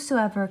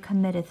 whosoever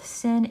committeth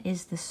sin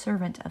is the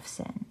servant of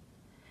sin.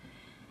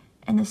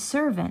 And the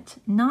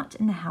servant not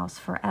in the house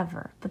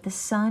forever, but the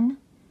son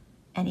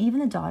and even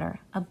the daughter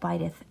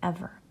abideth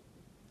ever.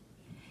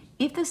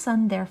 If the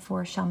Son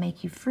therefore shall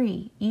make you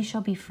free, ye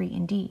shall be free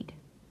indeed.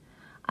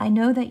 I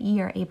know that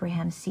ye are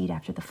Abraham's seed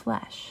after the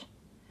flesh,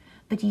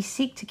 but ye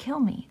seek to kill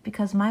me,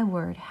 because my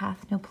word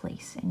hath no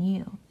place in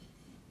you.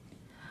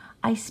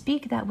 I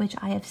speak that which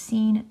I have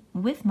seen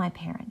with my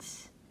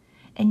parents,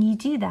 and ye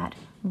do that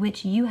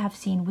which you have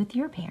seen with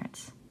your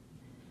parents.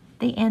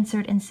 They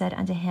answered and said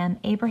unto him,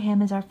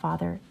 Abraham is our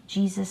father.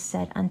 Jesus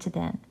said unto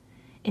them,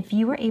 If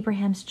you were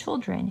Abraham's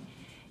children,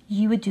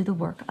 ye would do the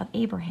work of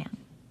Abraham.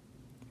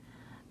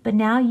 But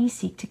now ye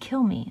seek to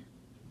kill me.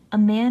 A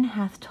man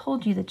hath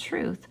told you the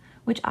truth,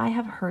 which I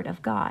have heard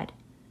of God.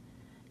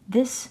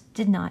 This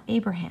did not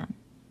Abraham.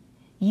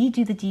 Ye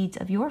do the deeds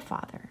of your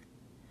father.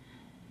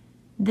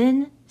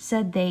 Then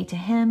said they to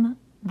him,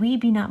 We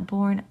be not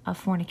born of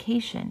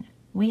fornication.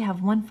 We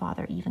have one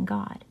Father, even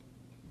God.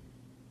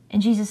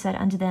 And Jesus said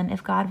unto them,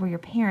 If God were your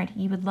parent,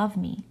 ye would love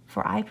me,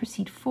 for I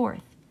proceed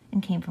forth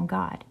and came from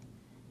God.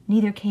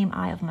 Neither came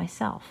I of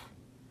myself,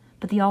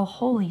 but the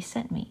All-Holy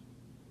sent me.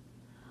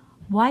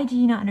 Why do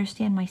ye not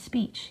understand my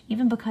speech,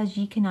 even because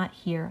ye cannot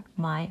hear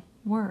my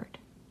word?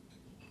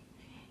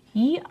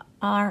 Ye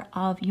are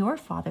of your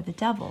father the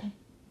devil,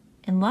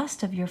 and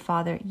lust of your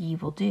father ye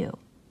will do.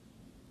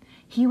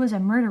 He was a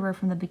murderer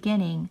from the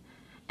beginning,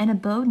 and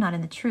abode not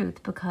in the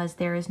truth, because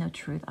there is no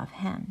truth of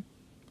him.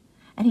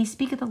 And he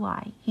speaketh a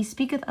lie. He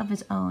speaketh of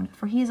his own,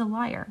 for he is a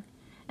liar,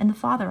 and the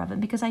father of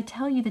it, because I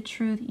tell you the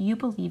truth, you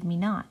believe me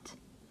not.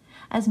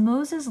 As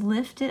Moses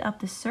lifted up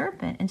the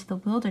serpent into the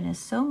wilderness,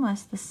 so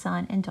must the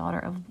son and daughter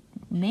of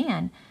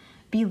man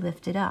be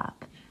lifted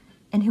up.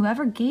 And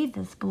whoever gave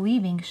this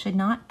believing should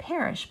not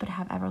perish, but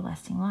have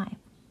everlasting life.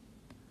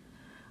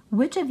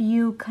 Which of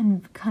you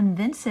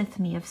convinceth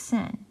me of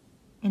sin?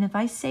 And if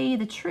I say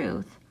the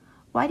truth,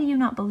 why do you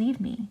not believe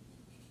me?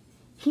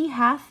 He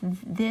hath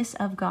this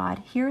of God,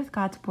 heareth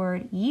God's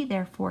word, ye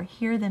therefore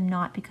hear them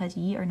not, because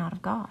ye are not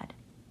of God.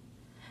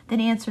 Then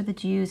answered the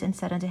Jews and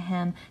said unto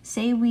him,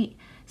 Say we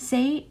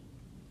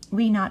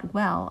not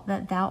well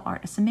that thou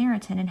art a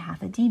Samaritan and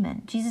hath a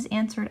demon? Jesus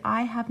answered,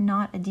 I have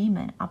not a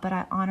demon, but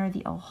I honor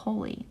the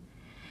All-Holy.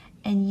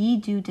 And ye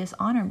do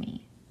dishonor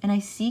me. And I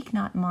seek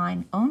not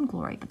mine own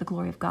glory, but the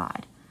glory of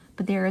God.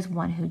 But there is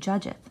one who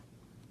judgeth.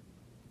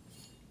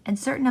 And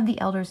certain of the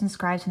elders and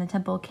scribes from the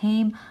temple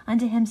came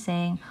unto him,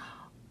 saying,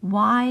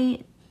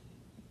 Why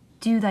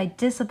do thy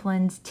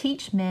disciplines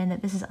teach men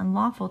that this is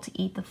unlawful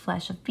to eat the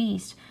flesh of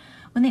beasts,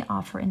 when they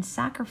offer in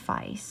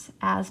sacrifice,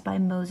 as by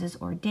Moses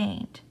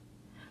ordained?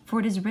 For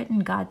it is written,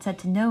 God said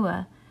to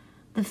Noah,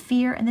 The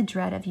fear and the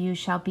dread of you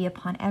shall be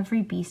upon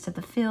every beast of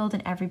the field,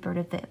 and every bird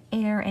of the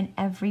air, and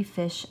every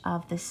fish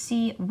of the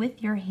sea.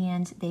 With your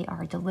hands they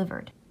are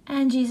delivered.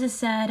 And Jesus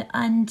said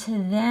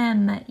unto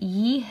them,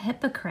 Ye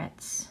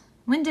hypocrites,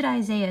 when did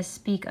Isaiah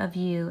speak of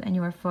you and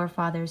your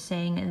forefathers,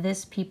 saying,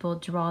 This people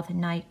draweth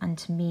nigh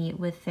unto me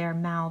with their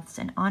mouths,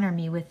 and honor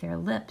me with their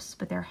lips,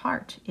 but their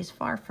heart is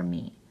far from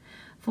me?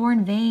 For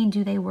in vain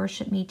do they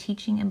worship me,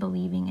 teaching and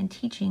believing, and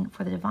teaching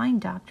for the divine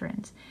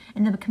doctrines,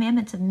 and the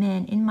commandments of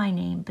men in my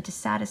name, but to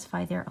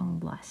satisfy their own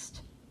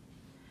lust.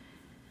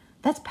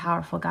 That's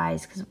powerful,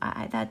 guys, because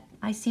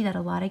I see that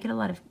a lot.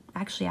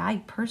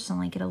 I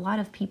personally get a lot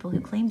of people who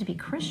claim to be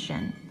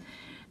Christian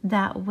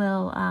that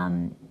will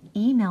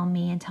email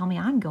me and tell me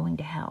I'm going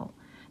to hell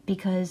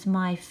because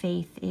my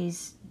faith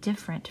is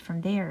different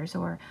from theirs,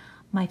 or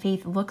my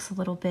faith looks a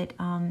little bit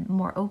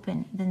more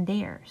open than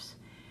theirs.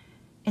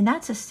 And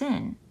that's a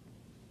sin.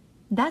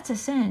 That's a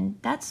sin.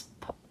 That's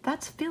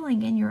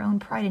filling in your own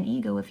pride and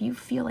ego if you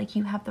feel like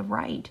you have the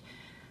right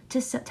to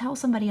tell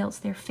somebody else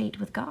their fate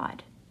with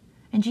God.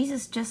 And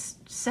Jesus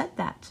just said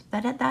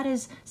that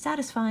is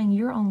satisfying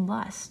your own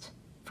lust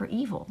for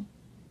evil.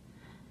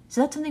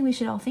 So that's something we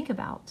should all think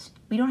about.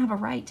 We don't have a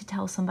right to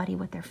tell somebody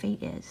what their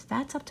fate is.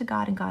 That's up to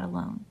God and God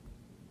alone.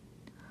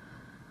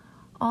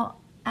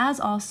 As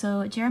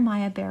also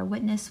Jeremiah bare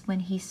witness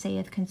when he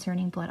saith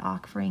concerning blood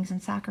offerings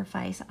and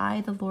sacrifice,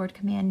 I, the Lord,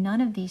 command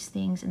none of these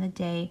things in the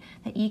day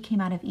that ye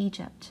came out of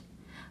Egypt.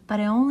 But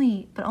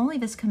only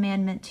this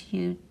commandment to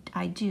you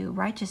I do,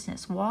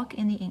 righteousness, walk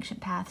in the ancient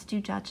paths, do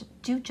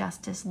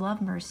justice,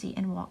 love mercy,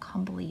 and walk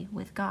humbly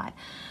with God.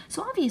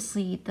 So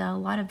obviously, a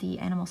lot of the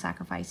animal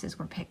sacrifices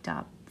were picked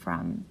up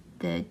from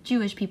the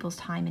Jewish people's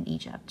time in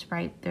Egypt,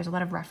 right? There's a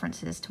lot of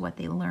references to what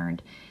they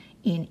learned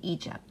in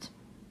Egypt.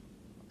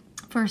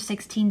 Verse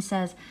 16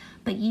 says,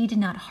 but ye did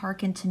not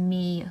hearken to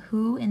me,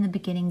 who in the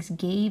beginnings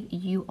gave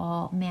you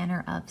all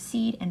manner of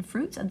seed and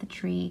fruits of the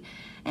tree,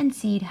 and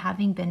seed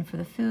having been for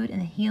the food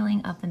and the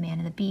healing of the man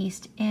and the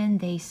beast.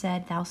 And they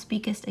said, thou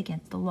speakest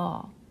against the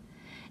law.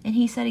 And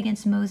he said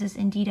against Moses,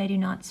 indeed I do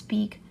not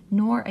speak,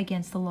 nor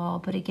against the law,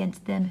 but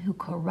against them who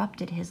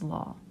corrupted his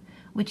law,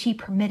 which he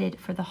permitted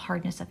for the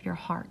hardness of your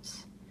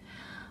hearts.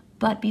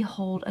 But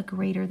behold, a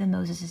greater than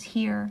Moses is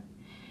here.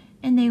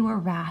 And they were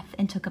wrath,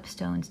 and took up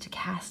stones to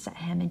cast at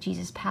him, and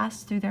Jesus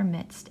passed through their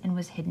midst, and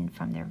was hidden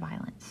from their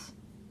violence.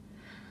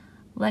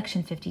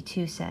 Lection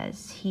 52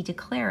 says, he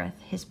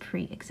declareth his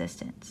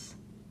pre-existence.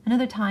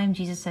 Another time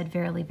Jesus said,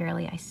 verily,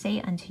 verily, I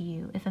say unto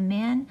you, if a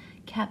man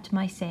kept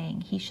my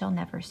saying, he shall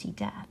never see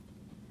death.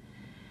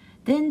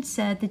 Then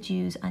said the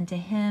Jews unto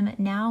him,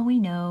 now we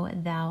know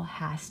thou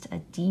hast a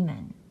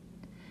demon.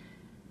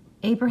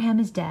 Abraham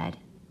is dead,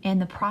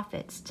 and the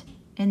prophets,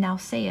 and thou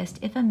sayest,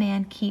 if a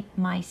man keep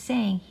my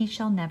saying, he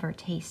shall never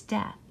taste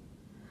death.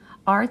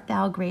 Art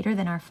thou greater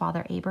than our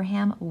father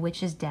Abraham,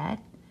 which is dead,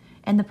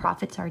 and the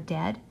prophets are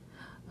dead?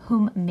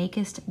 Whom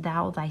makest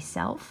thou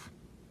thyself?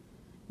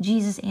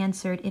 Jesus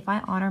answered, if I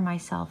honor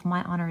myself,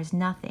 my honor is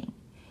nothing.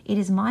 It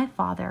is my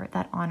Father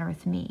that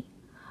honoreth me,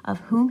 of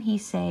whom he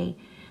say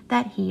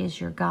that he is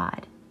your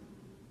God.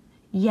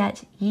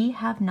 Yet ye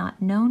have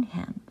not known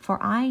him,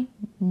 for I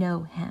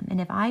know him.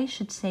 And if I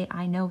should say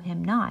I know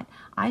him not,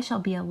 I shall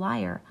be a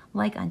liar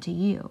like unto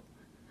you.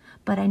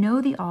 But I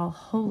know the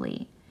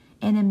all-holy,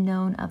 and am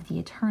known of the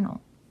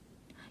eternal.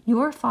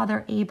 Your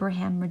father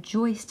Abraham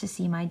rejoiced to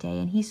see my day,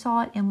 and he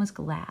saw it and was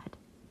glad.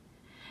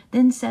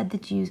 Then said the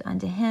Jews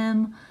unto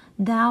him,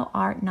 thou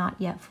art not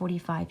yet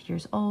 45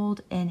 years old,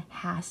 and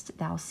hast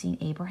thou seen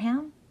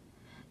Abraham?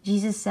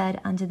 Jesus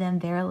said unto them,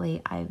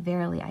 verily,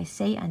 I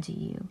say unto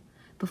you,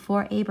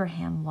 before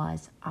Abraham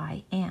was,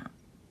 I am.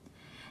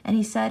 And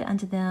he said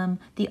unto them,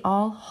 the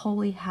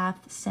all-holy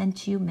hath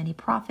sent you many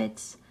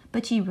prophets,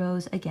 but ye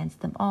rose against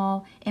them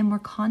all, and were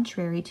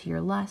contrary to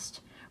your lust,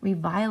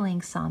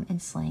 reviling some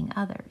and slaying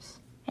others.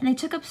 And they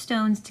took up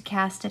stones to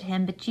cast at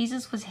him, but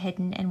Jesus was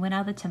hidden, and went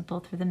out of the temple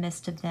through the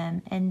midst of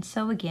them, and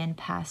so again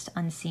passed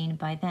unseen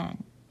by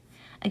them.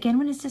 Again,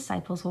 when his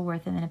disciples were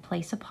with him in a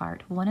place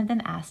apart, one of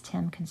them asked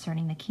him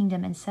concerning the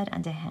kingdom, and said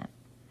unto him,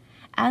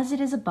 as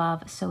it is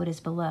above, so it is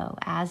below.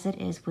 As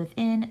it is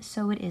within,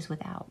 so it is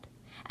without.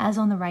 As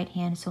on the right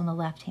hand, so on the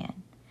left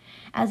hand.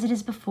 As it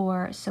is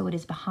before, so it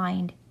is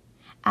behind.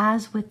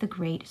 As with the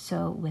great,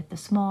 so with the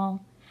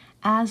small.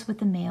 As with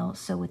the male,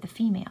 so with the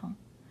female.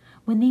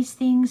 When these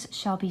things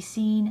shall be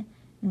seen,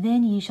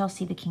 then ye shall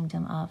see the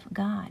kingdom of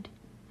God.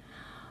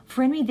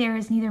 For in me there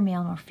is neither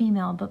male nor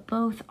female, but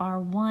both are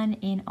one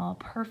in all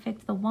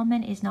perfect. The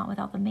woman is not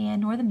without the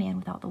man, nor the man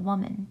without the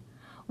woman.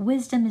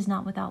 Wisdom is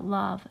not without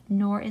love,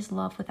 nor is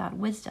love without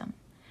wisdom.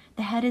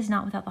 The head is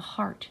not without the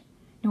heart,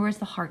 nor is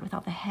the heart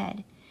without the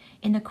head,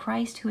 in the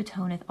Christ who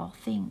atoneth all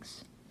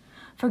things.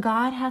 For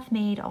God hath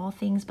made all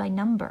things by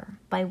number,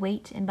 by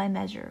weight, and by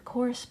measure,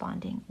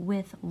 corresponding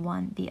with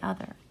one the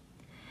other.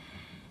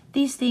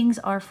 These things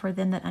are for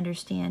them that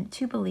understand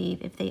to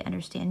believe. If they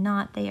understand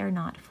not, they are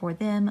not for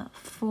them.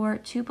 For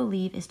to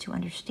believe is to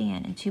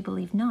understand, and to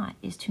believe not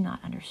is to not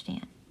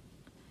understand.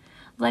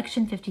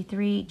 Lection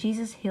 53,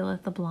 Jesus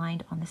healeth the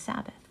blind on the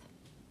Sabbath.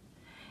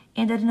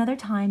 And at another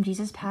time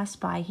Jesus passed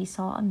by, he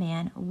saw a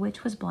man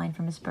which was blind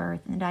from his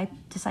birth. And the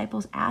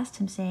disciples asked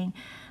him, saying,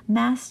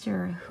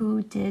 Master,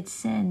 who did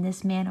sin,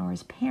 this man or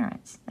his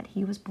parents, that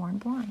he was born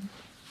blind?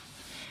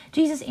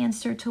 Jesus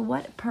answered, to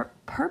what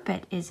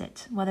purpose is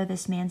it, whether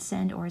this man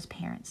sinned or his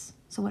parents?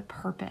 So what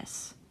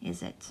purpose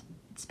is it?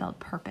 It's spelled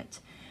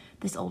purpose.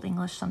 This Old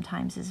English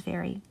sometimes is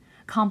very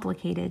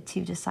complicated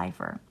to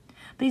decipher.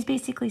 But he's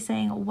basically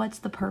saying, what's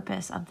the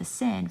purpose of the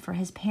sin for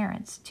his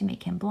parents to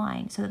make him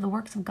blind, so that the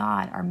works of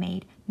God are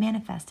made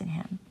manifest in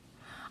him?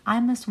 I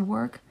must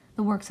work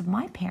the works of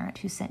my parent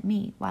who sent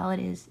me, while it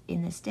is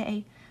in this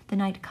day. The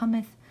night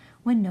cometh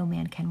when no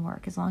man can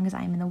work. As long as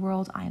I am in the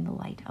world, I am the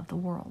light of the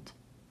world.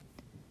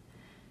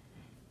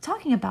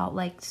 Talking about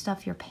like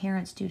stuff your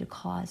parents do to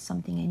cause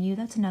something in you,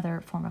 that's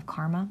another form of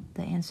karma,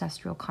 the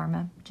ancestral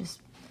karma.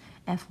 Just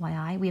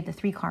FYI, we have the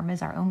three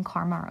karmas, our own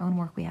karma, our own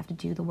work we have to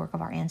do, the work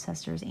of our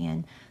ancestors,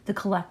 and the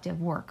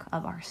collective work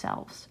of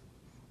ourselves.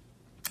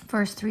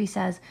 Verse 3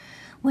 says,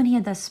 when he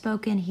had thus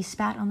spoken, he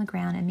spat on the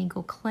ground and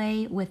mingled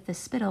clay with the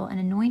spittle and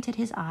anointed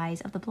his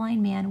eyes of the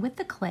blind man with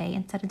the clay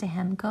and said unto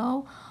him,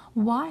 go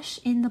wash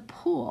in the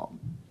pool.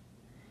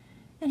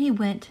 And he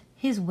went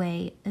his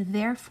way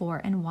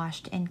therefore and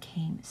washed and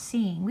came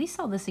seeing. We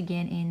saw this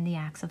again in the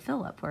Acts of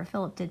Philip, where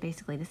Philip did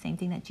basically the same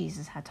thing that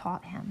Jesus had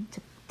taught him,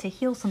 to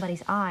heal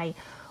somebody's eye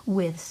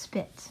with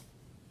spit.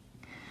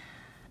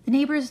 The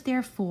neighbors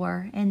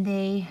therefore, and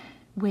they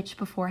which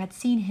before had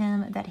seen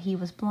him that he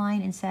was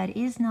blind, and said,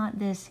 is not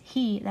this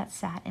he that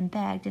sat and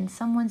begged? And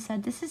someone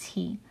said, this is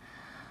he.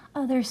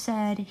 Others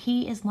said,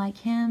 he is like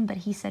him. But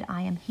he said,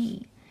 I am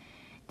he.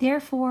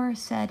 Therefore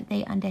said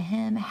they unto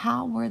him,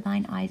 how were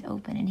thine eyes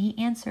open? And he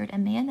answered, a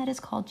man that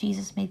is called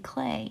Jesus made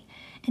clay,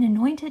 and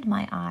anointed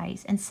my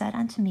eyes, and said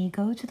unto me,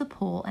 go to the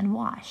pool and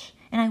wash.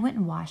 And I went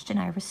and washed, and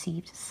I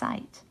received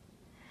sight.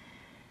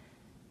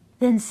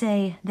 Then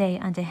say they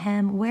unto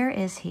him, where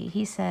is he?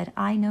 He said,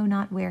 I know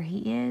not where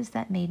he is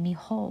that made me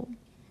whole.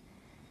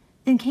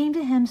 Then came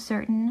to him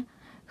certain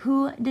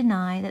who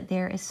deny that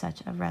there is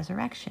such a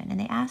resurrection. And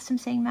they asked him,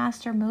 saying,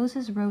 Master,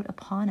 Moses wrote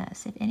upon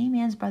us, if any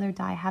man's brother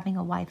die having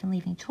a wife and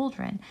leaving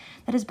children,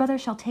 that his brother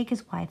shall take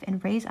his wife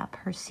and raise up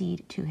her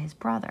seed to his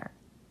brother.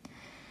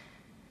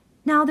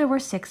 Now there were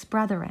 6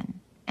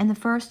 brethren, and the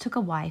first took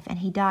a wife, and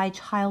he died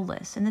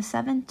childless. And the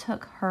 7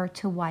 took her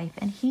to wife,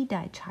 and he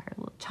died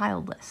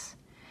childless.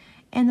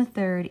 And the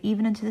 3rd,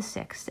 even unto the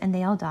 6th, and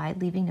they all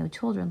died, leaving no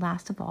children.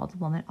 Last of all, the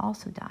woman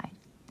also died.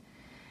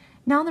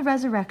 Now the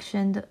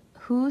resurrection,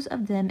 whose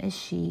of them is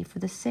she? For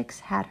the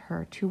 6 had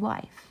her to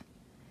wife.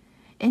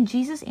 And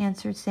Jesus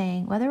answered,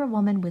 saying, whether a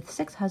woman with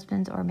 6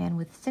 husbands or a man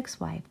with 6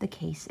 wives, the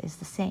case is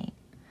the same.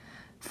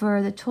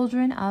 For the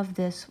children of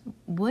this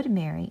would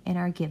marry, and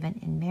are given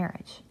in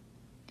marriage.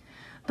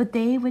 But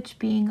they which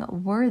being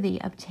worthy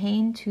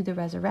obtain to the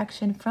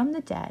resurrection from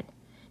the dead,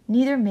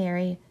 neither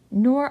marry,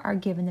 nor are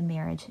given the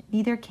marriage,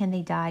 neither can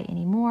they die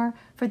any more,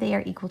 for they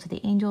are equal to the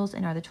angels,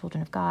 and are the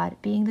children of God,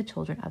 being the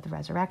children of the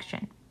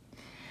resurrection.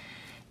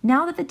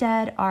 Now that the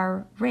dead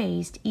are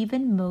raised,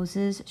 even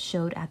Moses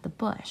showed at the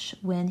bush,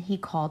 when he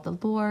called the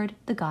Lord,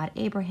 the God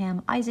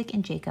Abraham, Isaac,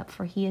 and Jacob,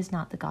 for he is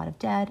not the God of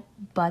dead,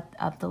 but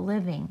of the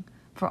living,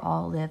 for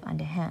all live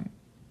unto him.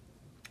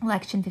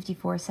 Lection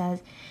 54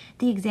 says,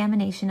 the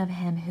examination of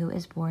him who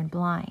is born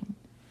blind.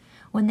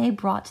 When they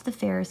brought to the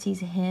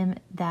Pharisees him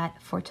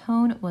that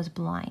foretold was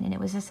blind, and it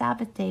was the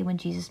Sabbath day when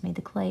Jesus made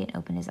the clay and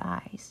opened his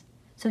eyes.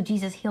 So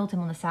Jesus healed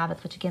him on the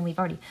Sabbath, which again we've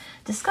already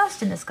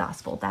discussed in this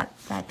gospel,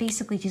 that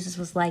basically Jesus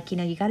was like,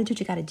 you got to do what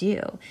you got to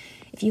do.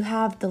 If you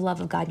have the love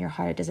of God in your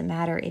heart, it doesn't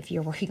matter if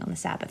you're working on the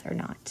Sabbath or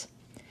not.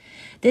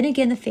 Then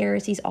again the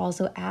Pharisees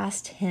also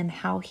asked him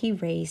how he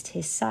raised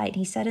his sight.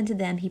 He said unto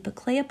them, he put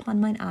clay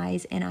upon mine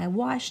eyes, and I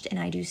washed, and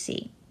I do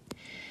see.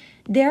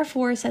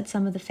 Therefore said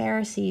some of the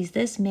Pharisees,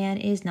 this man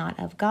is not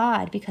of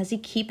God, because he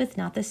keepeth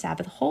not the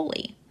Sabbath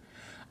holy.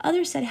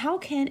 Others said, how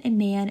can a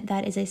man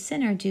that is a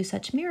sinner do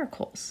such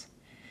miracles?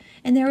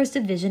 And there was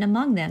division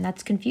among them.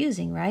 That's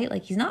confusing, right?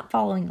 Like, he's not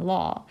following the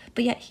law,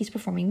 but yet he's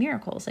performing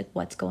miracles. Like,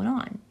 what's going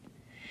on?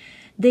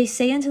 They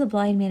say unto the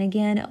blind man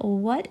again,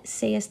 what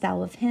sayest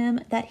thou of him,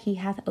 that he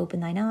hath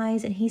opened thine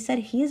eyes? And he said,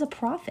 he is a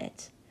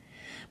prophet.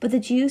 But the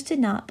Jews did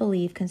not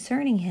believe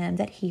concerning him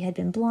that he had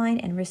been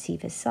blind and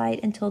received his sight,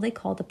 until they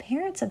called the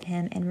parents of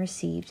him and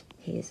received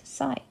his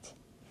sight.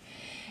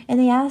 And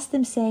they asked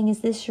them, saying, is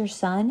this your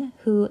son,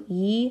 who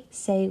ye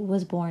say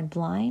was born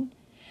blind?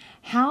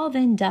 How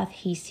then doth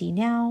he see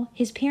now?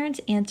 His parents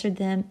answered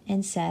them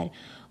and said,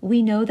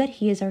 we know that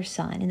he is our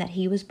son, and that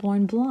he was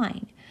born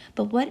blind.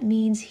 But what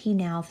means he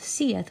now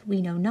seeth,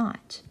 we know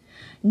not,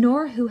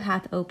 nor who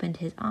hath opened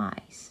his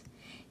eyes.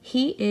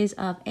 He is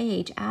of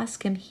age,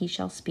 ask him, he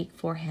shall speak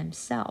for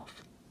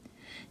himself.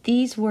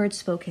 These words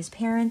spoke his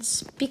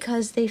parents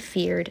because they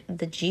feared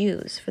the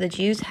Jews. For the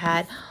Jews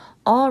had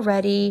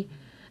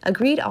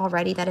agreed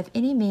that if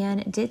any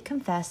man did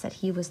confess that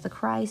he was the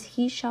Christ,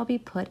 he shall be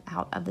put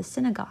out of the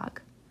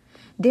synagogue.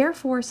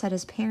 Therefore said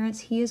his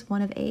parents, he is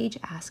one of age,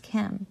 ask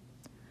him.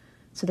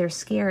 So they're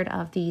scared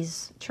of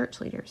these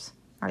church leaders,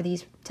 or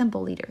these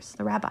temple leaders,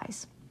 the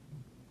rabbis,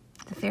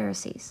 the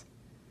Pharisees.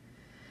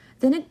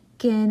 Then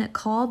again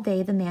called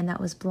they the man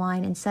that was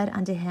blind, and said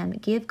unto him,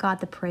 give God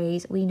the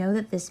praise. We know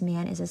that this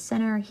man is a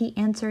sinner. He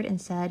answered and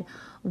said,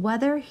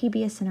 whether he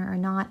be a sinner or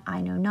not,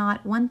 I know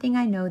not. One thing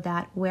I know,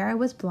 that where I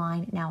was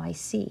blind, now I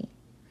see.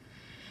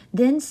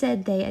 Then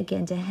said they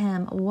again to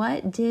him,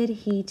 what did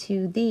he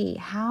to thee?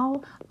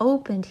 How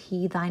opened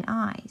he thine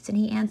eyes? And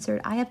he answered,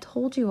 I have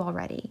told you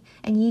already,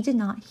 and ye did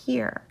not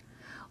hear.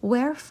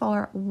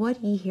 Wherefore would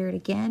ye hear it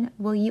again?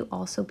 Will you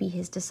also be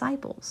his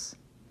disciples?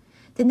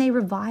 Then they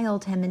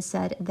reviled him and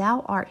said,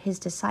 thou art his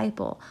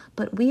disciple,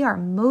 but we are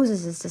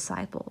Moses'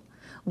 disciple.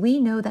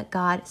 We know that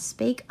God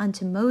spake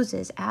unto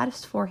Moses,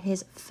 as for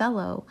his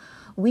fellow,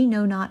 we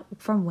know not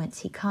from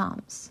whence he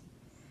comes.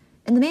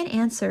 And the man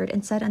answered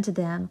and said unto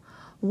them,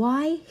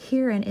 why,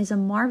 herein is a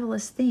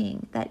marvelous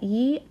thing, that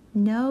ye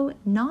know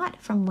not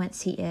from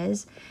whence he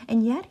is,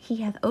 and yet he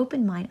hath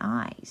opened mine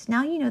eyes.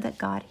 Now you know that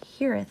God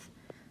heareth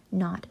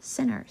not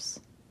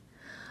sinners.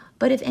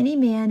 But if any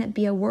man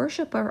be a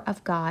worshipper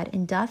of God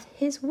and doth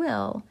his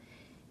will,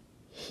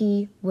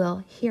 he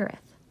will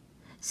heareth.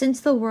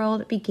 Since the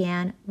world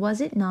began, was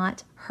it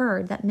not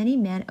heard that many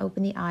men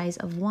opened the eyes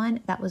of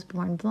one that was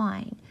born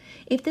blind?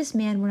 If this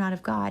man were not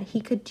of God, he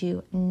could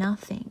do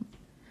nothing.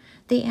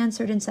 They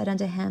answered and said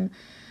unto him,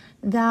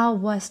 Thou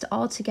wast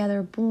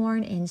altogether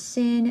born in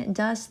sin,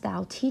 dost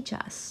thou teach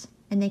us?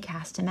 And they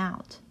cast him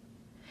out.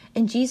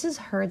 And Jesus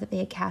heard that they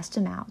had cast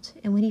him out.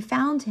 And when he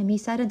found him, he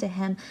said unto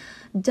him,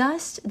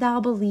 Dost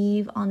thou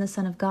believe on the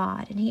Son of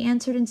God? And he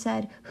answered and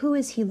said, Who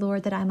is he,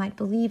 Lord, that I might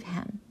believe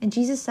him? And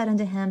Jesus said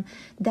unto him,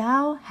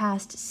 Thou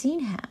hast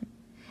seen him,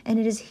 and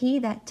it is he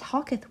that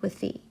talketh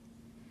with thee.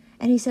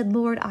 And he said,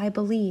 Lord, I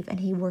believe. And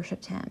he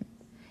worshipped him.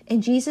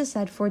 And Jesus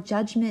said, For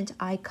judgment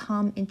I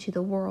come into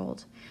the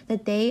world,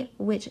 that they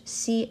which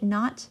see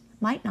not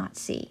might not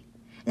see,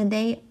 and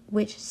they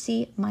which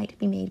see might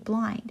be made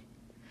blind.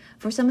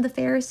 For some of the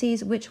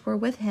Pharisees which were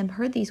with him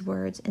heard these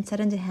words, and said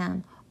unto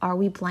him, Are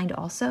we blind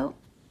also?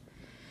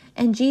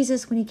 And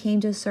Jesus, when he came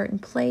to a certain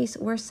place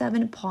where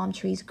 7 palm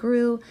trees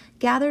grew,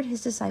 gathered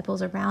his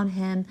disciples around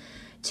him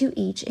to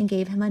each, and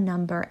gave him a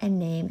number and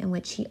name in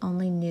which he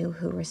only knew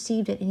who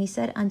received it. And he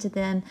said unto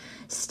them,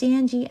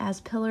 Stand ye as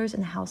pillars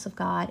in the house of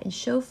God, and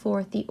show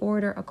forth the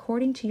order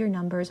according to your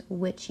numbers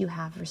which you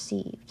have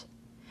received.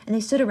 And they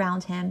stood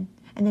around him,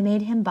 and they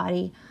made him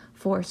body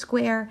 4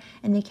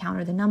 and they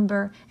counted the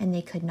number, and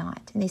they could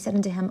not. And they said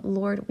unto him,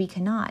 Lord, we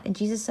cannot. And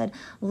Jesus said,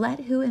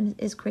 Let who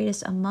is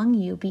greatest among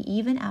you be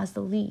even as the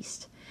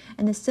least,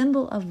 and the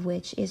symbol of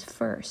which is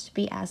first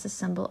be as the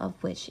symbol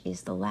of which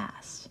is the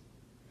last.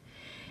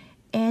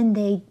 And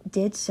they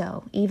did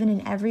so. Even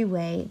in every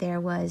way there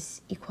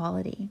was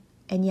equality,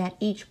 and yet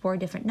each bore a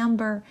different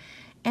number,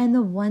 and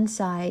the one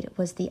side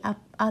was the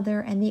other,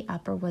 and the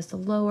upper was the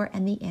lower,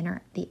 and the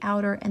inner the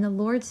outer. And the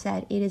Lord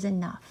said, It is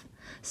enough.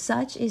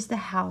 Such is the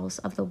house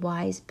of the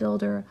wise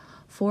builder.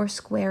 4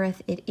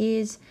 it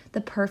is, the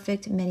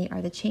perfect, many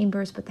are the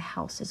chambers, but the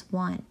house is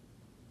one.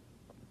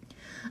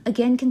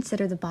 Again,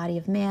 consider the body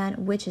of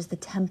man, which is the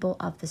temple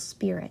of the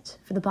Spirit.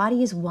 For the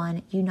body is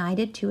one,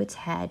 united to its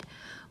head,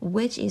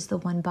 which is the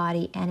one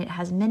body, and it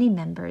has many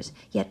members,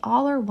 yet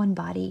all are one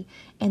body,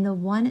 and the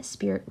one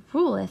Spirit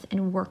ruleth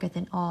and worketh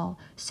in all,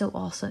 so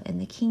also in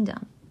the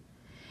kingdom.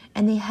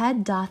 And the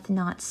head doth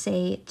not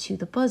say to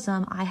the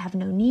bosom, I have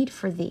no need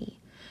for thee,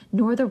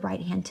 nor the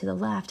right hand to the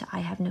left, I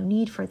have no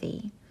need for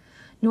thee,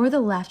 nor the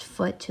left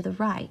foot to the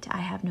right, I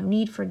have no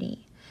need for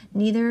thee,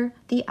 neither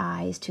the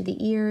eyes to the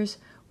ears,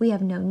 we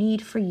have no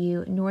need for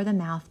you, nor the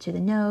mouth to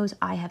the nose,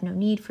 I have no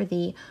need for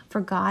thee,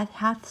 for God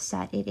hath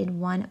set it in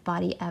one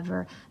body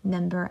every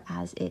member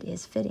as it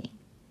is fitting.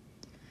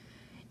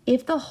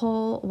 If the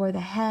whole were the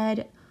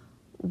head,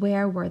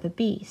 where were the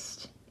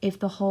beast? If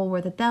the whole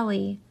were the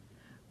belly,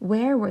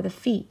 where were the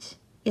feet?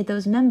 If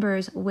those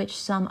members which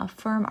some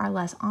affirm are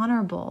less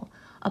honorable,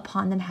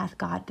 upon them hath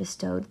God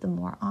bestowed the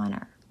more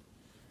honor.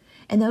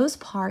 And those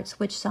parts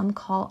which some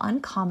call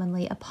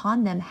uncommonly,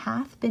 upon them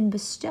hath been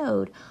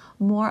bestowed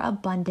more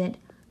abundant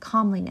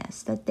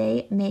comeliness, that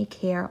they may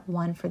care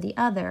one for the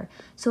other.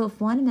 So if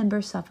one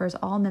member suffers,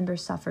 all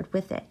members suffered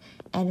with it.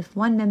 And if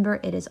one member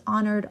it is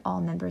honored, all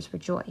members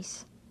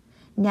rejoice.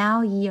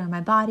 Now ye are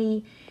my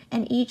body,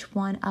 and each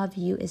one of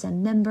you is a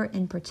member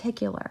in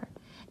particular.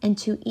 And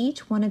to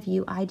each one of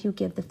you I do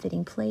give the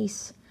fitting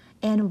place,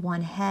 and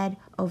one head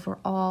over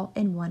all,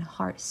 and one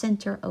heart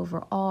center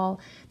over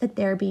all, that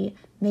there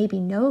may be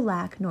no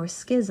lack nor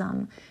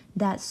schism,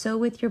 that so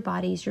with your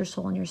bodies, your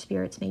soul, and your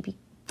spirits may be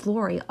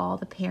glory all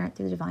the parent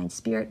through the divine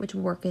Spirit, which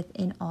worketh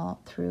in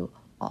all through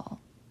all.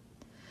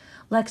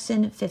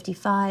 Lesson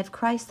 55,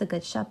 Christ the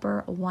Good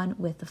Shepherd, one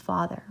with the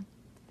Father.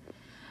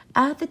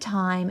 At the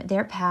time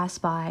there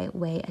passed by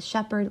way a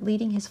shepherd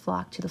leading his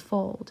flock to the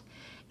fold.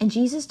 And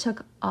Jesus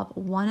took up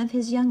one of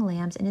his young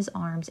lambs in his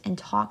arms, and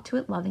talked to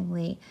it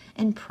lovingly,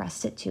 and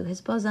pressed it to his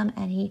bosom.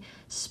 And he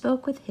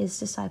spoke with his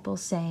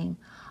disciples, saying,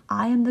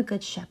 I am the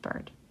good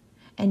shepherd,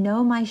 and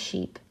know my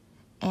sheep,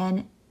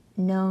 and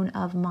known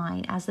of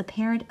mine, as the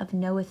parent of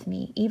knoweth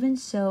me, even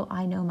so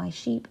I know my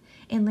sheep,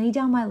 and lay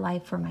down my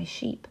life for my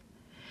sheep.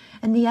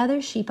 And the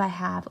other sheep I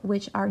have,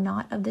 which are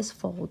not of this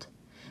fold,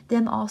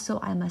 them also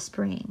I must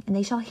bring, and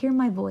they shall hear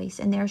my voice,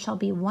 and there shall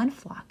be one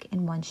flock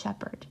and one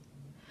shepherd.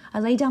 I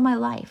lay down my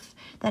life,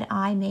 that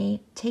I may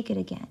take it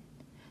again.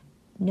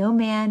 No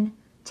man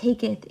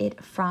taketh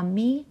it from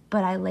me,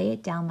 but I lay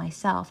it down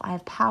myself. I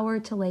have power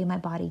to lay my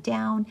body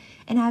down,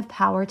 and I have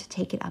power to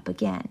take it up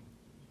again.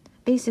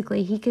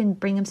 Basically, he can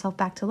bring himself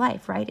back to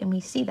life, right? And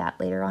we see that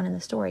later on in the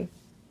story.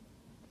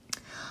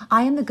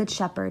 I am the good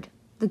shepherd.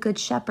 The good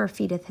shepherd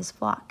feedeth his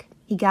flock.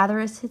 He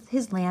gathereth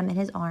his lamb in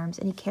his arms,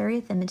 and he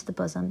carrieth them into the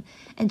bosom,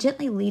 and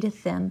gently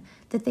leadeth them,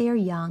 that they are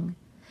young.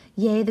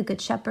 Yea, the good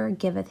shepherd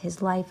giveth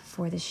his life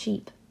for the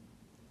sheep.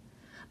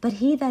 But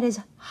he that is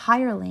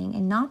hireling,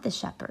 and not the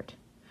shepherd,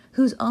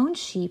 whose own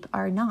sheep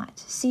are not,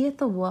 seeth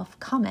the wolf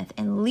cometh,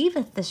 and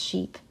leaveth the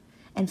sheep,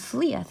 and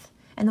fleeth,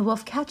 and the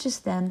wolf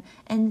catcheth them,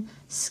 and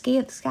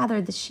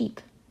scattereth the sheep.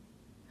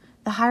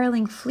 The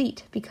hireling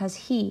fleet, because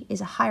he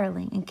is a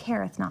hireling and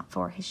careth not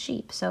for his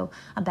sheep. So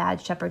a bad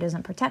shepherd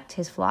doesn't protect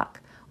his flock,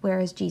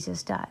 whereas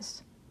Jesus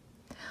does.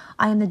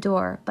 I am the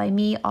door. By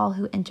me all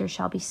who enter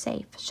shall be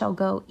safe, shall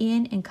go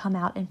in and come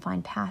out and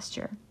find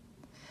pasture.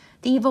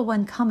 The evil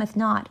one cometh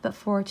not, but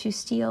for to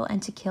steal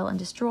and to kill and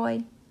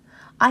destroy.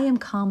 I am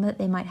come that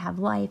they might have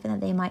life, and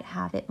that they might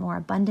have it more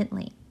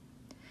abundantly.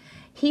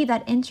 He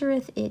that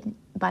entereth in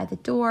by the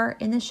door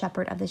is the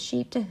shepherd of the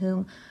sheep, to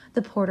whom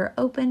the porter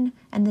open,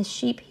 and the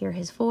sheep hear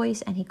his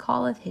voice, and he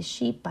calleth his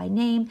sheep by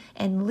name,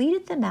 and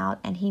leadeth them out,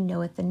 and he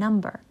knoweth the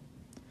number.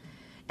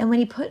 And when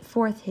he put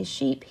forth his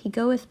sheep, he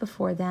goeth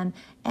before them,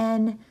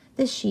 and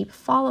the sheep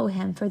follow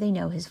him, for they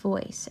know his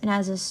voice. And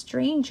as a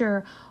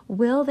stranger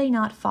will they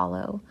not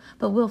follow,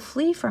 but will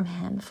flee from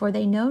him, for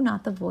they know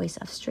not the voice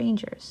of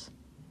strangers.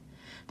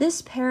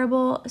 This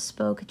parable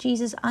spoke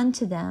Jesus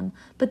unto them,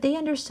 but they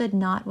understood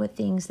not what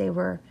things they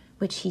were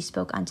which he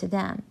spoke unto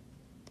them.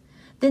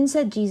 Then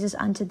said Jesus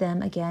unto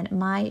them again,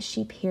 My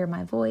sheep hear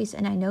my voice,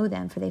 and I know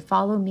them, for they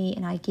follow me,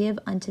 and I give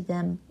unto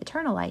them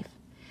eternal life,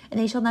 and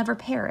they shall never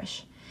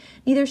perish,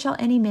 neither shall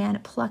any man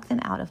pluck them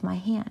out of my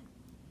hand.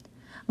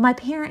 My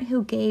parent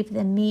who gave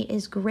them me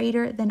is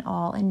greater than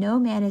all, and no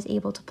man is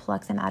able to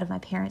pluck them out of my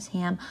parent's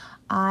hand.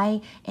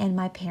 I and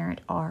my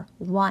parent are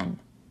one.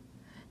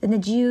 Then the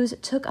Jews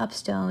took up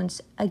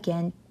stones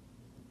again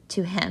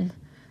to him.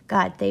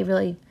 God, they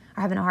really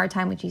are having a hard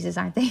time with Jesus,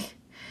 aren't they?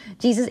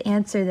 Jesus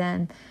answered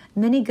them,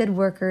 Many good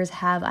workers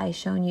have I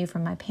shown you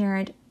from my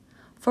parent.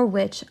 For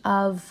which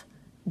of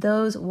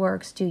those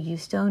works do you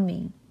stone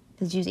me?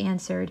 The Jews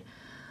answered,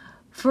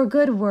 For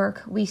good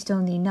work we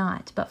stone thee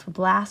not, but for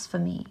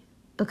blasphemy,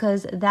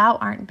 because thou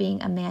art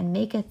being a man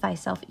maketh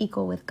thyself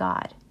equal with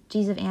God.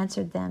 Jesus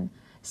answered them,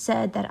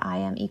 said that I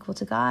am equal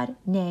to God?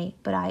 Nay,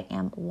 but I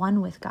am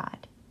one with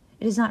God.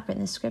 It is not written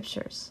in the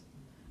scriptures.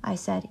 I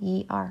said,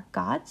 Ye are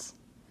gods?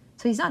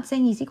 So he's not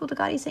saying he's equal to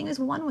God, he's saying he's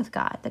one with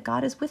God, that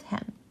God is with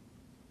him.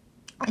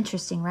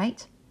 Interesting,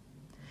 right?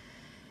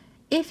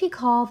 If ye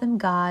call them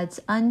gods,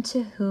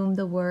 unto whom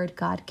the word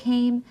God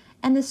came,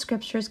 and the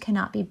scriptures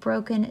cannot be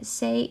broken,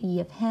 say ye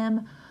of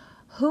him,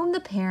 whom the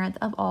parent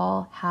of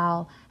all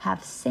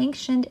have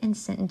sanctioned and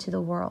sent into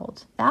the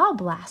world. Thou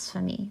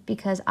blasphemy,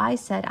 because I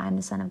said I am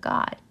the Son of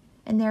God,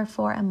 and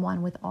therefore am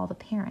one with all the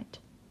parent.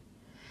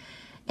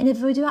 And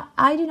if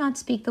I do not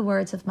speak the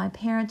words of my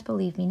parent,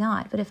 believe me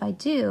not. But if I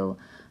do,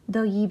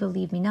 though ye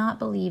believe me not,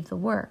 believe the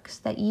works,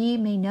 that ye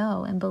may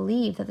know and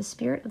believe that the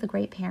spirit of the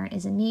great parent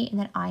is in me, and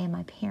that I am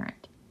my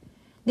parent.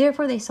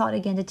 Therefore they sought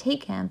again to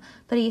take him,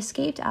 but he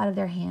escaped out of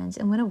their hands,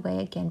 and went away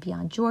again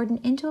beyond Jordan,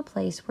 into a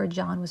place where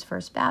John was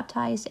first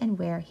baptized, and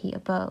where he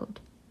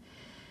abode.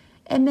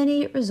 And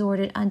many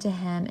resorted unto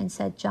him, and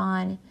said,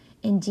 John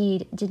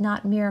indeed did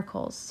not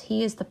miracles.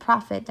 He is the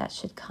prophet that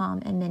should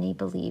come, and many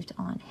believed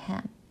on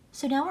him.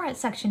 So now we're at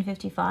section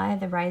 55,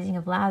 the rising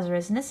of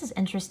Lazarus, and this is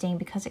interesting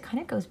because it kind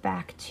of goes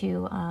back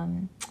to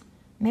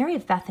Mary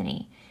of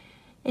Bethany.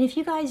 And if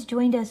you guys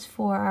joined us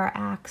for our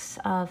Acts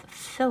of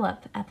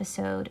Philip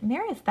episode,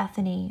 Mary of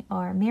Bethany,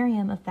 or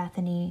Miriam of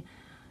Bethany,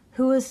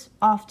 who was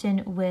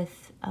often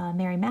with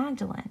Mary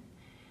Magdalene,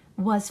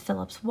 was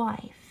Philip's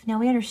wife. Now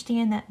we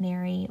understand that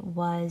Mary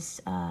was,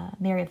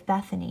 Mary of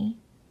Bethany,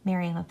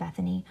 Miriam of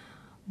Bethany,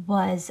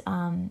 was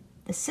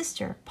the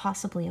sister,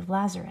 possibly, of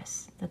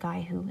Lazarus, the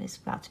guy who is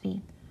about to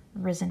be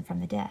risen from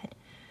the dead.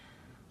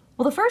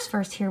 Well, the first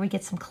verse here, we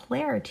get some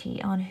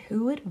clarity on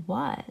who it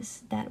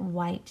was that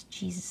wiped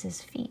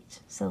Jesus'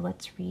 feet. So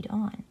let's read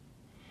on.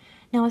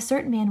 Now a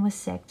certain man was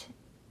sick,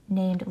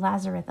 named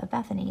Lazarus of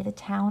Bethany, the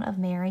town of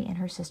Mary and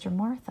her sister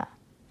Martha.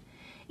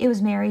 It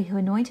was Mary who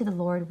anointed the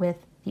Lord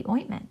with the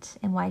ointment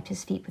and wiped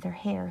his feet with her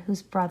hair,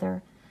 whose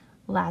brother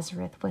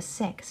Lazarus was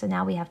sick. So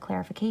now we have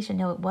clarification.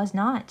 No, it was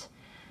not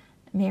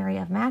Mary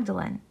of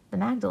Magdalene, the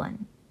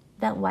Magdalene,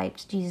 that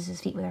wiped Jesus'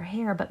 feet with her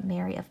hair, but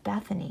Mary of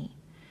Bethany,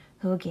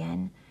 who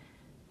again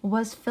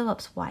was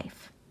Philip's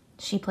wife.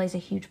 She plays a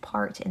huge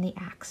part in the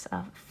Acts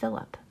of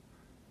Philip.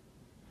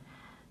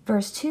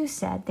 Verse 2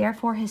 said,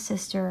 Therefore his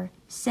sister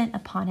sent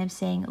upon him,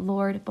 saying,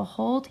 Lord,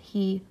 behold,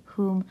 he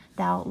whom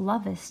thou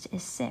lovest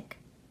is sick.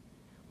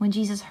 When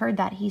Jesus heard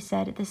that, he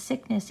said, The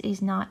sickness is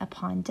not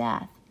upon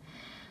death,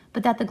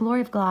 but that the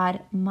glory of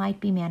God might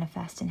be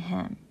manifest in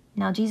him.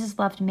 Now Jesus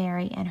loved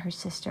Mary and her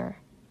sister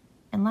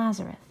and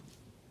Lazarus.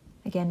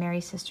 Again,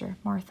 Mary's sister,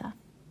 Martha.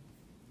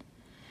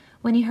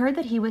 When he heard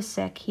that he was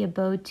sick, he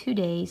abode 2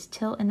 days,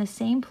 till in the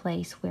same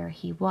place where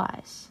he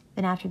was.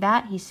 Then after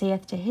that he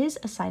saith to his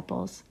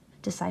disciples,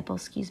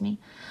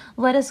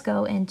 Let us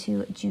go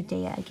into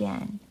Judea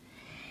again.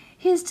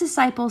 His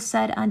disciples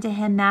said unto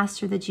him,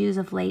 Master, the Jews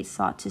of late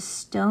sought to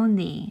stone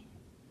thee,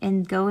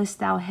 and goest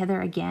thou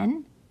hither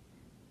again?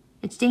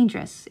 It's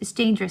dangerous. It's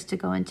dangerous to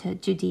go into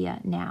Judea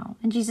now.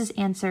 And Jesus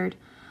answered,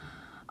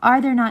 Are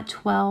there not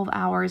 12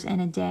 hours in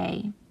a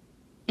day?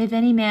 If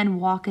any man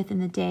walketh in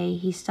the day,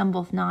 he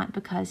stumbleth not,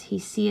 because he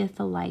seeth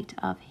the light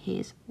of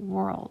his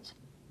world.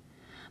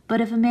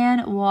 But if a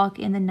man walk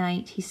in the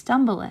night, he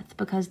stumbleth,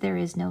 because there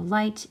is no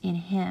light in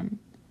him.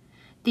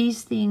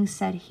 These things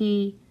said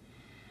he,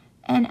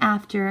 And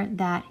after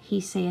that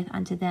he saith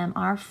unto them,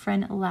 Our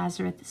friend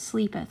Lazarus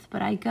sleepeth,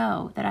 but I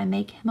go, that I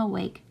make him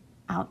awake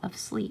out of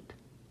sleep.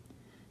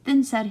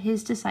 Then said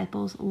his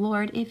disciples,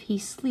 Lord, if he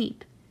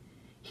sleep,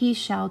 he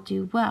shall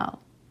do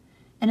well.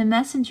 And a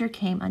messenger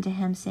came unto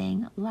him,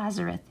 saying,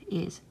 Lazarus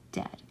is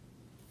dead.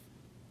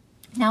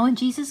 Now when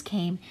Jesus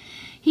came,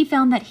 he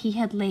found that he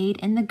had laid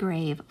in the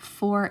grave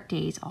 4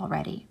 days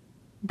already.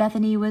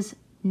 Bethany was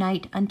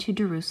nigh unto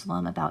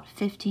Jerusalem, about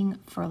 15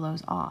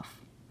 furlongs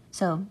off.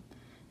 So,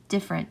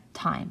 different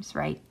times,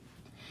 right?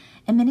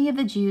 And many of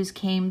the Jews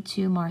came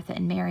to Martha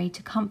and Mary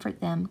to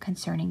comfort them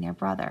concerning their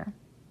brother.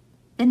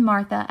 Then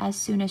Martha, as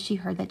soon as she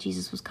heard that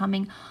Jesus was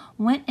coming,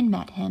 went and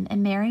met him,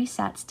 and Mary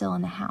sat still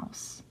in the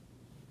house.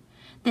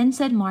 Then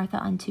said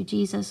Martha unto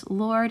Jesus,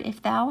 Lord,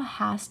 if thou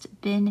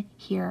hadst been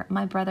here,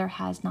 my brother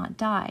has not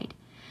died.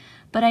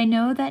 But I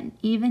know that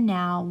even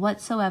now,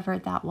 whatsoever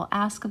thou wilt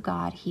ask of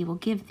God, he will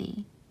give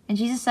thee. And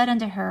Jesus said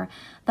unto her,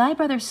 Thy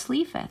brother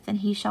sleepeth, and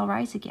he shall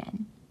rise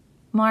again.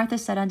 Martha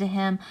said unto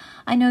him,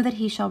 I know that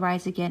he shall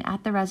rise again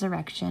at the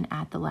resurrection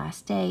at the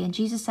last day. And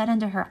Jesus said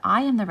unto her,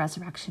 I am the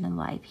resurrection and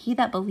life. He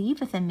that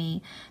believeth in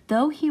me,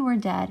 though he were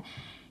dead,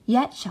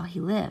 yet shall he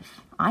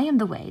live. I am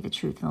the way, the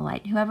truth, and the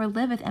light. Whoever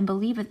liveth and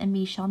believeth in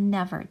me shall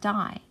never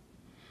die.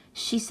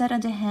 She said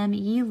unto him,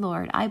 Yea,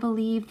 Lord, I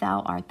believe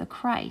thou art the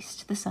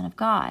Christ, the Son of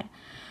God,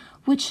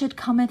 which should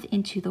cometh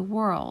into the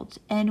world.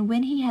 And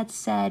when he had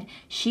said,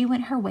 she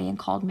went her way and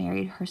called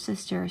Mary her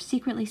sister,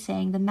 secretly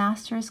saying, The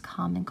Master is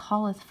come and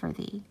calleth for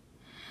thee.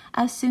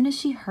 As soon as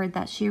she heard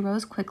that, she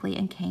arose quickly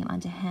and came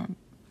unto him.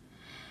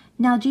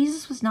 Now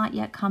Jesus was not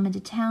yet come into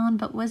town,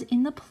 but was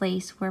in the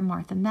place where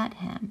Martha met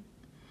him.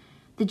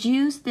 The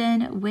Jews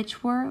then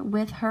which were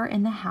with her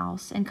in the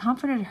house, and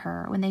comforted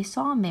her when they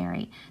saw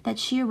Mary, that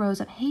she arose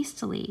up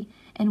hastily,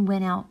 and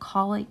went out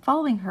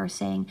following her,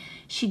 saying,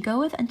 She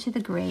goeth unto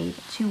the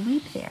grave to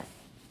weep there.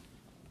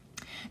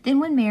 Then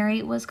when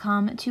Mary was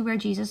come to where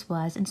Jesus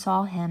was, and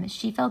saw him,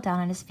 she fell down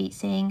at his feet,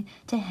 saying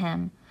to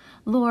him,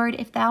 Lord,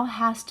 if thou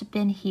hadst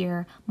been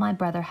here, my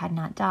brother had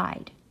not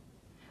died.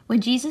 When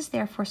Jesus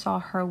therefore saw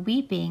her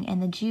weeping,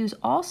 and the Jews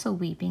also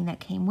weeping that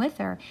came with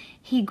her,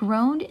 he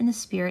groaned in the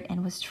spirit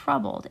and was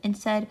troubled, and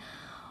said,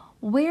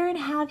 Wherein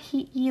have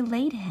ye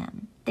laid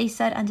him? They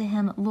said unto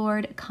him,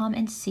 Lord, come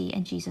and see.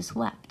 And Jesus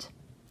wept.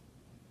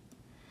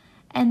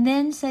 And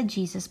then said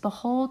Jesus,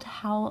 Behold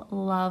how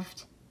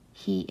loved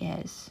he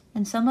is.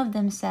 And some of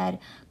them said,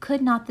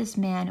 Could not this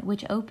man,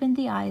 which opened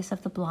the eyes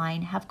of the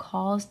blind, have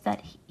caused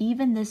that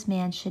even this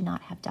man should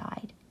not have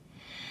died?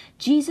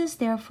 Jesus,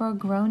 therefore,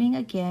 groaning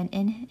again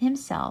in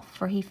himself,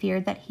 for he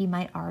feared that he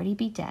might already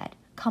be dead,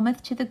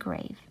 cometh to the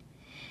grave.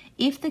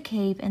 If the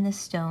cave and the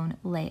stone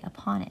lay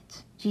upon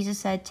it. Jesus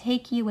said,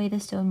 Take ye away the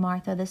stone.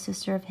 Martha, the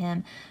sister of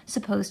him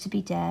supposed to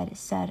be dead,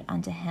 said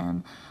unto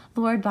him,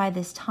 Lord, by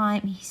this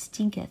time he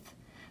stinketh,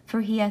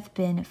 for he hath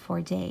been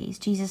 4 days.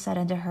 Jesus said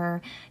unto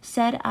her,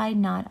 Said I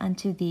not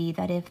unto thee,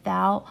 that if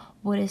thou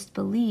wouldest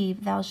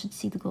believe, thou shouldst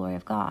see the glory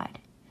of God?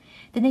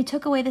 Then they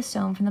took away the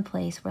stone from the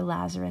place where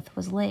Lazarus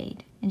was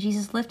laid. And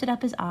Jesus lifted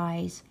up his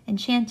eyes, and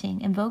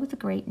chanting, invoked the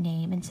great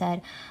name, and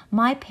said,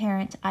 My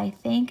parent, I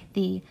thank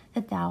thee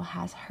that thou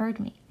hast heard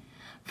me.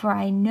 For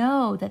I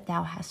know that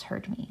thou hast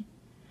heard me.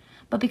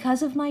 But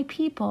because of my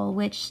people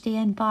which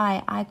stand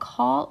by, I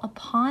call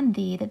upon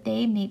thee, that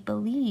they may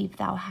believe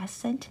thou hast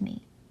sent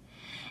me.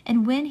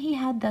 And when he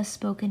had thus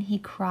spoken, he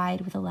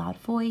cried with a loud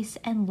voice,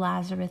 and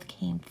Lazarus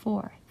came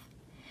forth.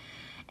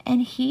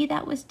 And he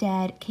that was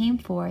dead came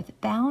forth,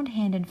 bound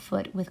hand and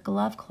foot with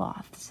glove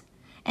cloths,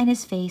 and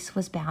his face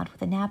was bound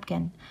with a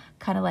napkin,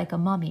 kind of like a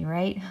mummy,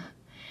 right?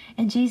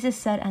 And Jesus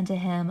said unto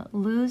him,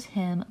 Loose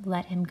him,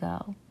 let him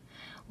go.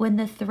 When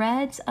the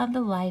threads of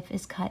the life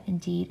is cut,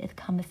 indeed it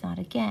cometh not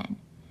again.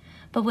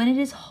 But when it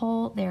is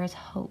whole, there is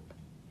hope.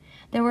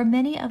 There were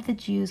many of the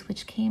Jews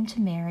which came to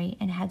Mary,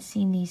 and had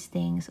seen these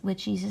things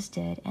which Jesus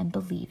did, and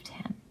believed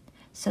him.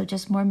 So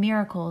just more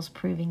miracles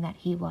proving that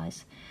he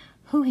was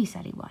who he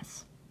said he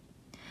was.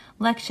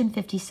 Lection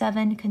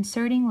 57,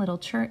 concerning little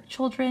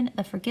children,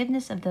 the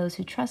forgiveness of those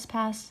who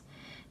trespass,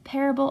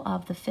 parable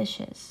of the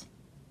fishes.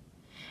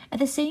 At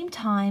the same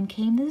time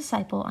came the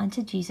disciple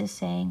unto Jesus,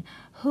 saying,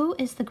 Who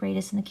is the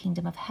greatest in the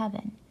kingdom of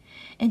heaven?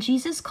 And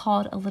Jesus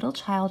called a little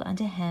child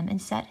unto him,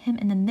 and set him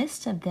in the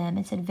midst of them,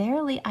 and said,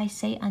 Verily I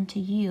say unto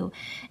you,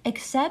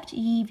 except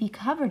ye be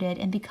converted,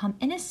 and become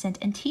innocent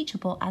and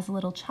teachable as a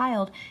little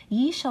child,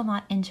 ye shall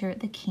not enter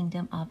the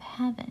kingdom of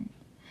heaven.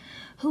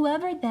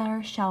 Whoever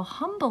there shall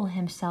humble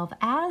himself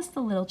as the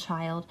little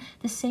child,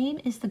 the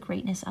same is the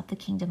greatness of the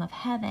kingdom of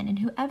heaven. And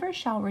whoever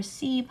shall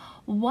receive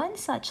one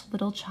such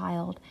little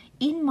child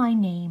in my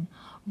name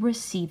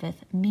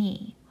receiveth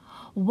me.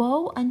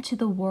 Woe unto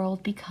the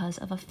world because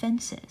of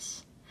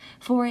offenses!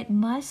 For it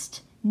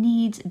must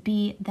needs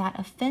be that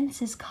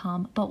offenses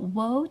come, but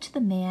woe to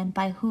the man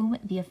by whom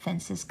the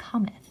offenses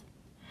cometh.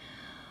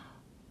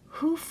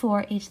 Who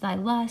for each thy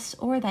lust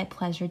or thy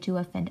pleasure do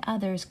offend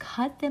others,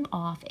 cut them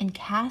off and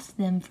cast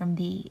them from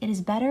thee. It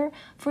is better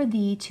for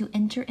thee to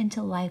enter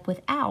into life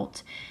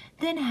without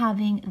than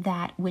having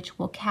that which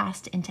will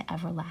cast into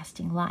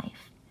everlasting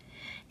life.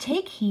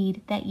 Take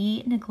heed that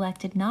ye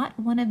neglected not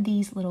one of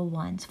these little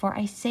ones, for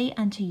I say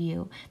unto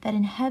you that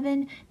in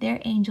heaven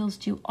their angels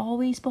do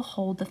always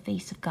behold the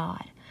face of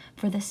God.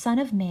 For the Son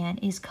of Man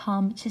is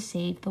come to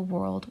save the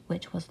world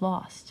which was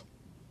lost.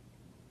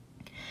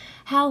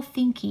 How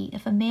think ye,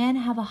 if a man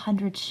have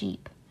 100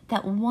 sheep,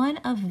 that one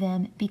of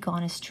them be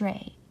gone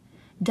astray?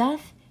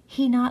 Doth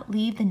he not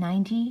leave the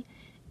 99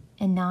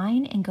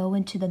 and go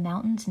into the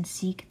mountains and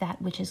seek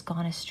that which is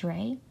gone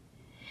astray?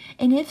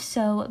 And if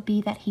so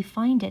be that he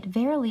find it,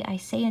 verily I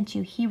say unto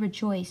you, he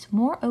rejoice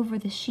more over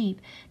the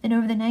sheep than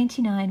over the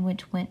 99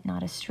 which went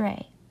not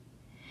astray.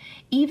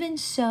 Even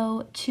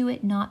so, to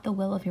it not the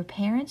will of your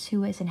parents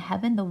who is in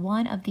heaven, the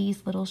one of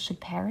these little should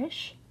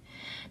perish?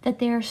 That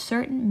there are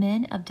certain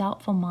men of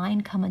doubtful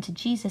mind come unto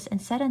Jesus,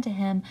 and said unto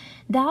him,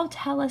 Thou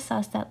tellest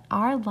us that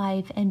our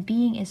life and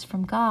being is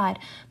from God,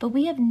 but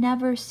we have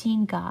never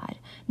seen God,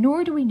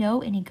 nor do we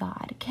know any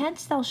God.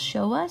 Canst thou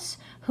show us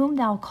whom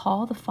thou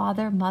call the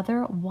Father,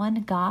 Mother,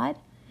 one God?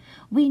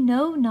 We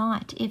know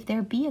not if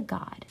there be a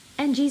God.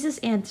 And Jesus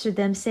answered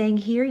them, saying,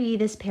 Hear ye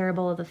this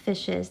parable of the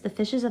fishes. The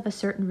fishes of a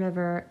certain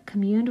river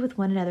communed with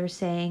one another,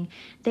 saying,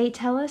 They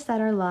tell us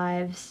that our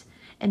lives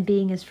and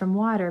being is from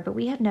water, but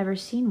we have never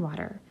seen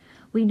water.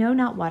 We know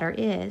not water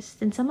is.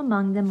 Then some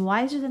among them,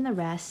 wiser than the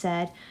rest,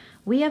 said,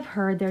 We have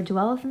heard there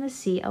dwelleth in the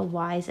sea a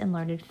wise and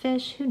learned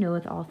fish, who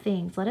knoweth all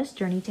things. Let us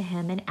journey to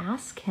him, and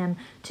ask him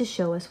to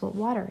show us what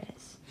water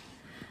is.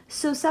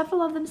 So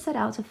several of them set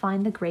out to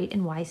find the great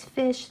and wise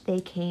fish.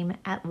 They came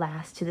at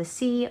last to the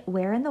sea,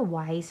 wherein the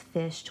wise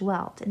fish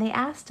dwelt. And they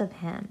asked of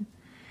him.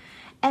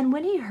 And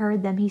when he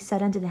heard them, he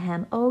said unto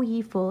them, O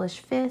ye foolish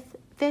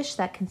fish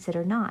that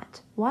consider not,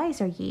 wise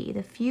are ye,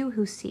 the few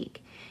who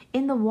seek.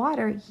 In the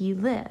water ye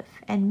live,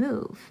 and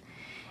move,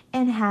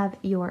 and have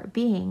your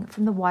being.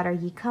 From the water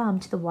ye come,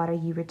 to the water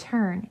ye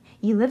return.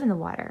 Ye live in the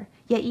water,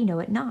 yet ye know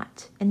it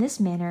not. In this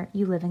manner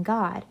ye live in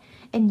God,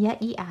 and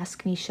yet ye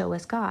ask me, show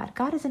us God.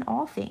 God is in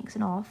all things,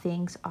 and all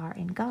things are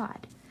in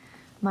God.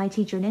 My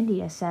teacher in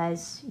India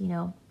says,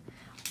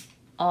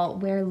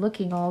 we're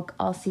looking,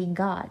 all seeing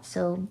God.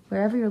 So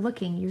wherever you're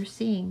looking, you're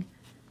seeing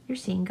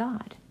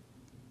God.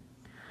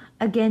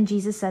 Again,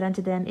 Jesus said unto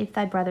them, If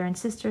thy brother and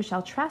sister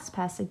shall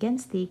trespass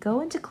against thee, go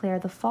and declare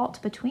the fault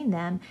between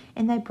them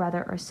and thy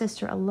brother or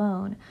sister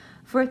alone.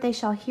 For if they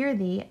shall hear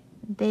thee,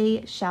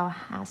 they shall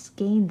hast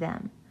gained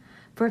them.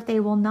 For if they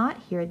will not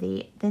hear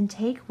thee, then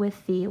take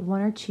with thee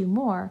 1 or 2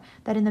 more,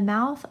 that in the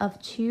mouth of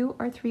 2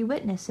 or 3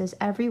 witnesses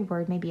every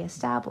word may be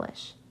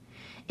established.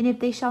 And if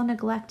they shall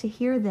neglect to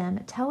hear them,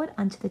 tell it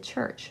unto the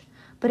church.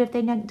 But if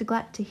they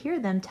neglect to hear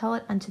them, tell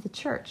it unto the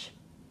church.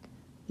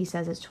 He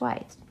says it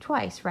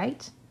twice,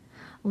 right?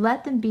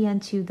 Let them be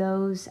unto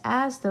those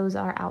as those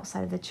are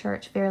outside of the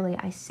church. Verily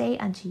I say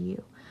unto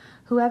you,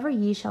 whoever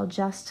ye shall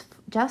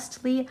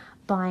justly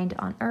bind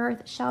on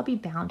earth shall be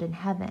bound in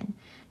heaven,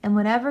 and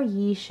whatever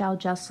ye shall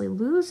justly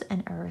loose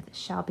in earth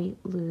shall be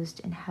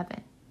loosed in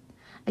heaven.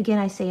 Again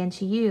I say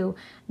unto you,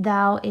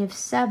 thou if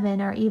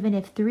 7, or even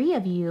if 3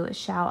 of you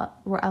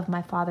were of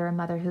my Father and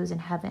Mother who is in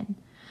heaven.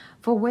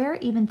 For where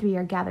even 3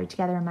 are gathered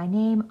together in my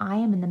name, I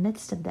am in the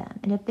midst of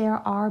them. And if there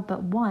are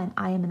but 1,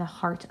 I am in the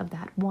heart of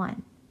that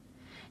one.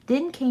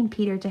 Then came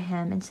Peter to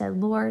him and said,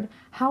 Lord,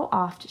 how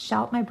oft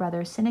shall my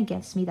brother sin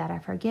against me that I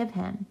forgive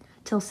him?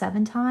 Till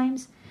 7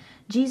 times?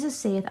 Jesus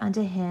saith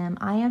unto him,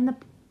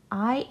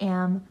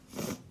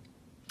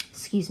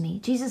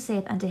 Jesus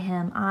saith unto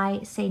him, I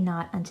say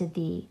not unto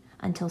thee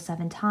until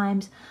 7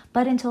 times,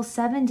 but until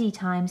 70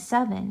 times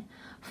 7.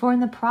 For in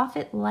the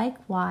prophet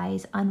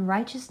likewise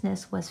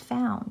unrighteousness was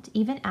found,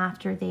 even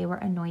after they were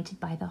anointed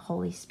by the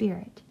Holy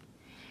Spirit.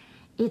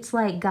 It's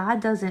like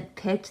God doesn't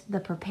pick the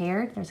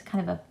prepared. There's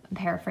kind of a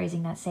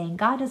paraphrasing that saying,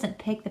 God doesn't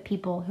pick the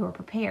people who are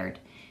prepared.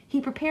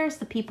 He prepares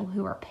the people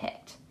who are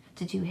picked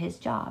to do his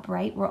job,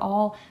 right? We're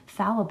all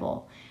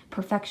fallible.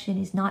 Perfection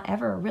is not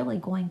ever really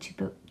going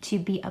to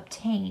be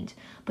obtained,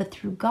 but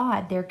through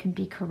God there can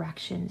be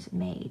corrections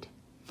made.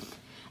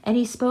 And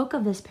he spoke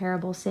of this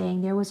parable,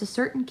 saying, There was a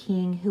certain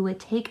king who would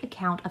take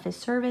account of his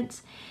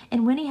servants,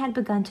 and when he had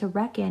begun to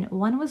reckon,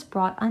 one was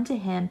brought unto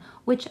him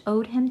which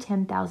owed him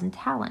 10,000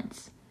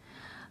 talents.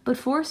 But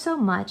for so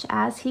much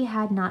as he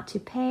had not to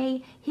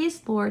pay,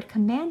 his Lord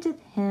commanded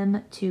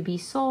him to be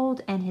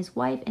sold, and his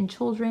wife and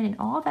children and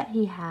all that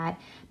he had,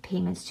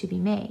 payments to be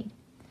made.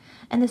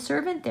 And the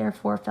servant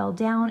therefore fell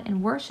down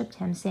and worshipped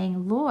him,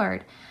 saying,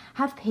 Lord,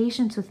 have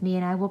patience with me,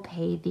 and I will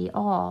pay thee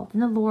all.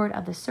 Then the Lord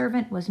of the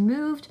servant was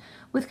moved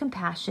with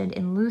compassion,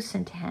 and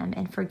loosened him,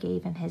 and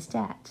forgave him his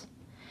debt.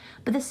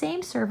 But the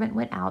same servant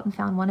went out and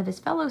found one of his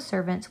fellow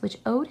servants, which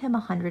owed him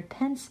 100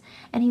 pence,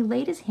 and he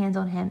laid his hands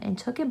on him, and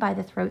took him by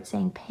the throat,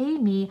 saying, Pay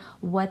me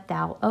what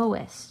thou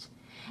owest.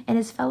 And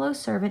his fellow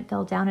servant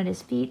fell down at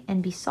his feet,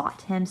 and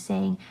besought him,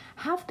 saying,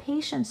 Have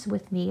patience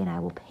with me, and I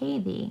will pay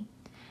thee.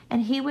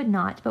 And he would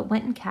not, but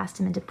went and cast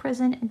him into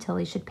prison until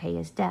he should pay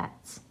his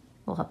debts.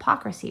 Well,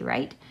 hypocrisy,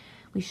 right?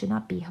 We should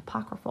not be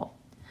hypocritical.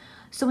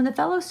 So when the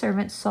fellow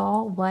servants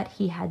saw what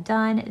he had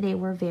done, they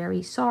were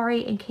very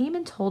sorry, and came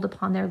and told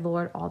upon their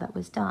Lord all that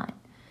was done.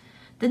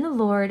 Then the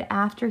Lord,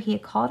 after he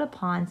had called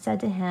upon, said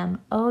to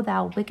him, O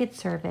thou wicked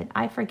servant,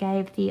 I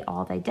forgave thee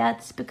all thy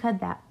debts,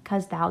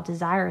 because thou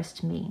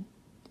desirest me.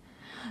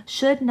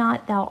 Should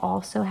not thou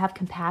also have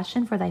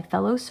compassion for thy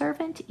fellow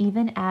servant,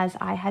 even as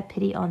I had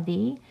pity on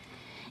thee?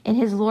 And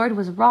his Lord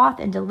was wroth,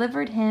 and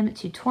delivered him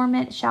to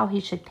torment, shall he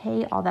should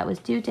pay all that was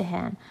due to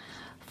him.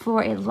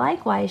 For it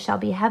likewise shall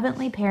be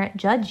heavenly parent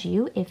judge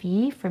you, if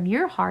ye from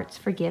your hearts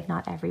forgive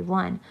not every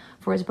one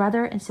for his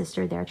brother and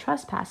sister their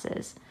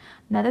trespasses.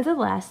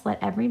 Nevertheless,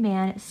 let every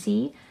man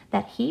see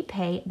that he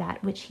pay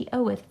that which he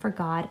oweth, for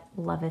God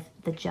loveth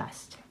the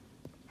just.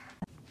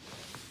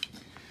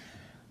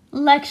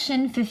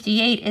 Lection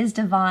 58 is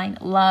divine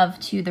love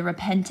to the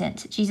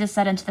repentant. Jesus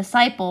said unto the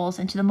disciples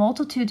and to the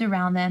multitudes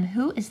around them,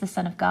 Who is the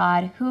Son of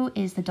God? Who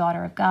is the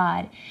daughter of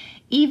God?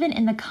 Even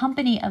in the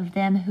company of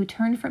them who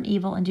turn from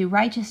evil and do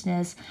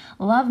righteousness,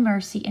 love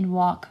mercy, and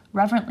walk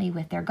reverently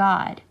with their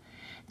God.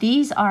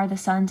 These are the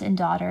sons and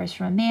daughters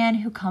from a man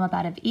who come up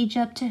out of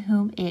Egypt, to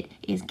whom it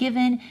is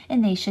given,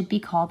 and they should be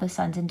called the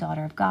sons and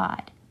daughter of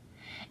God.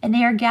 And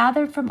they are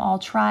gathered from all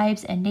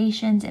tribes and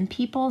nations and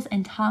peoples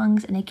and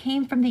tongues, and they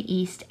came from the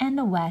east and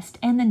the west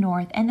and the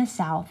north and the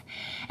south.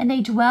 And they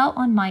dwell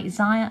on Mount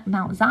Zion,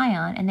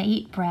 and they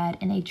eat bread,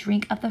 and they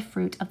drink of the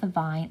fruit of the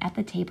vine at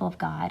the table of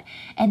God,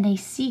 and they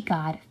see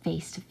God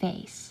face to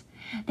face.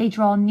 They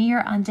draw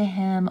near unto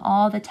him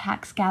all the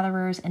tax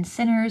gatherers and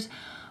sinners,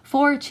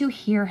 for to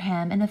hear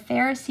him. And the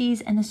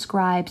Pharisees and the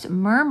scribes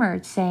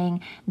murmured,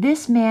 saying,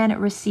 This man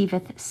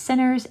receiveth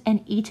sinners,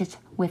 and eateth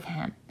with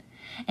him.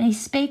 And he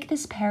spake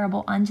this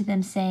parable unto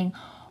them, saying,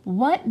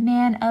 What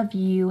man of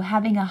you,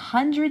 having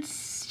 100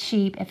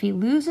 sheep, if he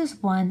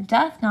loses one,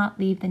 doth not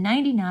leave the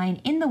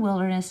 99 in the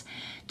wilderness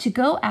to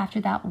go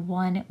after that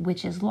one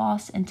which is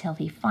lost until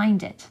he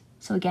find it?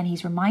 So again,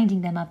 he's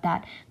reminding them of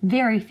that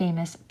very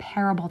famous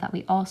parable that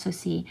we also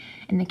see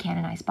in the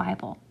canonized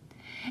Bible.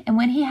 And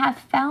when he hath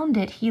found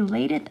it, he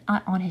laid it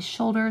on his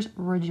shoulders,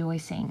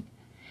 rejoicing.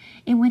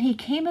 And when he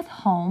cameth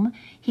home,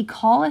 he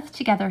calleth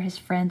together his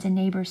friends and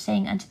neighbors,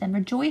 saying unto them,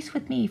 Rejoice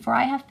with me, for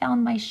I have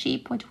found my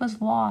sheep which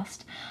was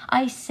lost.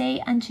 I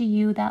say unto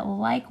you that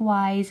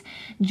likewise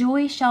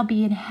joy shall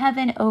be in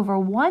heaven over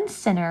one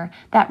sinner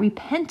that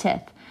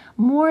repenteth,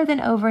 more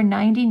than over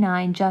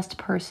 99 just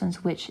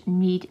persons which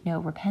need no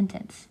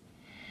repentance.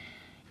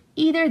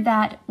 Either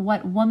that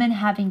what woman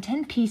having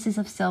 10 pieces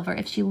of silver,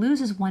 if she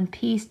loses one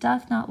piece,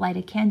 doth not light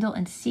a candle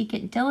and seek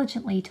it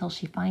diligently till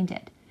she find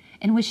it.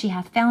 And when she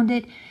hath found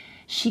it,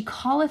 she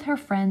calleth her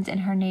friends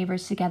and her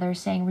neighbors together,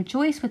 saying,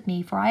 Rejoice with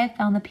me, for I have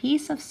found the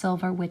piece of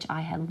silver which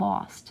I had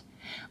lost.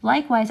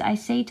 Likewise I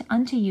say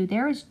unto you,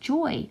 there is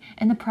joy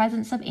in the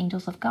presence of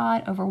angels of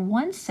God over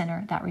one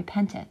sinner that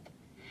repenteth.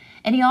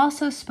 And he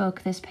also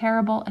spoke this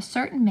parable. A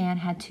certain man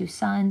had 2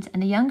 sons,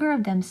 and the younger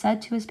of them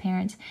said to his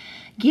parents,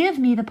 Give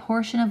me the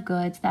portion of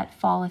goods that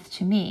falleth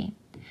to me.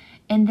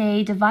 And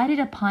they divided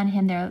upon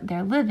him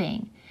their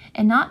living.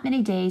 And not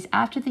many days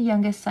after, the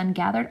youngest son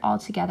gathered all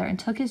together and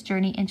took his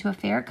journey into a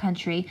fair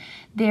country,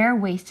 there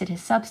wasted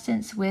his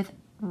substance with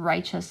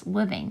righteous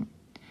living.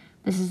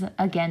 This is,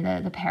 again,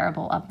 the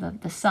parable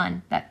of the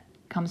son that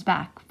comes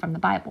back from the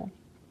Bible.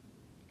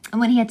 And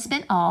when he had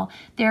spent all,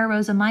 there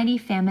arose a mighty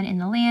famine in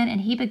the land,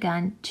 and he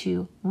began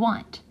to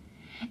want.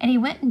 And he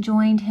went and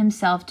joined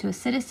himself to a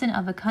citizen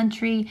of the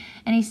country,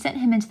 and he sent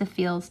him into the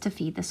fields to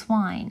feed the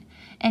swine.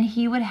 And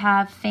he would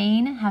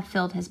fain have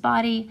filled his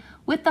body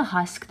with the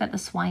husk that the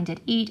swine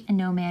did eat, and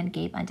no man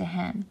gave unto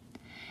him.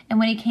 And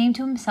when he came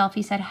to himself,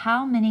 he said,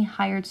 How many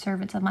hired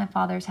servants of my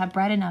father's have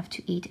bread enough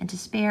to eat and to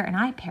spare, and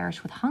I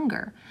perish with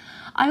hunger?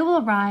 I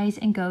will arise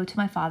and go to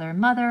my father and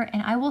mother,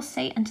 and I will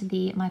say unto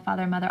thee, my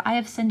father and mother, I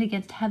have sinned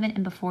against heaven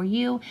and before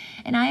you,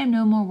 and I am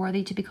no more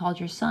worthy to be called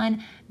your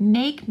son.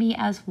 Make me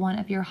as one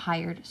of your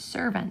hired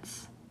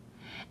servants.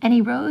 And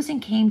he rose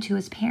and came to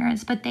his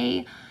parents, but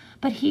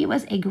he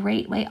was a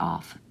great way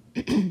off.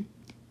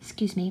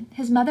 Excuse me.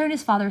 His mother and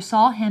his father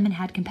saw him and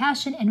had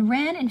compassion, and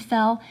ran and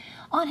fell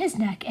on his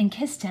neck and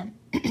kissed him.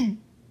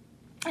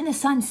 And the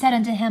son said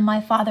unto him,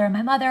 My father and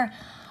my mother,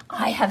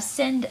 I have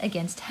sinned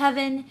against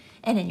heaven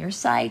and in your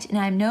sight, and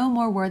I am no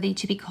more worthy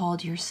to be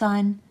called your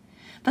son.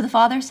 But the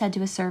father said to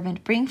his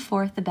servant, Bring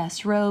forth the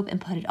best robe, and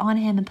put it on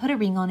him, and put a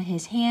ring on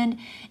his hand,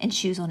 and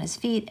shoes on his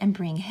feet, and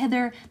bring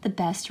hither the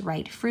best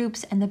ripe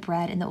fruits, and the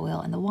bread, and the oil,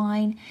 and the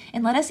wine,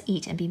 and let us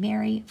eat and be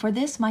merry. For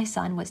this my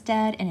son was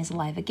dead, and is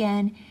alive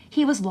again.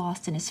 He was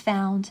lost, and is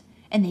found.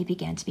 And they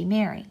began to be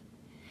merry.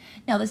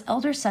 Now this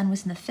elder son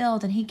was in the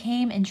field, and he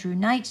came and drew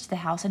nigh to the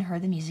house, and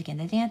heard the music and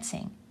the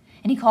dancing.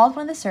 And he called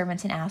one of the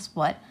servants, and asked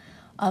what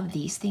of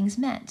these things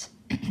meant.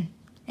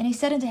 And he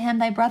said unto him,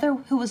 Thy brother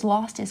who was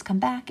lost is come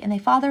back, and thy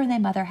father and thy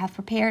mother have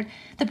prepared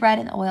the bread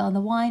and the oil and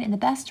the wine and the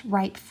best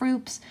ripe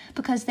fruits,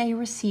 because they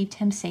received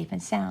him safe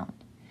and sound.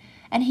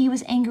 And he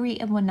was angry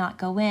and would not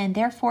go in.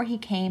 Therefore he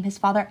came his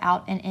father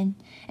out and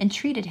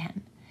entreated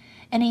him.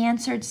 And he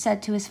answered,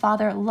 said to his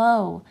father,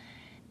 Lo,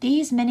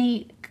 these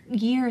many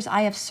years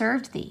I have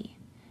served thee,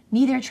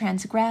 neither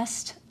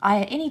transgressed I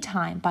at any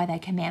time by thy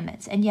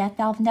commandments, and yet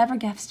thou never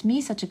gavest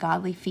me such a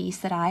godly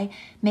feast that I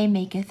may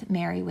maketh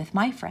merry with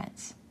my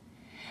friends.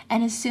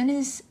 And as soon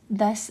as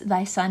thus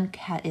thy son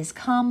is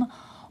come,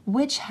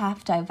 which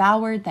hath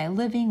devoured thy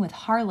living with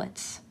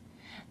harlots,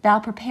 thou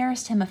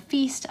preparest him a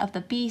feast of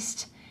the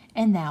beast,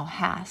 and thou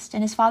hast.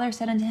 And his father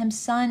said unto him,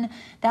 Son,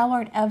 thou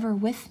art ever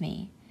with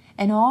me,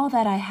 and all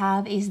that I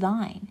have is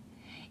thine.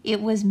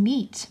 It was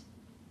meet,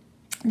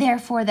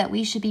 therefore, that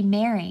we should be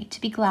merry, to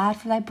be glad,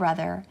 for thy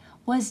brother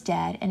was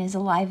dead and is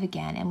alive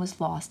again, and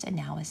was lost and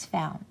now is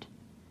found.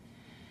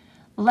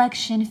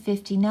 Lection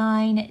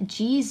 59,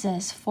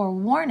 Jesus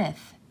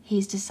forewarneth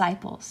his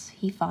disciples.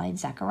 He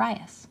finds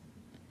Zacharias.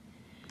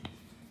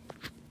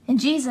 And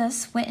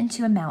Jesus went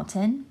into a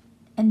mountain,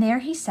 and there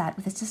he sat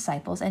with his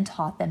disciples and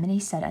taught them. And he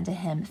said unto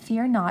him,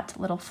 Fear not,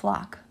 little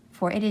flock,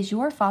 for it is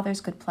your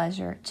Father's good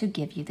pleasure to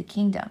give you the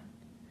kingdom.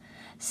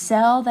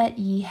 Sell that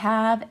ye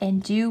have,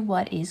 and do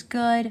what is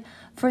good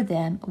for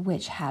them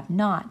which have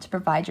not.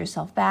 Provide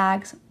yourself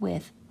bags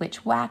with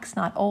which wax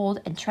not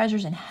old, and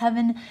treasures in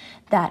heaven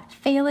that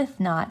faileth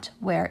not,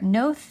 where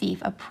no thief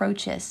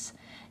approacheth,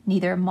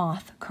 neither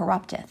moth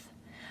corrupteth.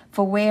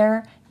 For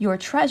where your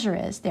treasure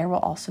is, there will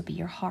also be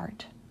your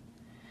heart.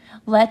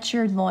 Let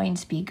your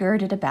loins be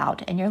girded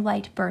about, and your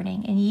light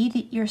burning, and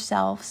ye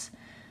yourselves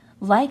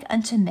like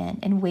unto men,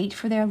 and wait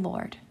for their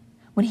Lord,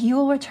 when he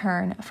will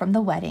return from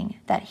the wedding,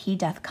 that he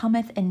doth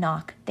cometh and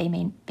knock, they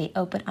may be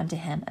open unto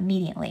him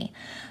immediately.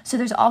 So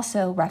there's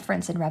also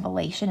reference in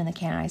Revelation in the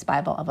canonized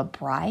Bible of a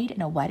bride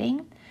and a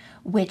wedding,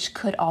 which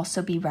could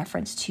also be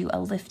reference to a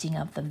lifting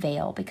of the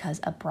veil, because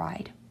a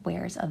bride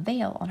wears a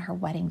veil on her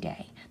wedding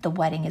day. The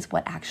wedding is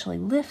what actually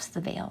lifts the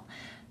veil.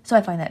 So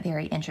I find that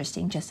very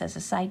interesting, just as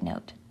a side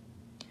note.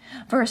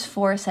 Verse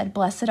 4 said,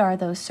 Blessed are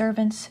those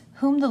servants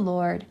whom the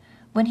Lord,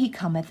 when he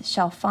cometh,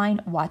 shall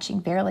find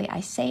watching. Verily I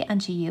say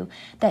unto you,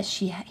 that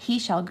he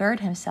shall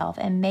gird himself,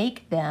 and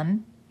make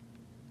them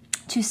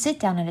to sit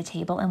down at a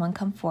table, and one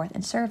come forth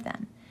and serve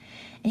them.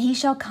 And he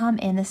shall come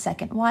in the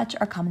second watch,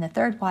 or come in the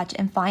third watch,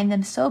 and find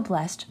them so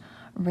blessed,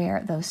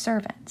 rare those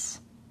servants.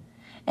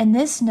 And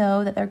this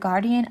know, that their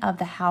guardian of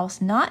the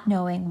house, not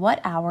knowing what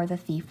hour the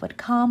thief would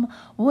come,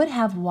 would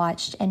have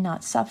watched, and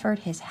not suffered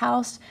his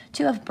house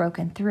to have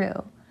broken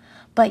through.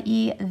 But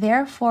ye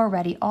therefore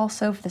ready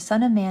also, for the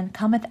Son of Man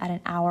cometh at an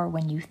hour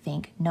when you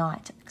think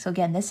not. So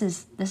again, this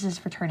is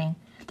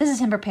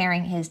him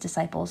preparing his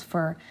disciples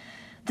for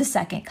the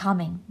second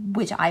coming,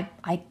 which I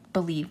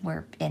believe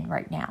we're in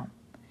right now.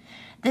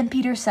 Then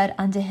Peter said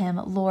unto him,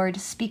 Lord,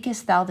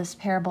 speakest thou this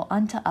parable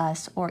unto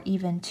us, or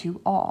even to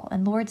all?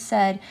 And Lord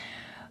said,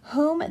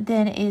 Whom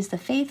then is the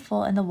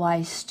faithful and the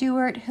wise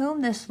steward,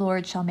 whom this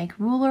Lord shall make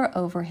ruler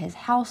over his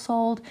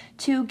household,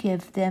 to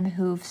give them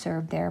who've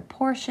served their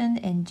portion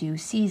in due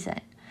season?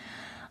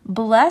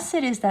 Blessed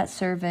is that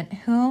servant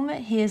whom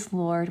his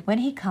Lord, when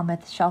he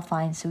cometh, shall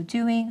find so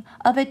doing.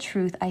 Of a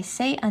truth I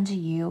say unto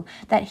you,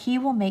 that he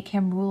will make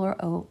him ruler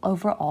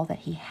over all that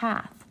he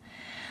hath.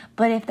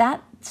 But if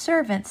that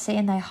servant say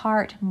in thy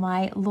heart,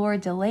 My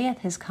Lord delayeth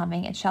his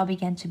coming, and shall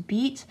begin to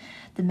beat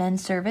the men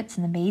servants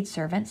and the maid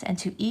servants, and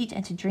to eat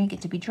and to drink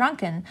and to be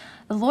drunken,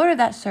 the Lord of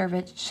that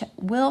servant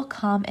will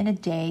come in a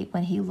day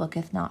when he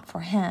looketh not for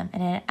him,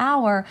 and in an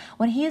hour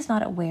when he is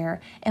not aware,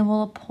 and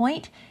will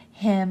appoint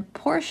him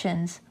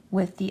portions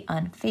with the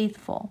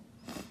unfaithful.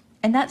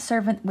 And that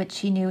servant which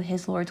he knew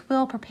his Lord's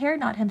will prepared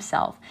not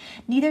himself,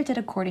 neither did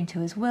according to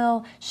his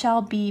will,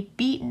 shall be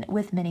beaten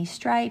with many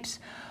stripes.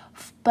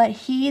 But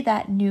he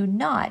that knew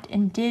not,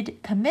 and did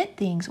commit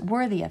things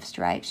worthy of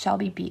stripes, shall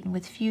be beaten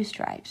with few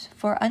stripes.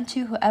 For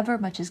unto whoever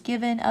much is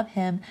given, of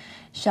him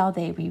shall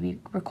they be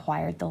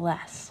required the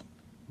less.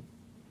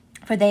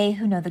 For they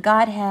who know the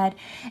Godhead,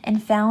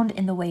 and found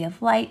in the way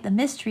of light the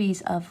mysteries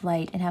of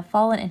light, and have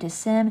fallen into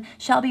sin,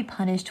 shall be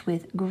punished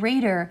with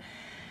greater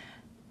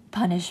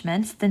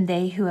punishments than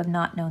they who have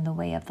not known the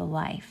way of the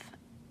life.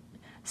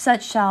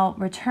 Such shall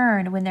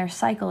return when their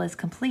cycle is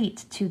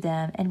complete to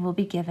them, and will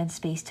be given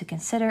space to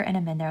consider and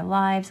amend their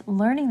lives,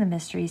 learning the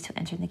mysteries to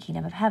enter the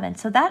kingdom of heaven.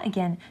 So that,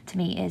 again, to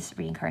me, is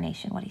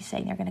reincarnation. What he's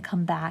saying, they're going to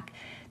come back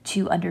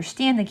to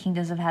understand the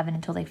kingdoms of heaven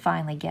until they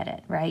finally get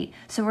it, right?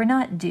 So we're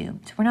not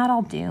doomed. We're not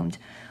all doomed.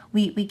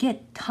 We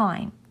get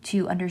time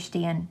to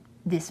understand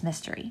this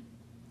mystery.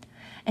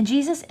 And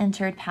Jesus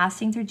entered,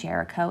 passing through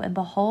Jericho, and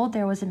behold,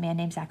 there was a man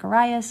named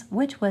Zacharias,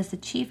 which was the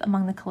chief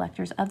among the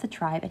collectors of the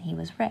tribe, and he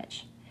was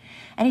rich.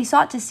 And he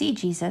sought to see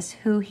Jesus,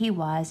 who he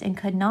was, and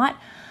could not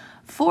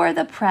for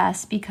the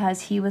press,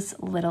 because he was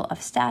little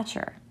of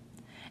stature.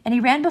 And he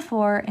ran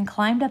before and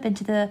climbed up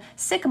into the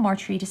sycamore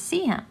tree to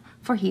see him,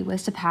 for he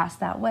was to pass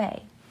that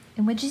way.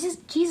 And when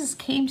Jesus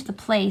came to the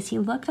place, he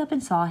looked up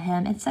and saw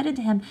him, and said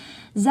unto him,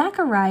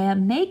 Zachariah,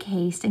 make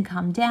haste and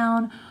come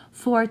down,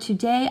 for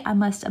today I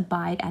must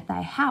abide at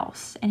thy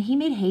house. And he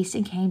made haste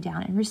and came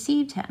down and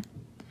received him.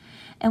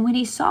 And when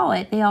he saw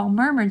it, they all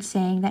murmured,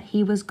 saying that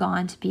he was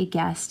gone to be a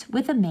guest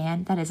with a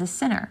man that is a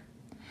sinner.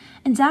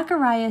 And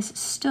Zacharias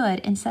stood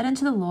and said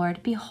unto the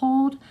Lord,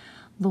 Behold,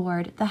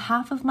 Lord, the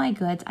half of my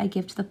goods I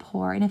give to the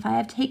poor, and if I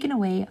have taken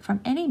away from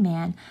any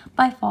man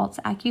by false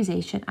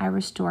accusation, I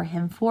restore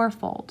him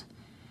fourfold.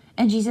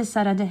 And Jesus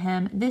said unto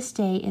him, This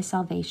day is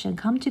salvation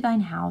come to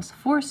thine house,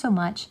 for so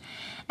much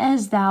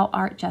as thou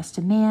art just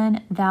a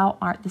man, thou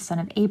art the son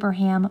of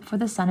Abraham, for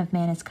the Son of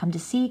Man is come to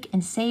seek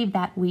and save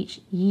that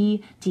which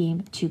ye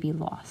deem to be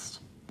lost.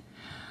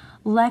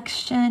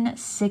 Lection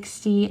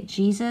 60,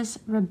 Jesus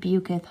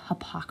rebuketh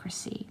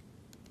hypocrisy.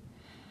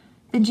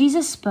 Then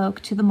Jesus spoke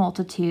to the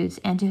multitudes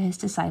and to his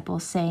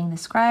disciples, saying, The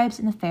scribes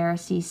and the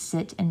Pharisees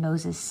sit in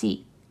Moses'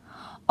 seat.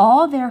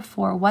 All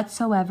therefore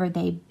whatsoever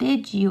they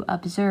bid you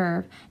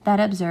observe, that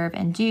observe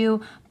and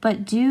do,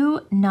 but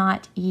do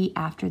not ye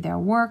after their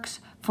works,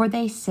 for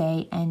they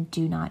say and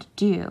do not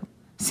do.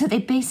 So they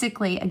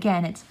basically,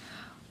 again, it's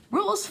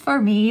rules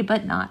for me,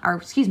 but not, or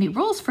excuse me,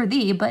 rules for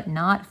thee, but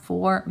not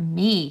for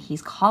me.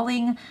 He's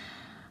calling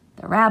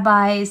the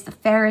rabbis, the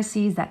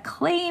Pharisees that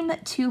claim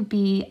to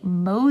be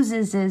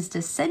Moses's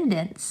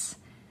descendants,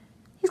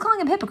 he's calling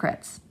them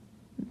hypocrites.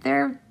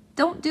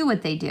 Don't do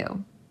what they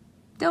do.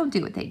 Don't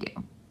do what they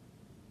do.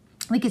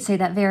 We could say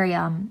that very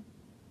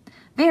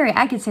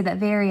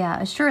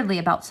assuredly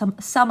about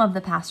some of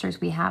the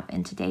pastors we have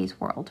in today's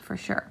world, for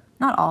sure.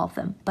 Not all of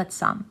them, but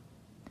some.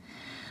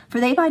 For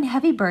they bind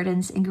heavy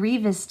burdens and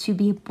grievous to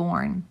be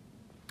borne,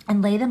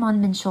 and lay them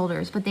on men's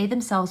shoulders, but they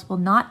themselves will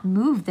not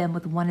move them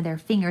with one of their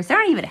fingers. They're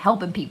not even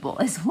helping people,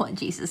 is what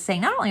Jesus is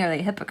saying. Not only are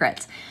they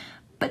hypocrites,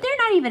 but they're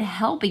not even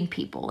helping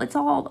people. It's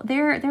all,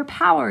 their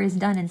power is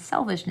done in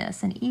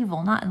selfishness and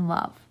evil, not in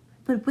love.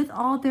 But with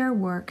all their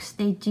works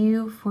they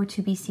do for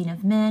to be seen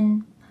of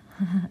men.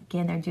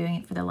 Again, they're doing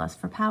it for their lust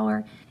for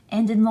power.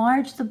 And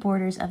enlarge the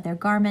borders of their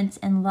garments,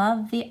 and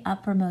love the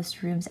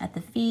uppermost rooms at the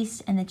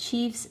feast, and the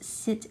chiefs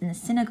sit in the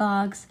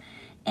synagogues,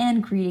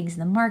 and greetings in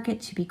the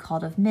market, to be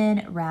called of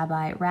men,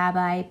 Rabbi,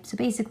 Rabbi. So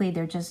basically,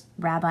 they're just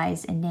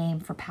rabbis in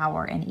name for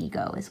power and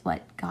ego, is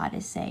what God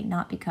is saying,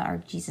 not because,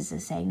 or Jesus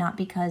is saying, not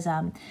because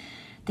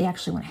they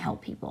actually want to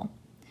help people.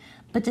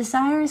 But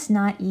desirous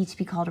not ye to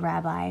be called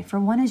Rabbi, for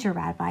one is your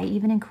Rabbi,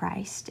 even in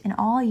Christ, and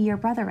all ye are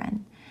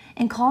brethren.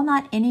 And call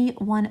not any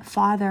one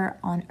Father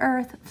on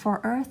earth, for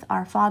earth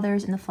are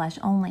fathers in the flesh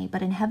only,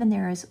 but in heaven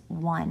there is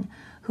one,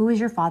 who is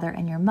your Father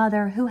and your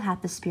mother, who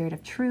hath the Spirit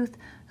of truth,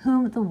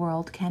 whom the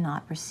world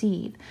cannot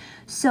receive.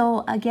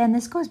 So again,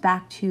 this goes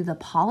back to the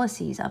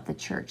policies of the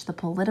church, the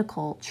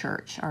political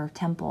church or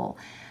temple.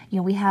 You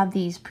know, we have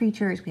these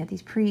preachers, we have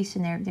these priests,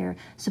 and they're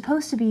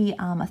supposed to be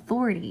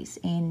authorities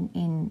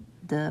in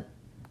the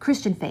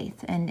Christian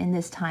faith, and in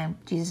this time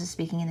Jesus is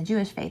speaking in the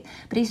Jewish faith,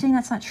 but he's saying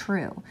that's not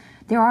true.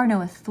 There are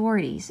no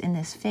authorities in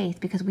this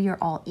faith because we are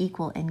all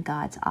equal in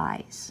God's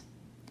eyes.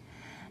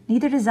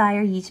 Neither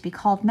desire ye to be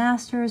called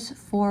masters,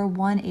 for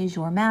one is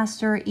your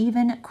master,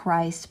 even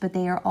Christ, but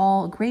they are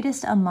all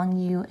greatest among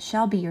you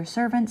shall be your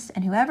servants,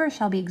 and whoever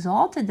shall be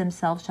exalted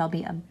themselves shall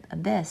be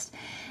abased,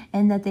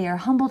 and that they are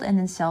humbled in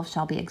themselves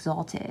shall be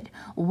exalted.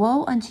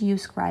 Woe unto you,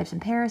 scribes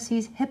and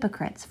Pharisees,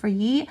 hypocrites! For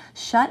ye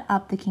shut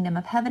up the kingdom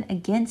of heaven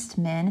against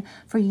men,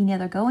 for ye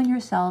neither go in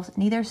yourselves,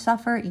 neither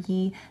suffer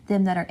ye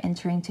them that are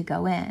entering to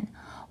go in.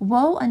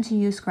 Woe unto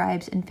you,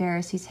 scribes and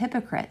Pharisees,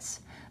 hypocrites!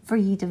 For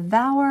ye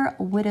devour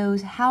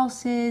widows'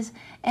 houses,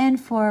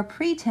 and for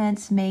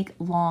pretense make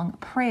long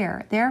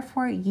prayer.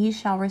 Therefore ye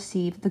shall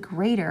receive the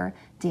greater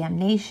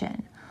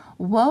damnation.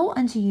 Woe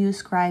unto you,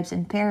 scribes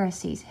and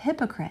Pharisees,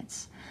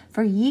 hypocrites!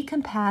 For ye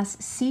compass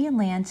sea and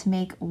land to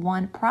make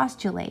one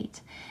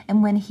prostulate,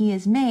 and when he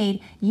is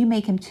made, you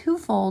make him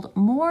twofold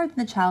more than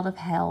the child of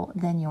hell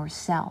than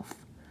yourself.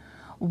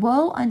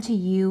 Woe unto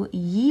you,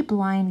 ye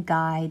blind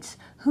guides,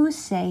 who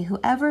say,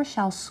 Whoever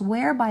shall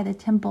swear by the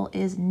temple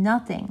is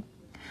nothing,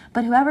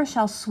 but whoever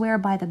shall swear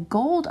by the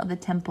gold of the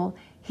temple,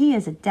 he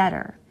is a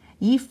debtor.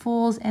 Ye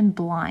fools and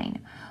blind,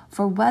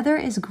 for whether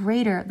is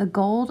greater, the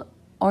gold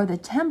or the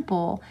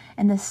temple,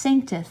 and the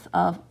sanctity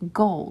of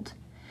gold?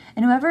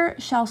 And whoever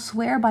shall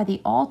swear by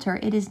the altar,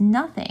 it is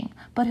nothing,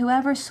 but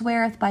whoever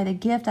sweareth by the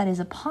gift that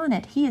is upon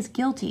it, he is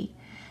guilty.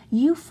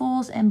 You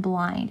fools and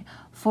blind,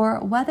 for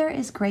whether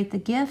is great the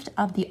gift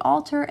of the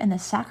altar and the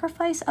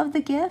sacrifice of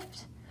the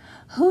gift?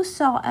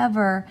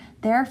 Whosoever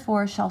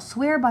therefore shall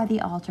swear by the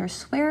altar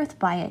sweareth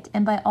by it,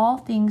 and by all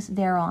things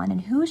thereon.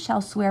 And who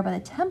shall swear by the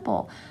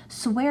temple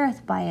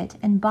sweareth by it,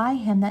 and by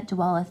him that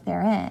dwelleth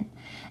therein.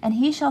 And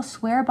he shall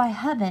swear by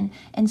heaven,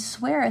 and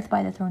sweareth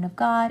by the throne of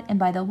God, and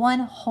by the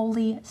one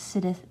holy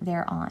sitteth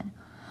thereon.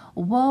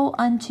 Woe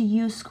unto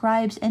you,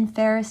 scribes and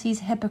Pharisees,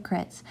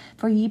 hypocrites!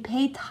 For ye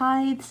pay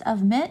tithes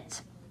of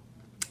mint,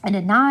 and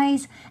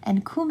anise,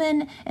 and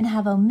cumin, and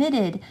have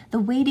omitted the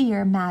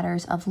weightier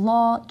matters of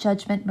law,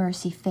 judgment,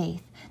 mercy,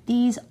 faith.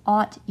 These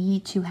ought ye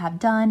to have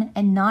done,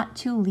 and not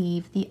to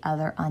leave the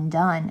other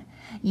undone.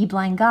 Ye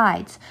blind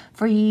guides,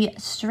 for ye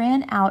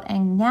strand out a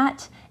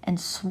gnat, and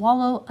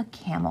swallow a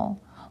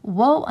camel.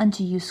 Woe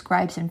unto you,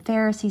 scribes and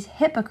Pharisees,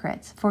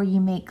 hypocrites! For ye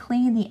make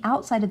clean the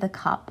outside of the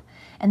cup,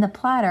 and the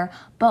platter,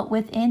 but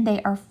within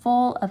they are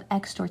full of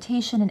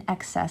extortation and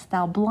excess.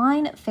 Thou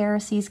blind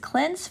Pharisees,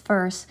 cleanse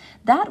first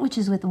that which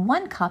is with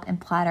one cup and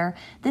platter,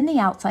 then the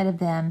outside of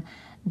them,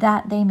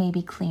 that they may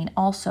be clean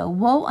also.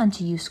 Woe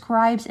unto you,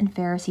 scribes and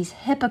Pharisees,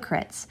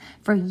 hypocrites!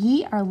 For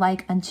ye are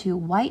like unto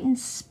whitened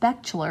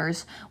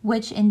sepulchres,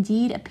 which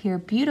indeed appear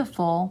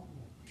beautiful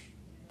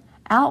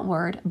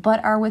outward,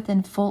 but are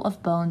within full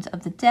of bones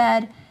of the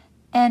dead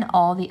and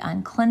all the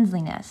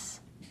uncleanliness.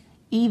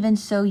 Even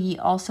so ye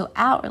also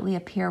outwardly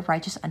appear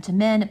righteous unto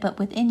men, but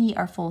within ye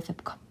are full of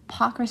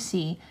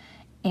hypocrisy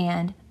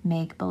and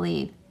make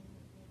believe.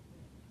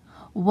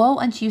 Woe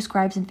unto you,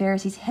 scribes and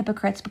Pharisees,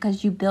 hypocrites,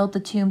 because you build the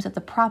tombs of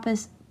the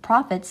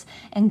prophets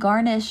and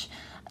garnish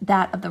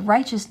that of the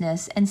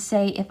righteousness, and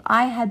say, if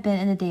I had been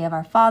in the day of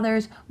our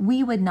fathers,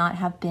 we would not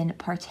have been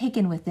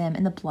partaken with them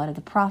in the blood of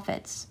the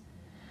prophets.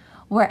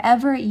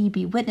 Wherever ye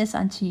be witness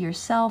unto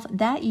yourself,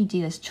 that ye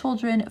do as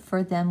children,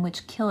 for them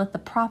which killeth the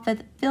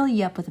prophet, fill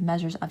ye up with the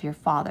measures of your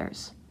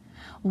fathers.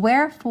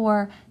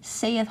 Wherefore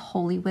saith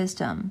holy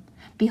wisdom,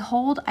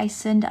 behold, I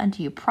send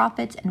unto you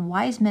prophets and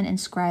wise men and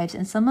scribes,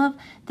 and some of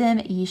them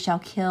ye shall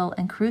kill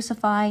and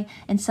crucify,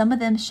 and some of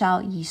them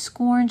shall ye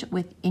scourge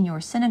in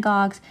your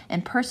synagogues,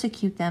 and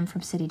persecute them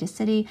from city to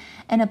city.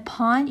 And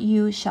upon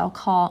you shall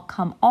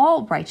come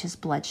all righteous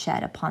blood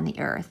shed upon the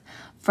earth,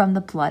 from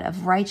the blood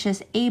of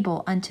righteous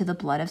Abel unto the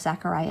blood of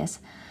Zacharias,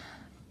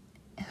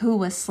 who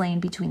was slain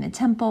between the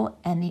temple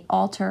and the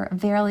altar.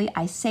 Verily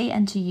I say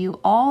unto you,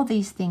 all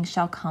these things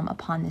shall come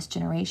upon this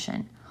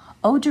generation.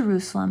 O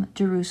Jerusalem,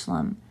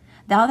 Jerusalem,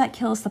 thou that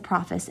killest the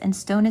prophets and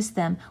stonest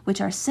them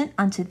which are sent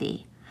unto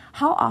thee,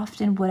 how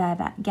often would I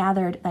have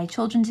gathered thy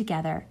children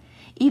together,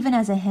 even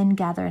as a hen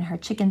gathereth her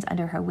chickens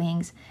under her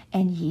wings,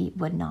 and ye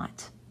would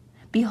not.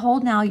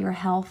 Behold, now your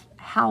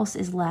house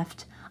is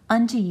left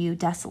unto you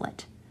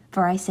desolate.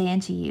 For I say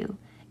unto you,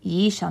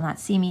 ye shall not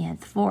see me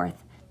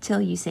henceforth,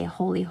 till you say,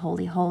 Holy,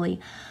 holy,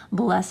 holy,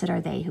 blessed are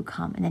they who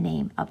come in the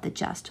name of the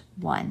just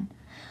one.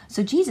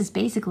 So Jesus,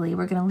 basically,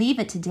 we're going to leave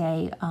it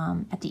today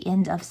at the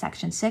end of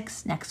section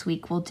 6. Next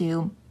week we'll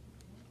do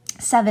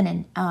 7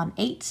 and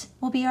 8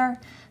 will be our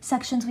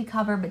sections we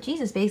cover. But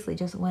Jesus basically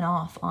just went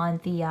off on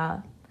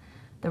the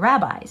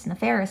rabbis and the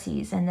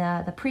Pharisees and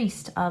the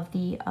priest of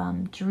the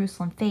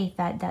Jerusalem faith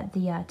that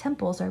the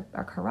temples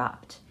are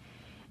corrupt.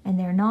 And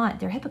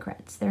they're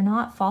hypocrites. They're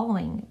not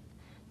following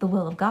the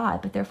will of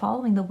God, but they're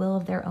following the will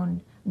of their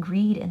own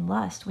greed and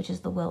lust, which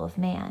is the will of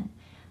man.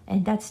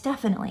 And that's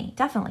definitely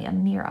a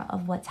mirror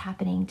of what's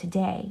happening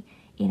today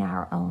in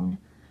our own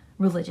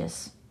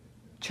religious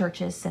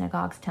churches,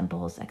 synagogues,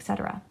 temples,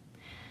 etc.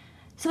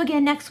 So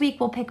again, next week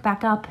we'll pick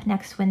back up.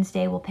 Next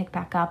Wednesday we'll pick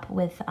back up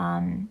with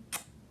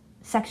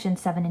section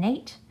 7 and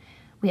 8.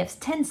 We have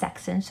 10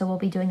 sections, so we'll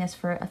be doing this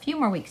for a few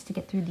more weeks to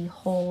get through the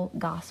whole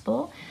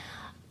gospel.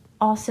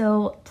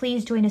 Also,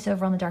 please join us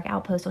over on the Dark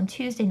Outpost on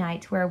Tuesday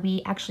nights, where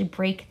we actually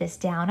break this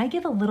down. I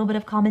give a little bit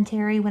of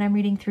commentary when I'm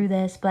reading through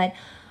this, but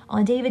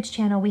on David's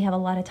channel, we have a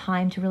lot of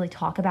time to really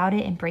talk about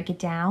it and break it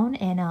down.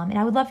 And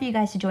I would love for you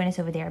guys to join us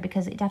over there,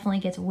 because it definitely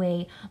gets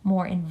way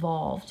more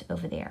involved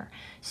over there.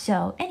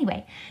 So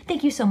anyway,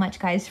 thank you so much,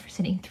 guys, for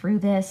sitting through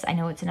this. I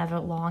know it's another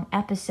long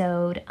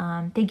episode.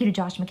 Thank you to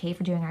Josh McKay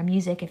for doing our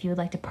music. If you would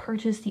like to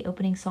purchase the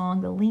opening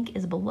song, the link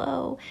is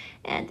below.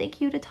 And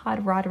thank you to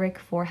Todd Roderick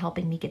for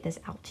helping me get this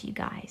out to you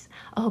guys.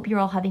 I hope you're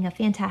all having a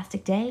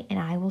fantastic day, and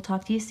I will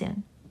talk to you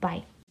soon.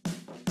 Bye.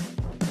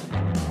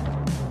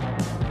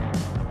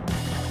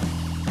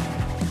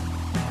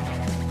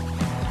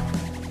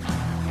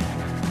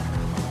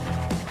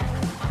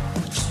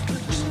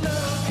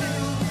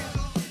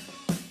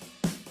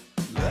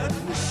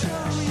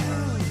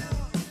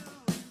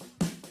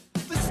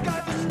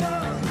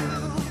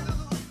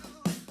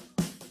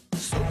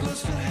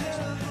 Close to heaven.